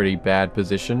obviously in a pretty bad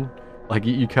position. Like,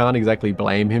 you can't exactly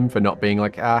blame him for not being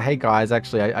like, hey guys,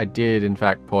 actually, I did in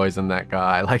fact poison that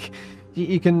guy. Like...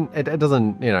 You can, it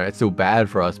doesn't, you know, it's still bad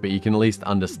for us, but you can at least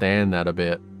understand that a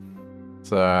bit.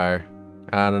 So,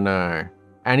 I don't know.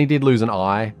 And he did lose an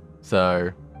eye,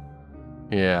 so,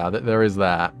 yeah, there is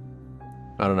that.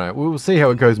 I don't know. We'll see how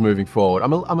it goes moving forward.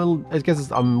 I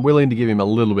guess I'm willing to give him a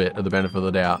little bit of the benefit of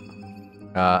the doubt.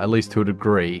 At least to a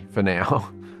degree, for now.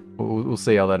 We'll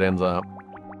see how that ends up.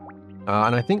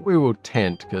 And I think we will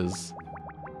tent, because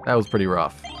that was pretty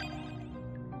rough.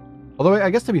 Although, I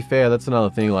guess to be fair, that's another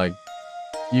thing, like,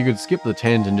 you could skip the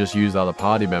tent and just use other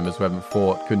party members who haven't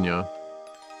fought, couldn't you?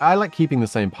 I like keeping the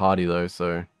same party though,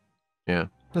 so yeah,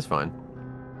 that's fine.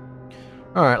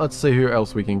 Alright, let's see who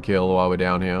else we can kill while we're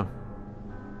down here.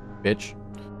 Bitch.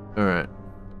 Alright.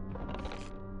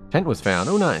 Tent was found.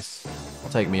 Oh, nice. I'll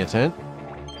take me a tent.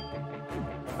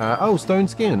 Oh, stone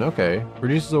skin. Okay.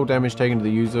 Reduces all damage taken to the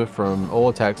user from all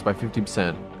attacks by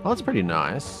 50%. Oh, that's pretty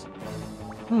nice.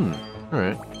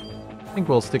 Alright. I think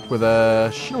we'll stick with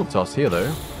a shield toss here,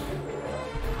 though.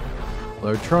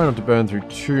 Although, try not to burn through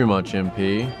too much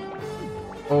MP.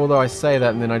 Although I say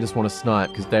that and then I just want to snipe,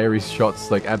 because Dairy's shots,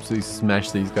 like, absolutely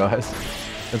smash these guys.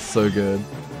 That's so good.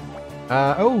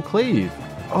 Oh, Cleave.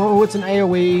 Oh, it's an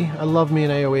AoE. I love me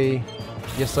an AoE.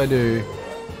 Yes, I do.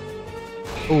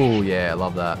 Oh, yeah, I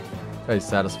love that. Very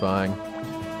satisfying.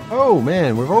 Oh,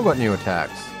 man, we've all got new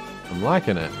attacks. I'm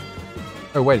liking it.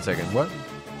 Oh, wait a second. What?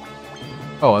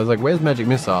 Oh, I was like, where's Magic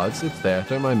Missile? It's there.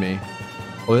 Don't mind me.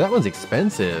 Oh, that one's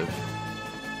expensive.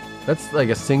 That's like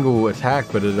a single attack,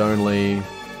 but it only...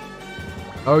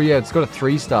 Oh, yeah, it's got a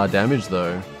 3-star damage,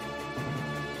 though.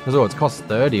 Oh, it's cost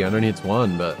 30. It only hits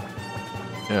 1, but...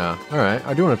 Yeah, alright.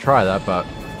 I do want to try that, but...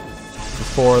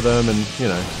 There's 4 of them, and, you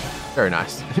know, very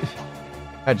nice.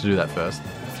 Had to do that first.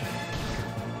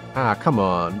 Ah, come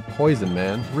on. Poison,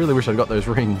 man. Really wish I'd got those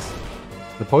rings.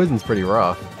 The poison's pretty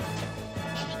rough.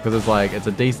 Because it's like, it's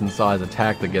a decent size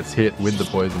attack that gets hit with the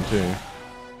poison too.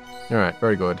 Alright,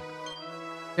 very good.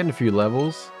 Getting a few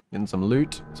levels. Getting some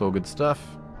loot. It's all good stuff.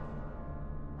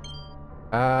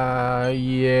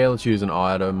 Yeah, let's use an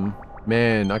item.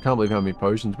 Man, I can't believe how many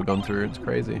potions we've gone through. It's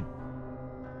crazy.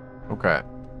 Okay.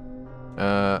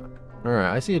 Alright,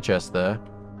 I see a chest there.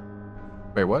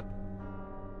 Wait, what?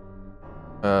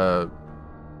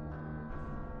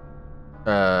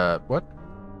 What?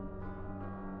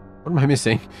 What am I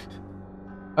missing?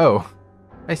 Oh,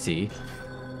 I see.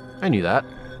 I knew that.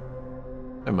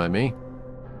 Don't mind me.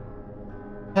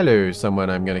 Hello, someone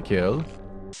I'm gonna kill.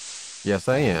 Yes,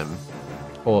 I am.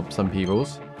 Or some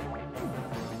peoples.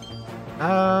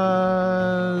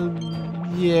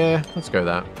 Yeah, let's go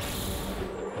that.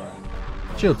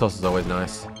 Shield toss is always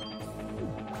nice.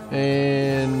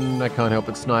 And I can't help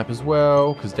but snipe as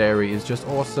well, because Dairy is just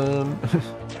awesome.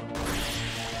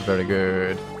 Very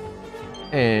good.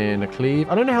 And a Cleave.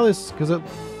 I don't know how this... because it...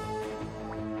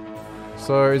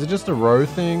 So, is it just a row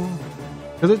thing?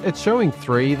 Because it's showing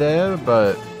 3 there,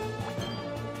 but...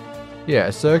 Yeah,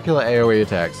 a circular AoE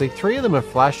attack. See, 3 of them are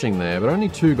flashing there, but only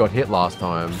 2 got hit last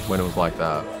time when it was like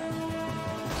that.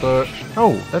 So...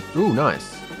 Oh, that's... Ooh,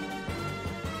 nice.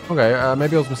 Okay,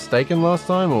 maybe I was mistaken last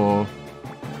time, or...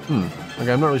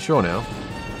 Okay, I'm not really sure now.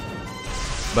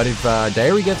 But if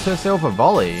Dairy gets herself a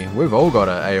volley, we've all got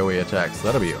an AoE attack, so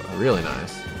that'll be really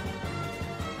nice.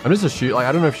 I'm just assuming, like,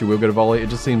 I don't know if she will get a volley, it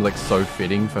just seems like so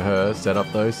fitting for her setup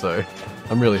though, so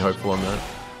I'm really hopeful on that.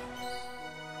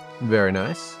 Very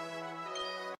nice.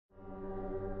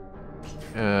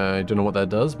 I don't know what that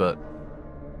does, but...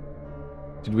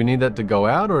 Did we need that to go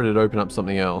out, or did it open up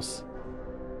something else?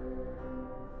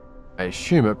 I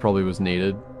assume it probably was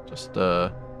needed. Just,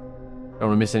 don't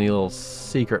want to miss any little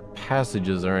secret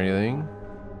passages or anything.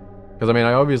 Because, I mean,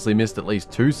 I obviously missed at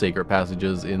least 2 secret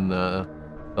passages in the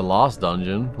last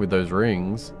dungeon with those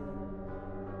rings.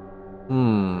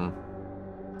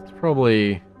 It's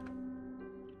probably...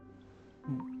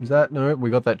 Is that... No, we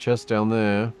got that chest down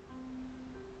there.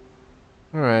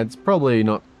 Alright, it's probably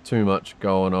not too much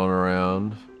going on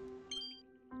around.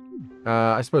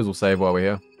 I suppose we'll save while we're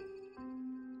here.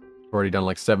 Already done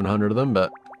like 700 of them,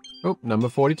 but... Oh, number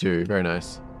 42. Very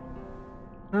nice.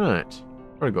 Alright.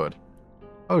 Pretty good.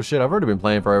 Oh shit, I've already been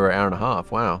playing for over an hour and a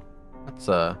half. Wow. That's,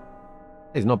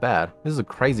 it's not bad. This is a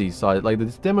crazy size. Like,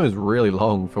 this demo is really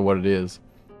long for what it is.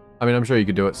 I mean, I'm sure you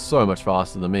could do it so much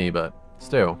faster than me, but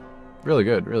still. Really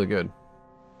good, really good.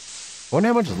 I wonder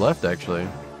how much is left, actually.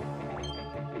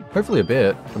 Hopefully a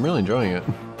bit. I'm really enjoying it.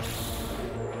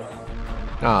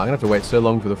 I'm gonna have to wait so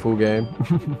long for the full game.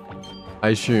 I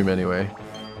assume, anyway.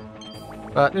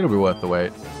 But it'll be worth the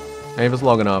wait. And if it's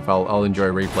long enough, I'll enjoy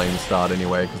replaying the start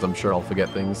anyway, because I'm sure I'll forget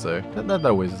things, so that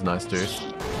always is nice too.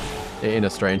 In a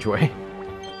strange way.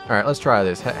 Alright, let's try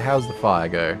this. How's the fire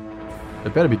go?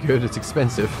 It better be good, it's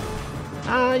expensive.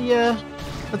 Yeah.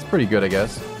 That's pretty good, I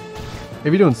guess. If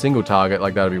you're doing single target,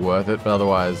 like, that'd be worth it, but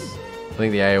otherwise, I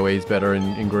think the AoE is better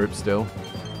in groups still.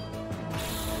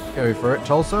 Go for it,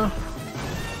 Tulsa.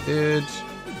 Good.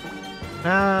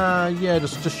 Yeah,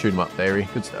 just shoot him up, Dairy.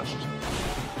 Good stuff.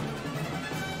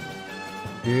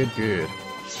 Good, good.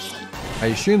 I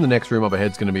assume the next room up ahead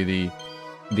is going to be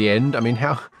the end. I mean,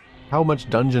 how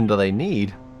much dungeon do they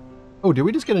need? Oh, did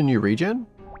we just get a new regen?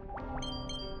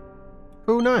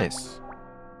 Oh, nice.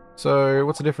 So,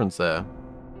 what's the difference there?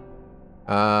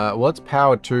 Well, it's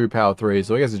power 2, power 3,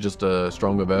 so I guess it's just a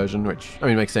stronger version, which, I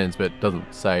mean, makes sense, but it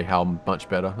doesn't say how much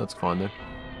better. That's fine,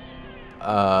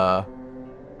 though.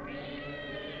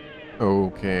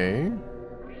 Okay.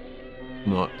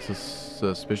 Not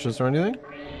suspicious or anything?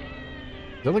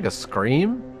 Is there like a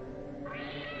scream?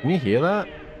 Can you hear that?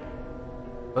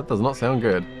 That does not sound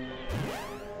good.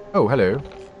 Oh, hello.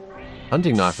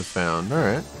 Hunting knife was found.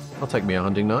 Alright. I'll take me a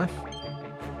hunting knife.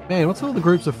 Man, what's all the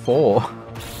groups of 4? I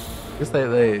guess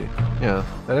they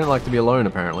don't like to be alone,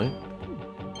 apparently.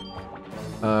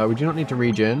 We do not need to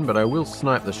regen, but I will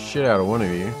snipe the shit out of one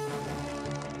of you.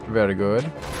 Very good.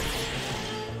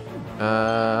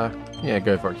 Yeah,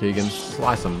 go for it, Keegan.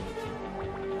 Slice him.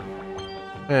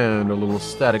 And a little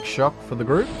static shock for the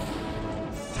group.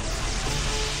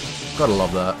 Gotta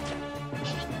love that.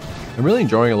 I'm really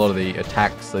enjoying a lot of the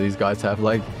attacks that these guys have.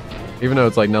 Like, even though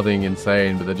it's like nothing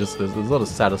insane, but there's a lot of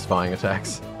satisfying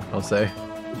attacks, I'll say.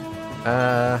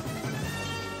 Let's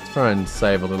try and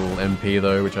save a little MP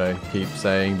though, which I keep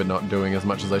saying but not doing as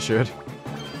much as I should.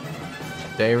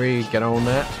 Dairy, get on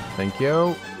that. Thank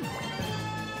you.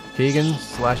 Keegan,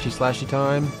 slashy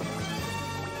time.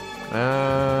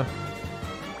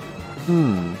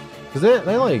 Because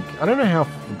they like, I don't know how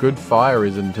good fire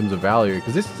is in terms of value,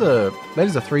 because that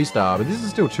is a 3-star, but this is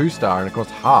still 2-star and it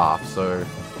costs half, so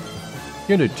you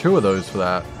can do 2 of those for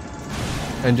that.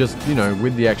 And just, you know,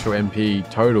 with the actual MP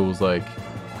totals, like,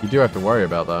 you do have to worry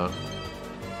about that.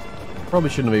 Probably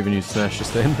shouldn't have even used Smash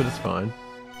just then, but it's fine.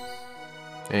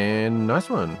 And nice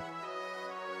one.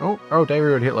 Oh,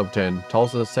 Dairy would hit level 10.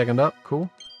 Tulsa second up,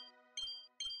 cool.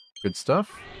 Good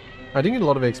stuff. I didn't get a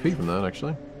lot of XP from that,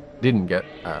 actually. Didn't get,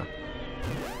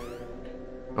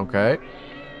 okay.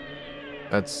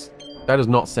 That does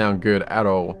not sound good at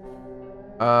all.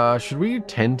 Should we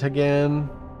tent again?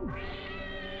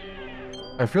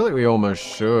 I feel like we almost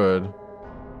should.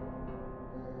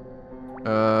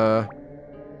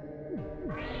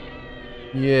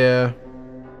 Yeah.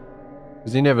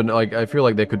 Because you never, like, I feel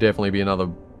like there could definitely be another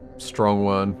strong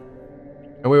one.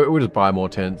 And we'll just buy more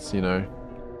tents, you know.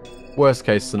 Worst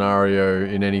case scenario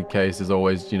in any case is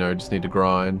always, you know, just need to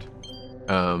grind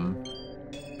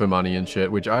for money and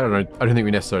shit, which I don't think we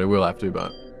necessarily will have to,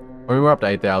 but I mean, we're up to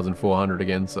 8,400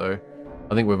 again, so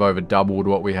I think we've over doubled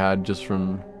what we had just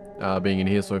from being in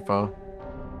here so far.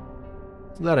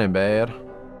 So that ain't bad.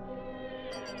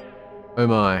 Oh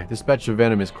my, this batch of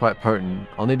venom is quite potent.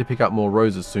 I'll need to pick up more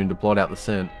roses soon to blot out the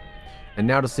scent. And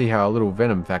now to see how our little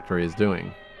venom factory is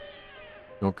doing.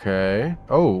 Okay.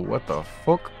 Oh, what the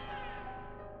fuck?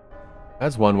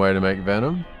 That's one way to make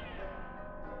venom.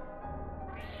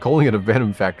 Calling it a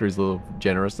venom factory is a little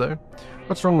generous though.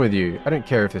 What's wrong with you? I don't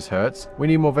care if this hurts. We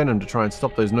need more venom to try and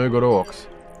stop those no-good orcs.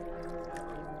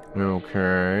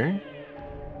 Okay.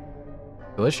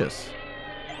 Delicious.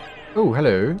 Oh,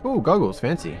 hello. Oh, goggles.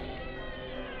 Fancy.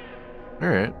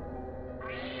 Alright.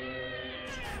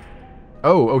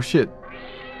 Oh shit.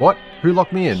 What? Who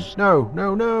locked me in?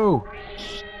 No.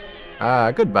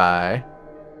 Goodbye.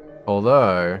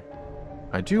 Although,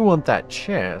 I do want that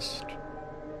chest.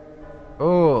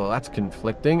 Oh, that's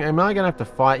conflicting. Am I gonna have to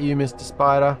fight you, Mr.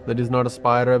 Spider? That is not a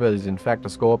spider, but is in fact a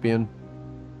scorpion.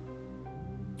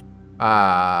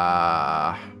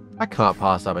 I can't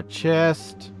pass up a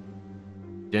chest.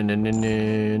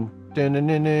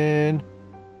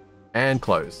 And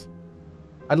close.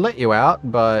 I'd let you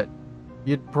out, but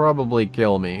you'd probably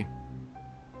kill me.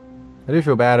 I do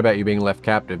feel bad about you being left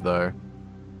captive, though.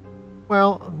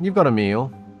 Well, you've got a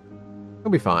meal.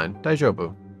 You'll be fine. Deja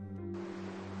vu.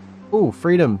 Ooh,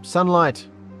 freedom. Sunlight.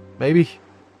 Maybe.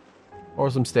 Or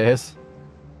some stairs.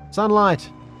 Sunlight.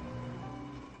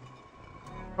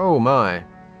 Oh my.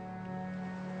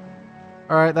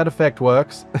 Alright, that effect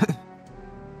works.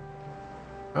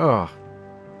 Oh.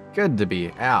 Good to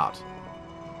be out.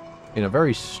 In a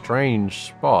very strange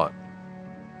spot.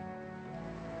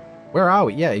 Where are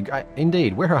we? Yeah,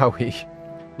 indeed. Where are we?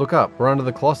 Look up. We're under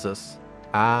the Colossus.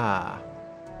 Ah.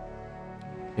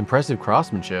 Impressive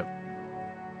craftsmanship.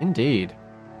 Indeed.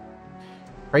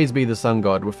 Praise be the sun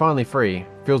god. We're finally free.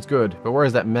 Feels good. But where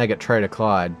is that maggot traitor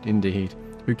Clyde? Indeed.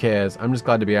 Who cares? I'm just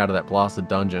glad to be out of that blasted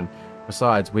dungeon.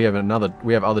 Besides, we have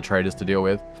other traitors to deal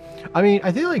with. I mean,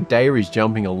 I feel like Dairy's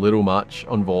jumping a little much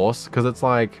on Vorse, because it's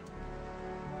like...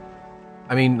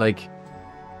 I mean, like...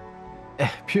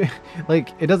 like,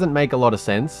 it doesn't make a lot of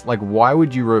sense. Like, why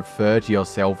would you refer to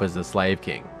yourself as the Slave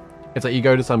King? It's like you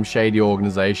go to some shady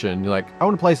organization, you're like, I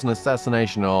want to place an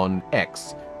assassination on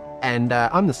X. And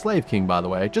I'm the Slave King, by the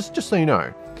way, just so you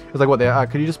know. It's like, what,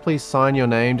 could you just please sign your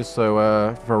name just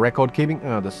so, for record keeping?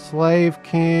 Oh, the Slave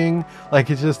King. Like,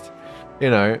 it's just,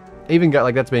 you know, even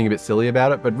like that's being a bit silly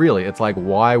about it, but really, it's like,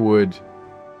 why would,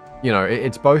 you know,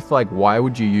 it's both like, why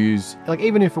would you use, like,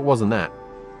 even if it wasn't that,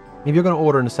 if you're going to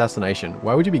order an assassination,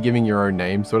 why would you be giving your own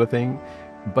name sort of thing?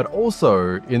 But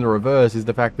also, in the reverse, is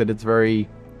the fact that it's very,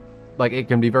 like, it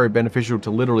can be very beneficial to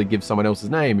literally give someone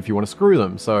else's name if you want to screw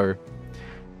them. So,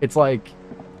 it's like,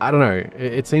 I don't know,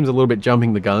 it seems a little bit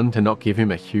jumping the gun to not give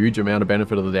him a huge amount of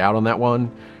benefit of the doubt on that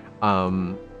one.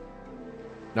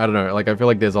 I don't know, like, I feel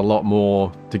like there's a lot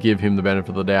more to give him the benefit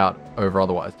of the doubt over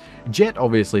otherwise. Jet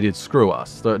obviously did screw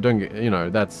us. So don't get, you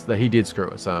know, he did screw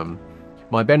us.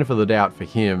 My benefit of the doubt for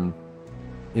him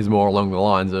is more along the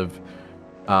lines of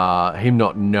him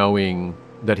not knowing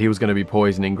that he was going to be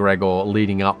poisoning Gregor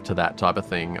leading up to that type of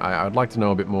thing. I'd like to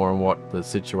know a bit more on what the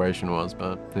situation was,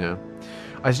 but yeah.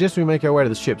 I suggest we make our way to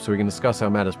the ship so we can discuss our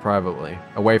matters privately,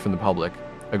 away from the public.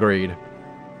 Agreed.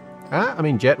 I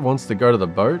mean, Jet wants to go to the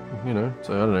boat, you know,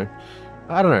 so I don't know.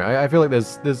 I don't know, I feel like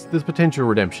there's potential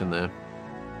redemption there.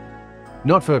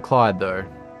 Not for Clyde, though.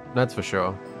 That's for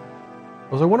sure.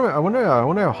 Also, I wonder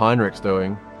how Heinrich's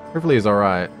doing. Hopefully he's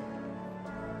alright.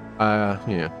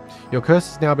 Yeah. Your curse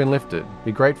has now been lifted.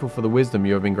 Be grateful for the wisdom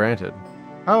you have been granted.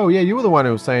 Oh, yeah, you were the one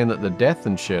who was saying that the death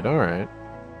and shit. Alright.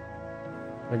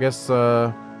 I guess,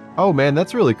 oh, man,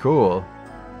 that's really cool.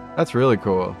 That's really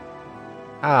cool.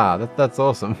 Ah, that's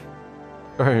awesome.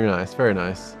 Very nice, very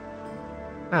nice.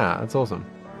 Ah, that's awesome.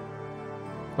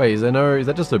 Wait, is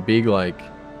that just a big, like...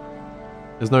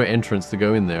 There's no entrance to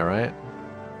go in there, right?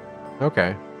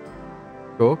 Okay.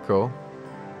 Cool, cool.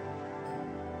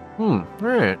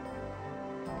 Alright.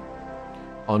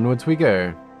 Onwards we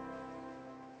go.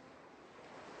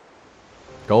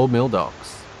 Gold Mill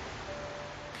Docks.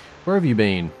 Where have you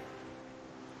been?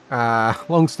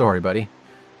 Long story, buddy.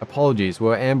 Apologies, we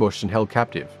were ambushed and held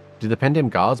captive. Did the Pentam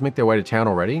guards make their way to town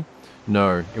already?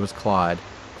 No, it was Clyde.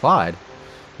 Clyde?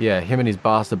 Yeah, him and his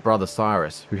bastard brother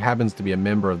Cyrus, who happens to be a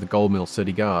member of the Gold Mill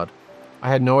City Guard. I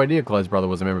had no idea Clyde's brother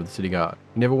was a member of the City Guard.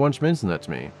 He never once mentioned that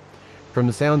to me. From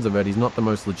the sounds of it, he's not the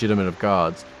most legitimate of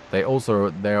guards. They are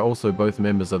also both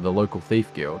members of the local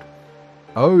thief guild.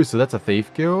 Oh, so that's a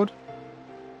thief guild?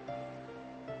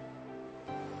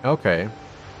 Okay.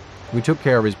 We took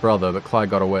care of his brother, but Clyde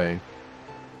got away.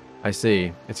 I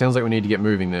see. It sounds like we need to get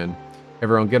moving then.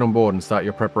 Everyone get on board and start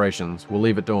your preparations. We'll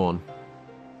leave at dawn.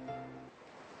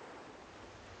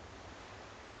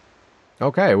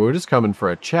 Okay, we were just coming for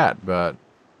a chat, but...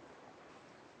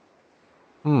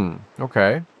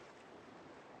 okay.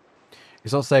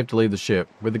 It's not safe to leave the ship,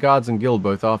 with the guards and guild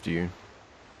both after you.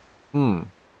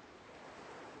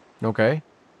 Okay.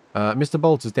 Mr.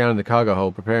 Bolts is down in the cargo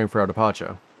hold preparing for our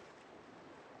departure.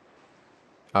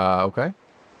 Okay.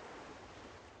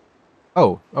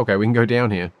 Oh, okay, we can go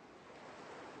down here.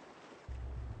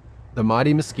 The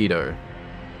Mighty Mosquito.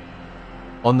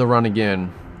 On the run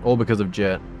again, all because of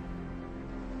Jet.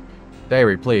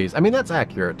 Dairy, please. I mean, that's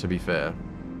accurate, to be fair.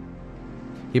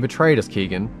 He betrayed us,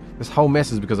 Keegan. This whole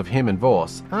mess is because of him and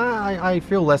Vorse. I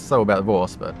feel less so about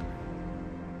Vorse, but...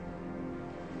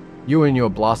 You and your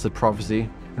blasted prophecy.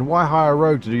 And why hire a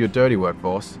rogue to do your dirty work,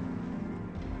 Vorse?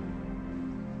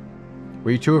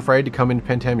 Were you too afraid to come into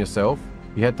Pentam yourself?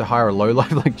 You had to hire a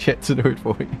lowlife like Jet to do it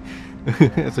for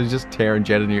you. So just tearing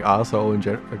Jet a new asshole and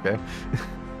Jet... Okay.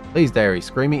 Please, Dairy,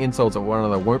 screaming insults at one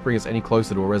another won't bring us any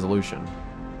closer to a resolution.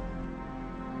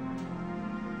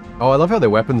 Oh, I love how their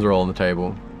weapons are all on the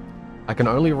table. I can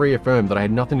only reaffirm that I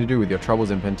had nothing to do with your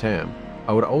troubles in Pentam.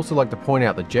 I would also like to point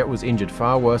out that Jet was injured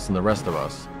far worse than the rest of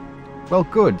us. Well,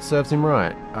 good. Serves him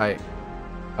right.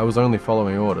 I was only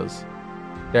following orders.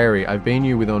 Dairy, I've been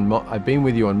with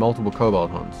you on multiple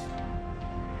Kobold Hunts.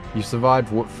 You survived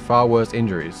far worse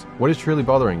injuries. What is truly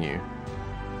bothering you?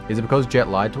 Is it because Jet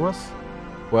lied to us?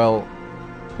 Well,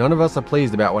 none of us are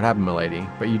pleased about what happened, milady,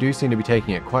 but you do seem to be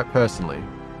taking it quite personally.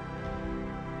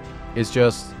 It's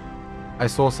just... I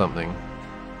saw something.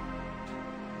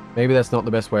 Maybe that's not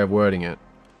the best way of wording it.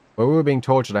 While we were being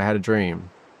tortured, I had a dream.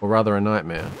 Or rather, a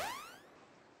nightmare.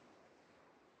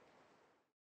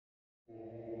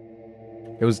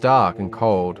 It was dark and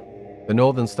cold. The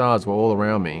northern stars were all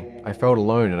around me. I felt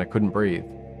alone and I couldn't breathe.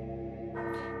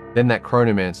 Then that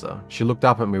Chronomancer. She looked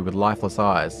up at me with lifeless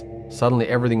eyes. Suddenly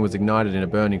everything was ignited in a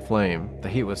burning flame. The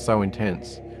heat was so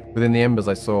intense. Within the embers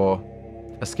I saw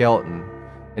a skeleton,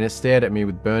 and it stared at me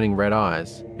with burning red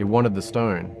eyes. It wanted the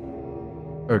stone.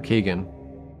 Oh, Keegan.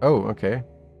 Oh, okay.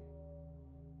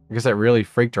 I guess that really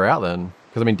freaked her out then.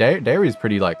 Because, I mean, Dairy's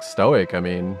pretty, like, stoic. I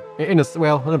mean,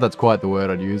 well, I don't know if that's quite the word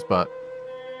I'd use, but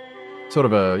sort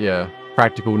of a, yeah,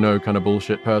 practical, no kind of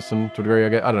bullshit person to a degree, I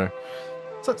guess. I don't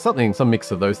know. Some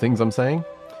mix of those things I'm saying.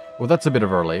 Well, that's a bit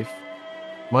of a relief.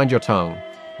 Mind your tongue.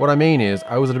 What I mean is,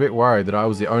 I was a bit worried that I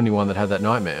was the only one that had that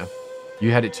nightmare.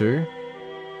 You had it too?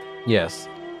 Yes.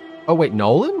 Oh, wait,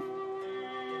 Nolan?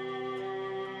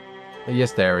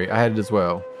 Yes, Dairy, I had it as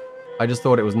well. I just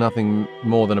thought it was nothing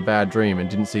more than a bad dream and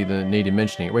didn't see the need in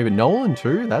mentioning it. Wait, but Nolan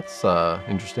too? That's,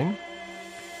 interesting.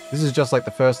 This is just like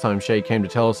the first time Shae came to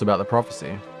tell us about the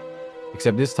prophecy.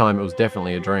 Except this time it was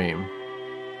definitely a dream.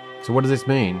 So what does this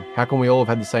mean? How can we all have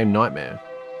had the same nightmare?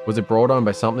 Was it brought on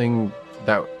by something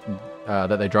that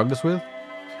that they drugged us with?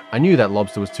 I knew that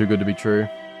lobster was too good to be true.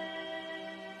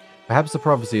 Perhaps the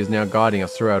prophecy is now guiding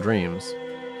us through our dreams.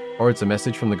 Or it's a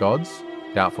message from the gods?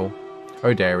 Doubtful.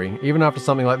 Oh, Dairy, even after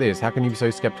something like this, how can you be so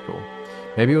skeptical?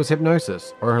 Maybe it was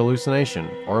hypnosis, or a hallucination,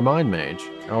 or a mind mage.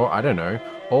 Oh, I don't know.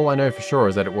 All I know for sure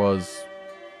is that it was...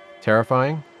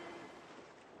 terrifying?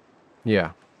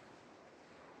 Yeah.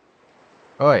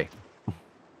 Oi.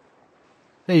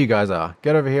 There you guys are.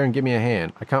 Get over here and give me a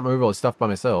hand. I can't move all this stuff by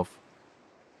myself.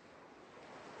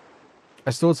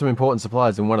 I stored some important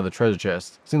supplies in one of the treasure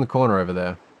chests. It's in the corner over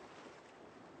there.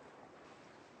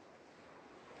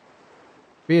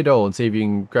 Be a doll and see if you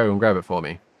can go and grab it for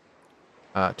me.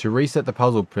 To reset the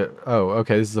puzzle pit... Oh,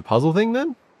 okay, this is a puzzle thing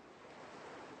then?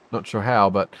 Not sure how,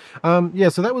 but... yeah,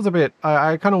 so that was a bit...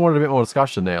 I kind of wanted a bit more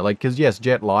discussion there. Like, because yes,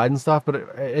 Jet lied and stuff, but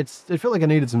it felt like it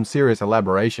needed some serious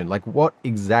elaboration. Like, what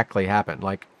exactly happened?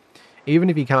 Like, even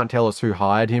if he can't tell us who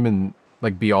hired him and,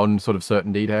 like, beyond sort of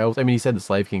certain details... I mean, he said the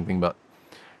Slave King thing, but...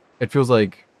 It feels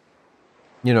like...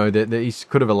 You know, that he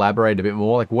could have elaborated a bit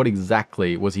more. Like, what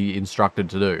exactly was he instructed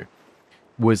to do?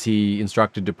 Was he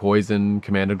instructed to poison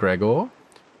Commander Gregor?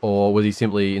 Or was he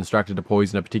simply instructed to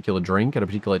poison a particular drink at a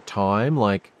particular time?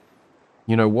 Like,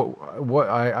 you know, what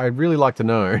I'd really like to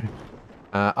know.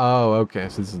 Oh, okay,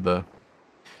 so this is the...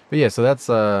 But yeah, so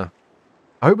that's, I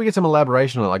hope we get some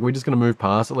elaboration on it. Like, we're just going to move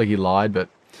past it like he lied, but...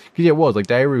 Because, yeah, it was. Like,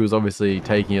 Dairy was obviously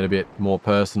taking it a bit more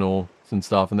personal and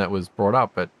stuff, and that was brought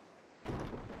up, but...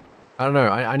 I don't know,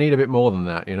 I need a bit more than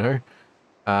that, you know?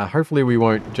 Hopefully we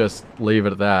won't just leave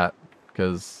it at that,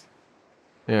 because...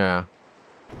 Yeah...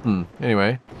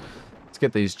 Anyway, let's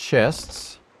get these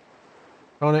chests.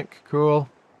 Tonic, cool.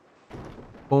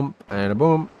 Boom, and a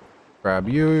boom. Grab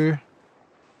you.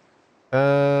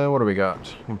 What do we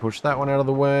got? Can push that one out of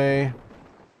the way.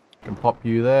 Can pop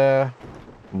you there.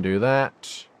 Can do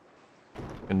that.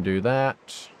 Can do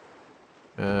that.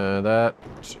 That.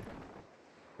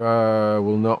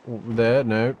 Will not... There,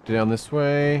 no. Down this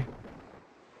way.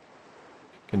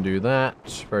 Can do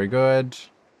that. Very good.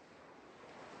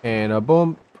 And a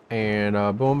bump, and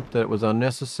a bump that was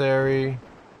unnecessary.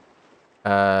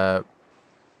 Wait.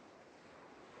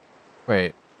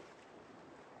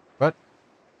 What?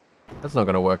 That's not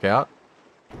going to work out.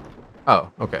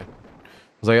 Oh, okay. I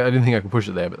was like, I didn't think I could push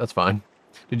it there, but that's fine.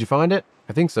 Did you find it?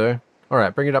 I think so.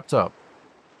 Alright, bring it up top.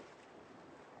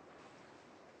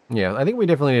 Yeah, I think we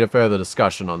definitely need a further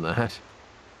discussion on that.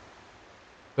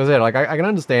 Because, yeah, like, I can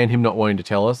understand him not wanting to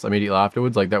tell us immediately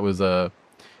afterwards. Like, that was a...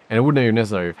 And it wouldn't even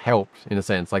necessarily have helped, in a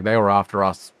sense. Like, they were after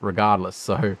us regardless,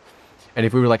 so... And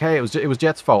if we were like, hey, it was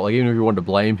Jet's fault, like, even if we wanted to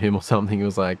blame him or something, it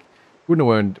was like... Wouldn't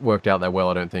have worked out that well,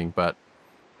 I don't think, but...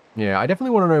 Yeah, I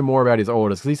definitely want to know more about his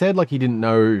orders, because he said, like, he didn't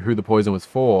know who the poison was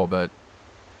for, but...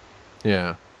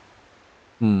 Yeah.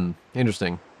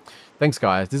 Interesting. Thanks,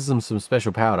 guys. This is some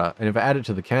special powder, and if I add it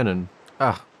to the cannon...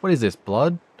 what is this,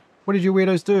 blood? What did you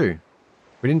weirdos do?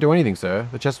 We didn't do anything, sir.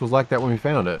 The chest was like that when we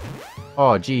found it.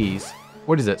 Oh, jeez.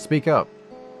 What is it? Speak up.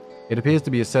 It appears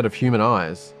to be a set of human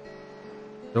eyes.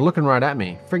 They're looking right at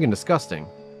me. Friggin' disgusting.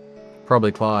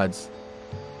 Probably Clyde's.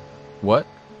 What?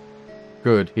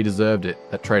 Good, he deserved it,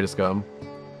 that traitor scum.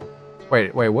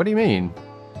 Wait, what do you mean?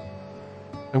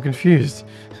 I'm confused.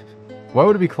 Why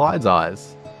would it be Clyde's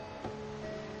eyes?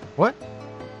 What?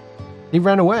 He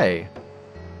ran away.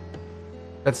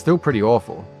 That's still pretty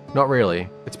awful. Not really.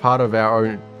 It's part of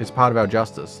our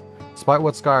justice. Despite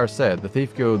what Skyra said, the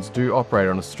Thief Guilds do operate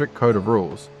on a strict code of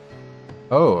rules.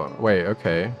 Oh, wait,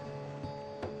 okay.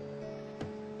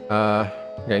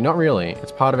 Okay, not really.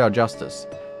 It's part of our justice.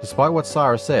 Despite what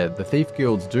Skyra said, the Thief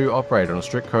Guilds do operate on a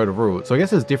strict code of rules. So I guess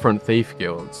there's different Thief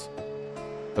Guilds.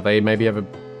 But they maybe have a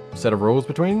set of rules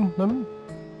between them?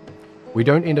 We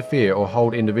don't interfere or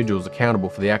hold individuals accountable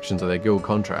for the actions of their guild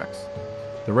contracts.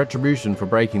 The retribution for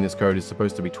breaking this code is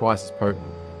supposed to be twice as potent.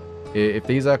 If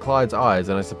these are Clyde's eyes,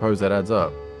 then I suppose that adds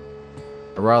up.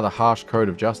 A rather harsh code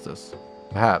of justice.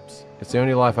 Perhaps. It's the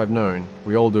only life I've known.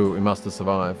 We all do what we must to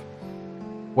survive.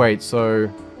 Wait, so...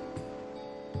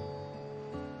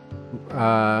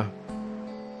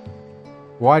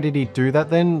 why did he do that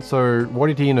then? So, what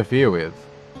did he interfere with?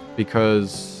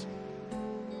 Because...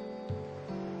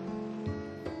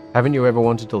 Haven't you ever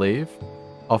wanted to leave?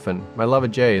 Often. My lover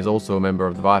Jay is also a member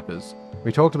of the Vipers.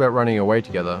 We talked about running away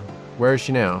together. Where is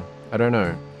she now? I don't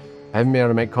know. I haven't been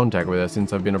able to make contact with her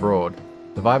since I've been abroad.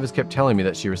 The Vipers kept telling me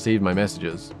that she received my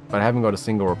messages, but I haven't got a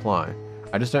single reply.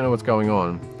 I just don't know what's going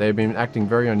on. They have been acting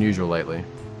very unusual lately.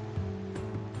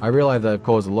 I realize that I've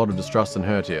caused a lot of distrust and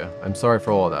hurt here. I'm sorry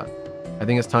for all of that. I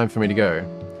think it's time for me to go.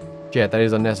 Jet, that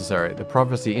is unnecessary. The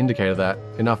prophecy indicated that.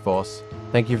 Enough, boss.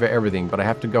 Thank you for everything, but I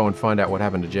have to go and find out what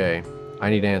happened to Jay. I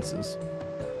need answers.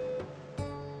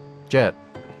 Jet.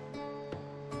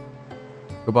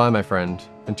 Goodbye, my friend.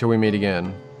 Until we meet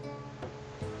again.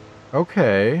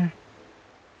 Okay.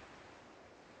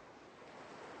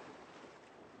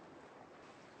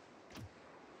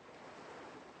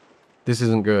 This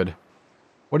isn't good.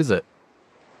 What is it?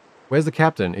 Where's the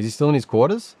captain? Is he still in his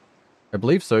quarters? I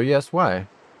believe so, yes. Why?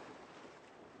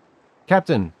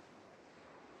 Captain!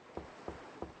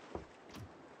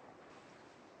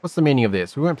 What's the meaning of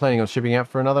this? We weren't planning on shipping out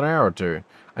for another hour or two.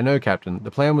 I know, Captain.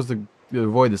 The plan was to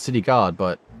avoid the city guard,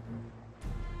 but...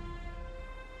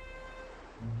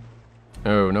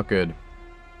 Oh, not good.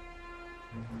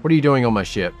 What are you doing on my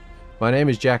ship? My name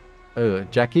is Jackus? Oh,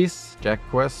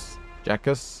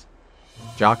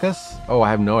 I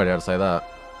have no idea how to say that.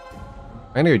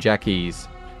 I'm gonna go Jackies.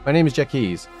 My name is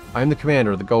Jackies. I am the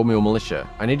commander of the Gold Mill Militia.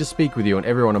 I need to speak with you and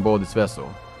everyone aboard this vessel.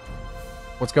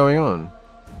 What's going on?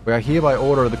 We are here by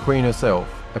order of the Queen herself.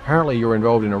 Apparently you were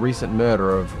involved in a recent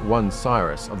murder of one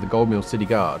Cyrus of the Gold Mill City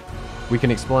Guard. We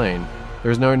can explain.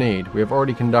 There is no need. We have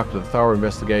already conducted a thorough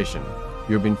investigation.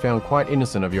 You have been found quite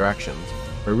innocent of your actions.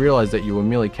 We realize that you were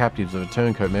merely captives of a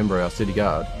turncoat member of our City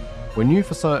Guard. We knew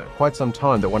for quite some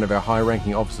time that one of our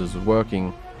high-ranking officers was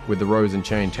working with the Rose and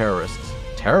Chain terrorists.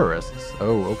 Terrorists?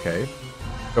 Oh, okay.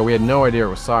 But we had no idea it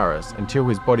was Cyrus, until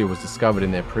his body was discovered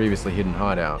in their previously hidden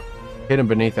hideout, hidden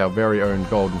beneath our very own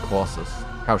Golden Colossus.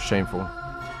 How shameful.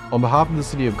 On behalf of the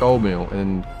city of Goldmill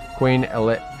and Queen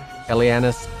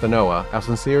Elianis Thanoa, our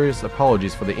sincerest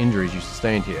apologies for the injuries you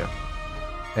sustained here.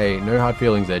 Hey, no hard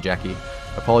feelings there, Jackie.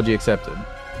 Apology accepted.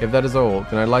 If that is all,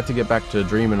 then I'd like to get back to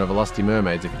dreaming of lusty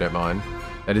mermaids if you don't mind.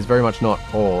 That is very much not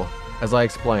all. As I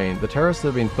explained, the terrorists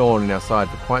have been thorn in our side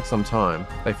for quite some time.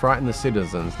 They frighten the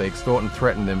citizens, they extort and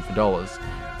threaten them for dollars,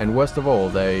 and worst of all,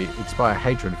 they inspire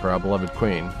hatred for our beloved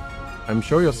queen. I'm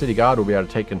sure your city guard will be able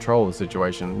to take control of the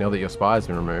situation now that your spy has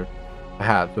been removed.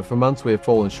 Perhaps, but for months we have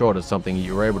fallen short of something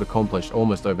you were able to accomplish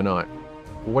almost overnight.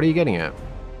 What are you getting at?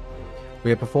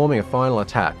 We are performing a final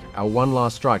attack, our one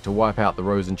last strike to wipe out the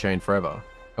Rose and Chain forever,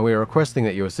 and we are requesting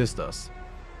that you assist us.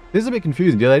 This is a bit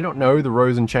confusing. Do they not know the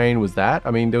Rose and Chain was that?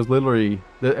 I mean, there was literally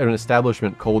an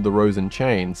establishment called the Rose and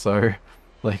Chain, so...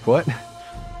 Like, what?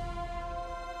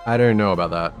 I don't know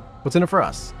about that. What's in it for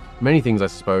us? Many things, I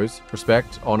suppose.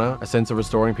 Respect, honor, a sense of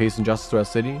restoring peace and justice to our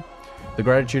city, the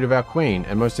gratitude of our queen,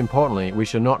 and most importantly, we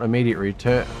shall not immediately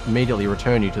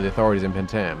return you to the authorities in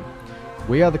Pentam.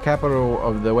 We are the capital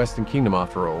of the Western Kingdom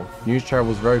after all. News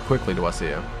travels very quickly to us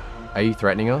here. Are you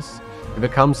threatening us? If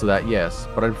it comes to that, yes,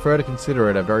 but I'd prefer to consider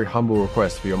it a very humble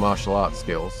request for your martial arts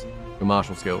skills. Your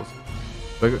martial skills.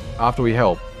 But after we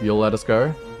help, you'll let us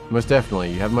go? Most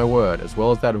definitely, you have my word, as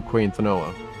well as that of Queen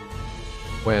Thanoa.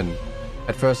 When?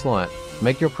 At first light.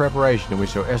 Make your preparation and we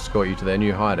shall escort you to their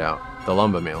new hideout, the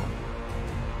lumber mill.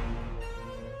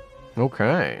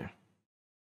 Okay.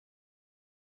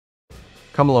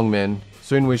 Come along, men.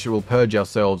 Soon we will purge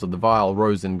ourselves of the vile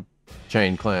Rose and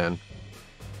Chain clan.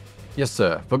 Yes,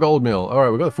 sir. For Gold Mill.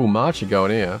 Alright, we've got a full march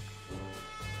going here.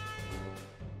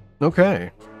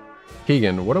 Okay.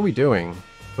 Keegan, what are we doing?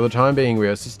 For the time being, we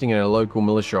are assisting in a local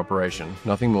militia operation.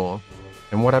 Nothing more.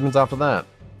 And what happens after that?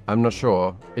 I'm not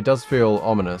sure. It does feel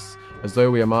ominous, as though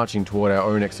we are marching toward our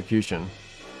own execution.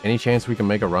 Any chance we can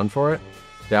make a run for it?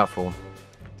 Doubtful.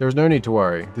 There is no need to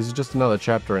worry. This is just another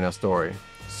chapter in our story.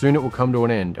 Soon it will come to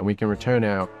an end, and we can return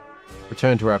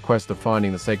to our quest of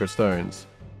finding the sacred stones.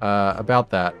 About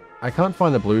that, I can't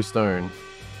find the blue stone.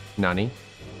 Nani?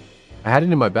 I had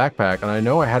it in my backpack, and I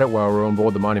know I had it while we were on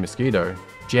board the Mighty Mosquito.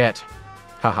 Jet.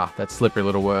 Haha, that slippery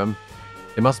little worm.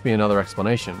 There must be another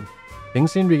explanation.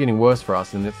 Things seem to be getting worse for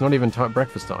us, and it's not even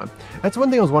breakfast time. That's one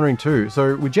thing I was wondering too.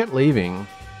 So, with Jet leaving,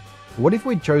 what if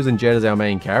we'd chosen Jet as our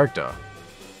main character?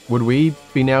 Would we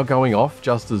be now going off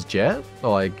just as Jet?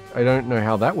 Like, I don't know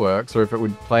how that works, or if it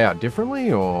would play out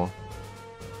differently, or...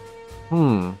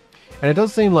 And it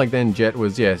does seem like then Jet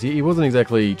was, yes, he wasn't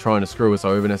exactly trying to screw us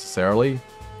over necessarily.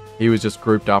 He was just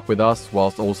grouped up with us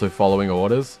whilst also following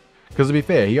orders. Because to be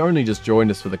fair, he only just joined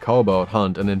us for the Kobold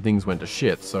Hunt and then things went to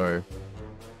shit, so...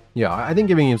 Yeah, I think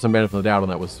giving him some benefit of the doubt on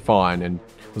that was fine and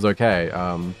was okay.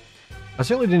 I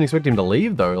certainly didn't expect him to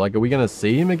leave though. Like, are we going to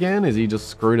see him again? Is he just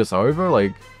screwed us over?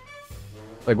 Like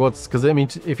what's... Because, I mean,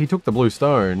 if he took the blue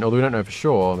stone, although we don't know for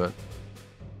sure, but...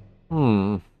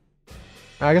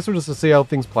 I guess we'll just see how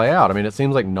things play out. I mean, it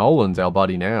seems like Nolan's our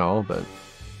buddy now, but...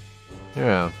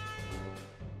 Yeah.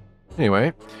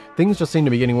 Anyway, things just seem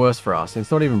to be getting worse for us, and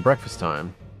it's not even breakfast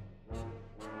time.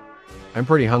 I'm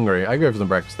pretty hungry. I go for some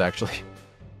breakfast, actually.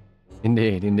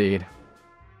 Indeed, indeed.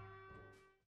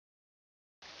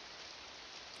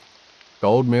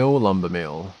 Gold Mill, Lumber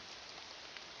Mill.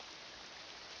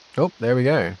 Oh, there we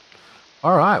go.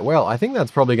 All right, well, I think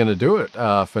that's probably going to do it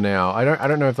for now. I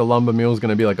don't know if the lumber mill is going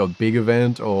to be like a big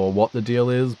event or what the deal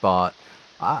is, but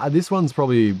this one's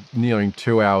probably nearing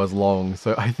 2 hours long,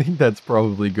 so I think that's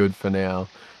probably good for now.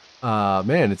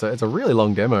 Man, it's a really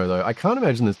long demo though. I can't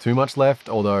imagine there's too much left,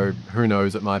 although who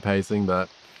knows at my pacing, but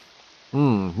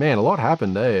man, a lot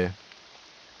happened there.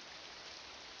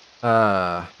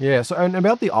 Yeah, so and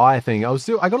about the eye thing, I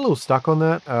got a little stuck on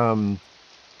that.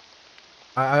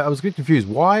 I was a bit confused.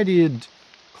 Why did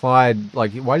Clyde,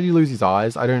 like, why did he lose his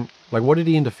eyes? I don't, like, what did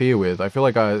he interfere with? I feel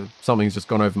like something's just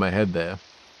gone over my head there.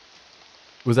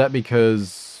 Was that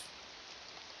because,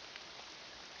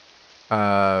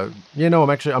 yeah, no,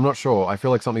 I'm not sure. I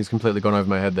feel like something's completely gone over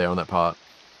my head there on that part.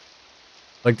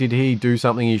 Like, did he do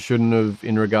something he shouldn't have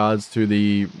in regards to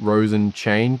the Rose and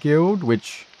Chain Guild?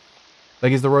 Which,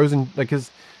 like, is the Rose and, like,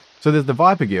 so there's the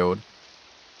Viper Guild,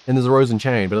 and there's the Rose and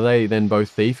Chain, but are they then both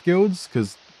thief guilds?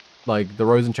 Because, like, the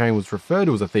Rose and Chain was referred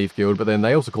to as a thief guild, but then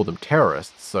they also called them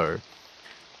terrorists, so...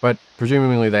 But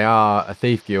presumably they are a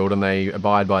thief guild, and they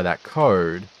abide by that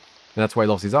code, and that's why he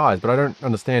lost his eyes. But I don't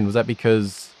understand, was that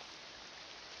because...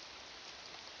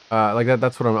 like,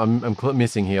 that's what I'm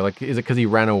missing here. Like, is it because he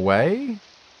ran away?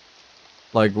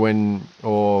 Like, when...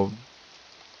 Or...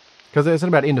 Because they said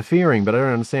about interfering, but I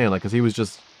don't understand. Like, because he was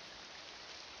just...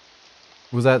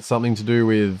 Was that something to do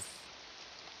with...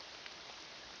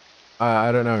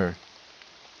 I don't know.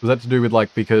 Was that to do with,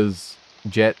 like, because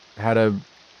Jet had a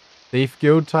thief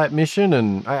guild type mission?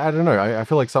 And I don't know. I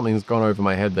feel like something's gone over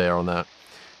my head there on that.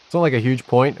 It's not like a huge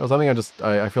point or something.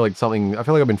 I feel like something... I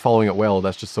feel like I've been following it well.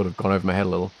 That's just sort of gone over my head a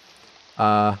little.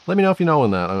 Let me know if you know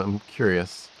on that. I'm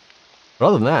curious. But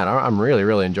other than that, I'm really,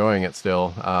 really enjoying it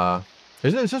still.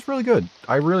 It's just really good.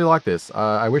 I really like this.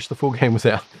 I wish the full game was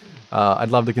out. I'd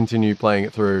love to continue playing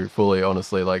it through fully,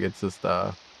 honestly. Like, it's just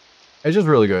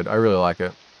really good. I really like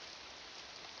it.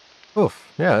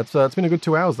 Oof. Yeah, it's been a good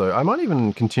 2 hours, though. I might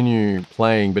even continue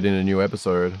playing, but in a new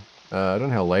episode. I don't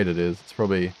know how late it is. It's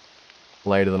probably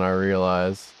later than I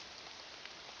realize.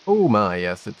 Oh my,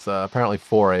 yes. It's apparently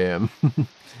 4 a.m.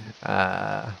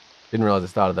 Didn't realize it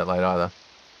started that late either.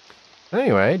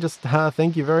 Anyway, just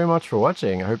thank you very much for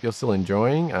watching. I hope you're still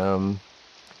enjoying.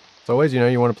 As always,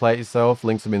 you want to play it yourself.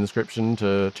 Links will be in the description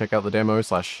to check out the demo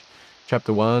 /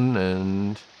 chapter 1.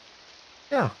 And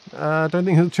yeah, I don't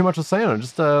think there's too much to say on it.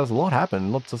 Just there's a lot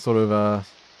happened. Lots to sort of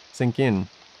sink in.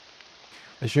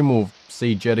 I assume we'll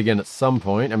see Jet again at some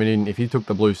point. I mean, if he took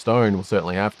the blue stone, we'll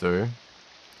certainly have to.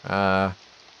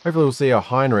 Hopefully we'll see our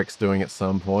Heinrich's doing at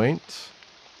some point.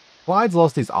 Clyde's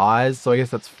lost his eyes, so I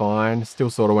guess that's fine. Still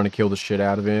sort of want to kill the shit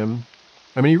out of him.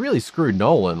 I mean, he really screwed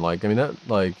Nolan. Like, I mean, that,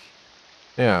 like,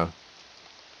 yeah.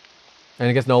 And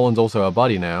I guess Nolan's also our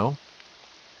buddy now.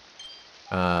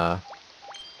 So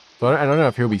I don't know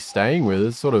if he'll be staying with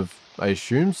us. Sort of, I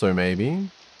assume so,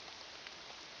 maybe.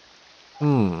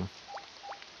 And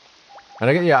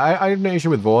I have no issue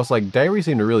with Voss. Like, Dairy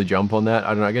seemed to really jump on that. I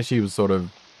don't know, I guess she was sort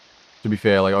of, to be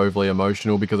fair, like, overly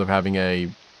emotional because of having a...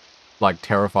 like,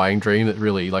 terrifying dream that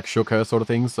really, like, shook her sort of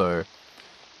thing, so,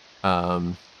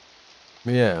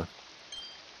 yeah.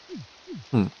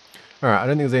 Alright, I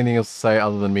don't think there's anything else to say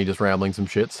other than me just rambling some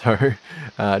shit, so,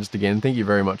 just again, thank you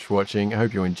very much for watching, I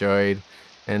hope you enjoyed,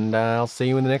 and, I'll see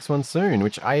you in the next one soon,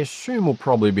 which I assume will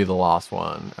probably be the last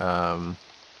one, I'm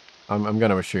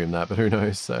gonna assume that, but who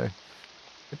knows, so.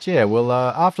 But yeah, well,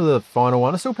 after the final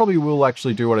one, I still probably will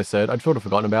actually do what I said, I'd sort of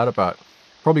forgotten about it, but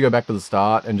probably go back to the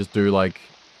start and just do, like,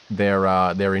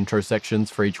 their intro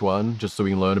sections for each one, just so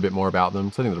we can learn a bit more about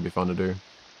them. So I think that'll be fun to do.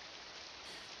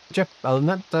 But yeah, other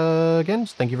than that, again,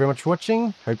 just thank you very much for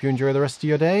watching. Hope you enjoy the rest of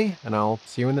your day, and I'll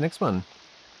see you in the next one.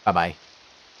 Bye-bye.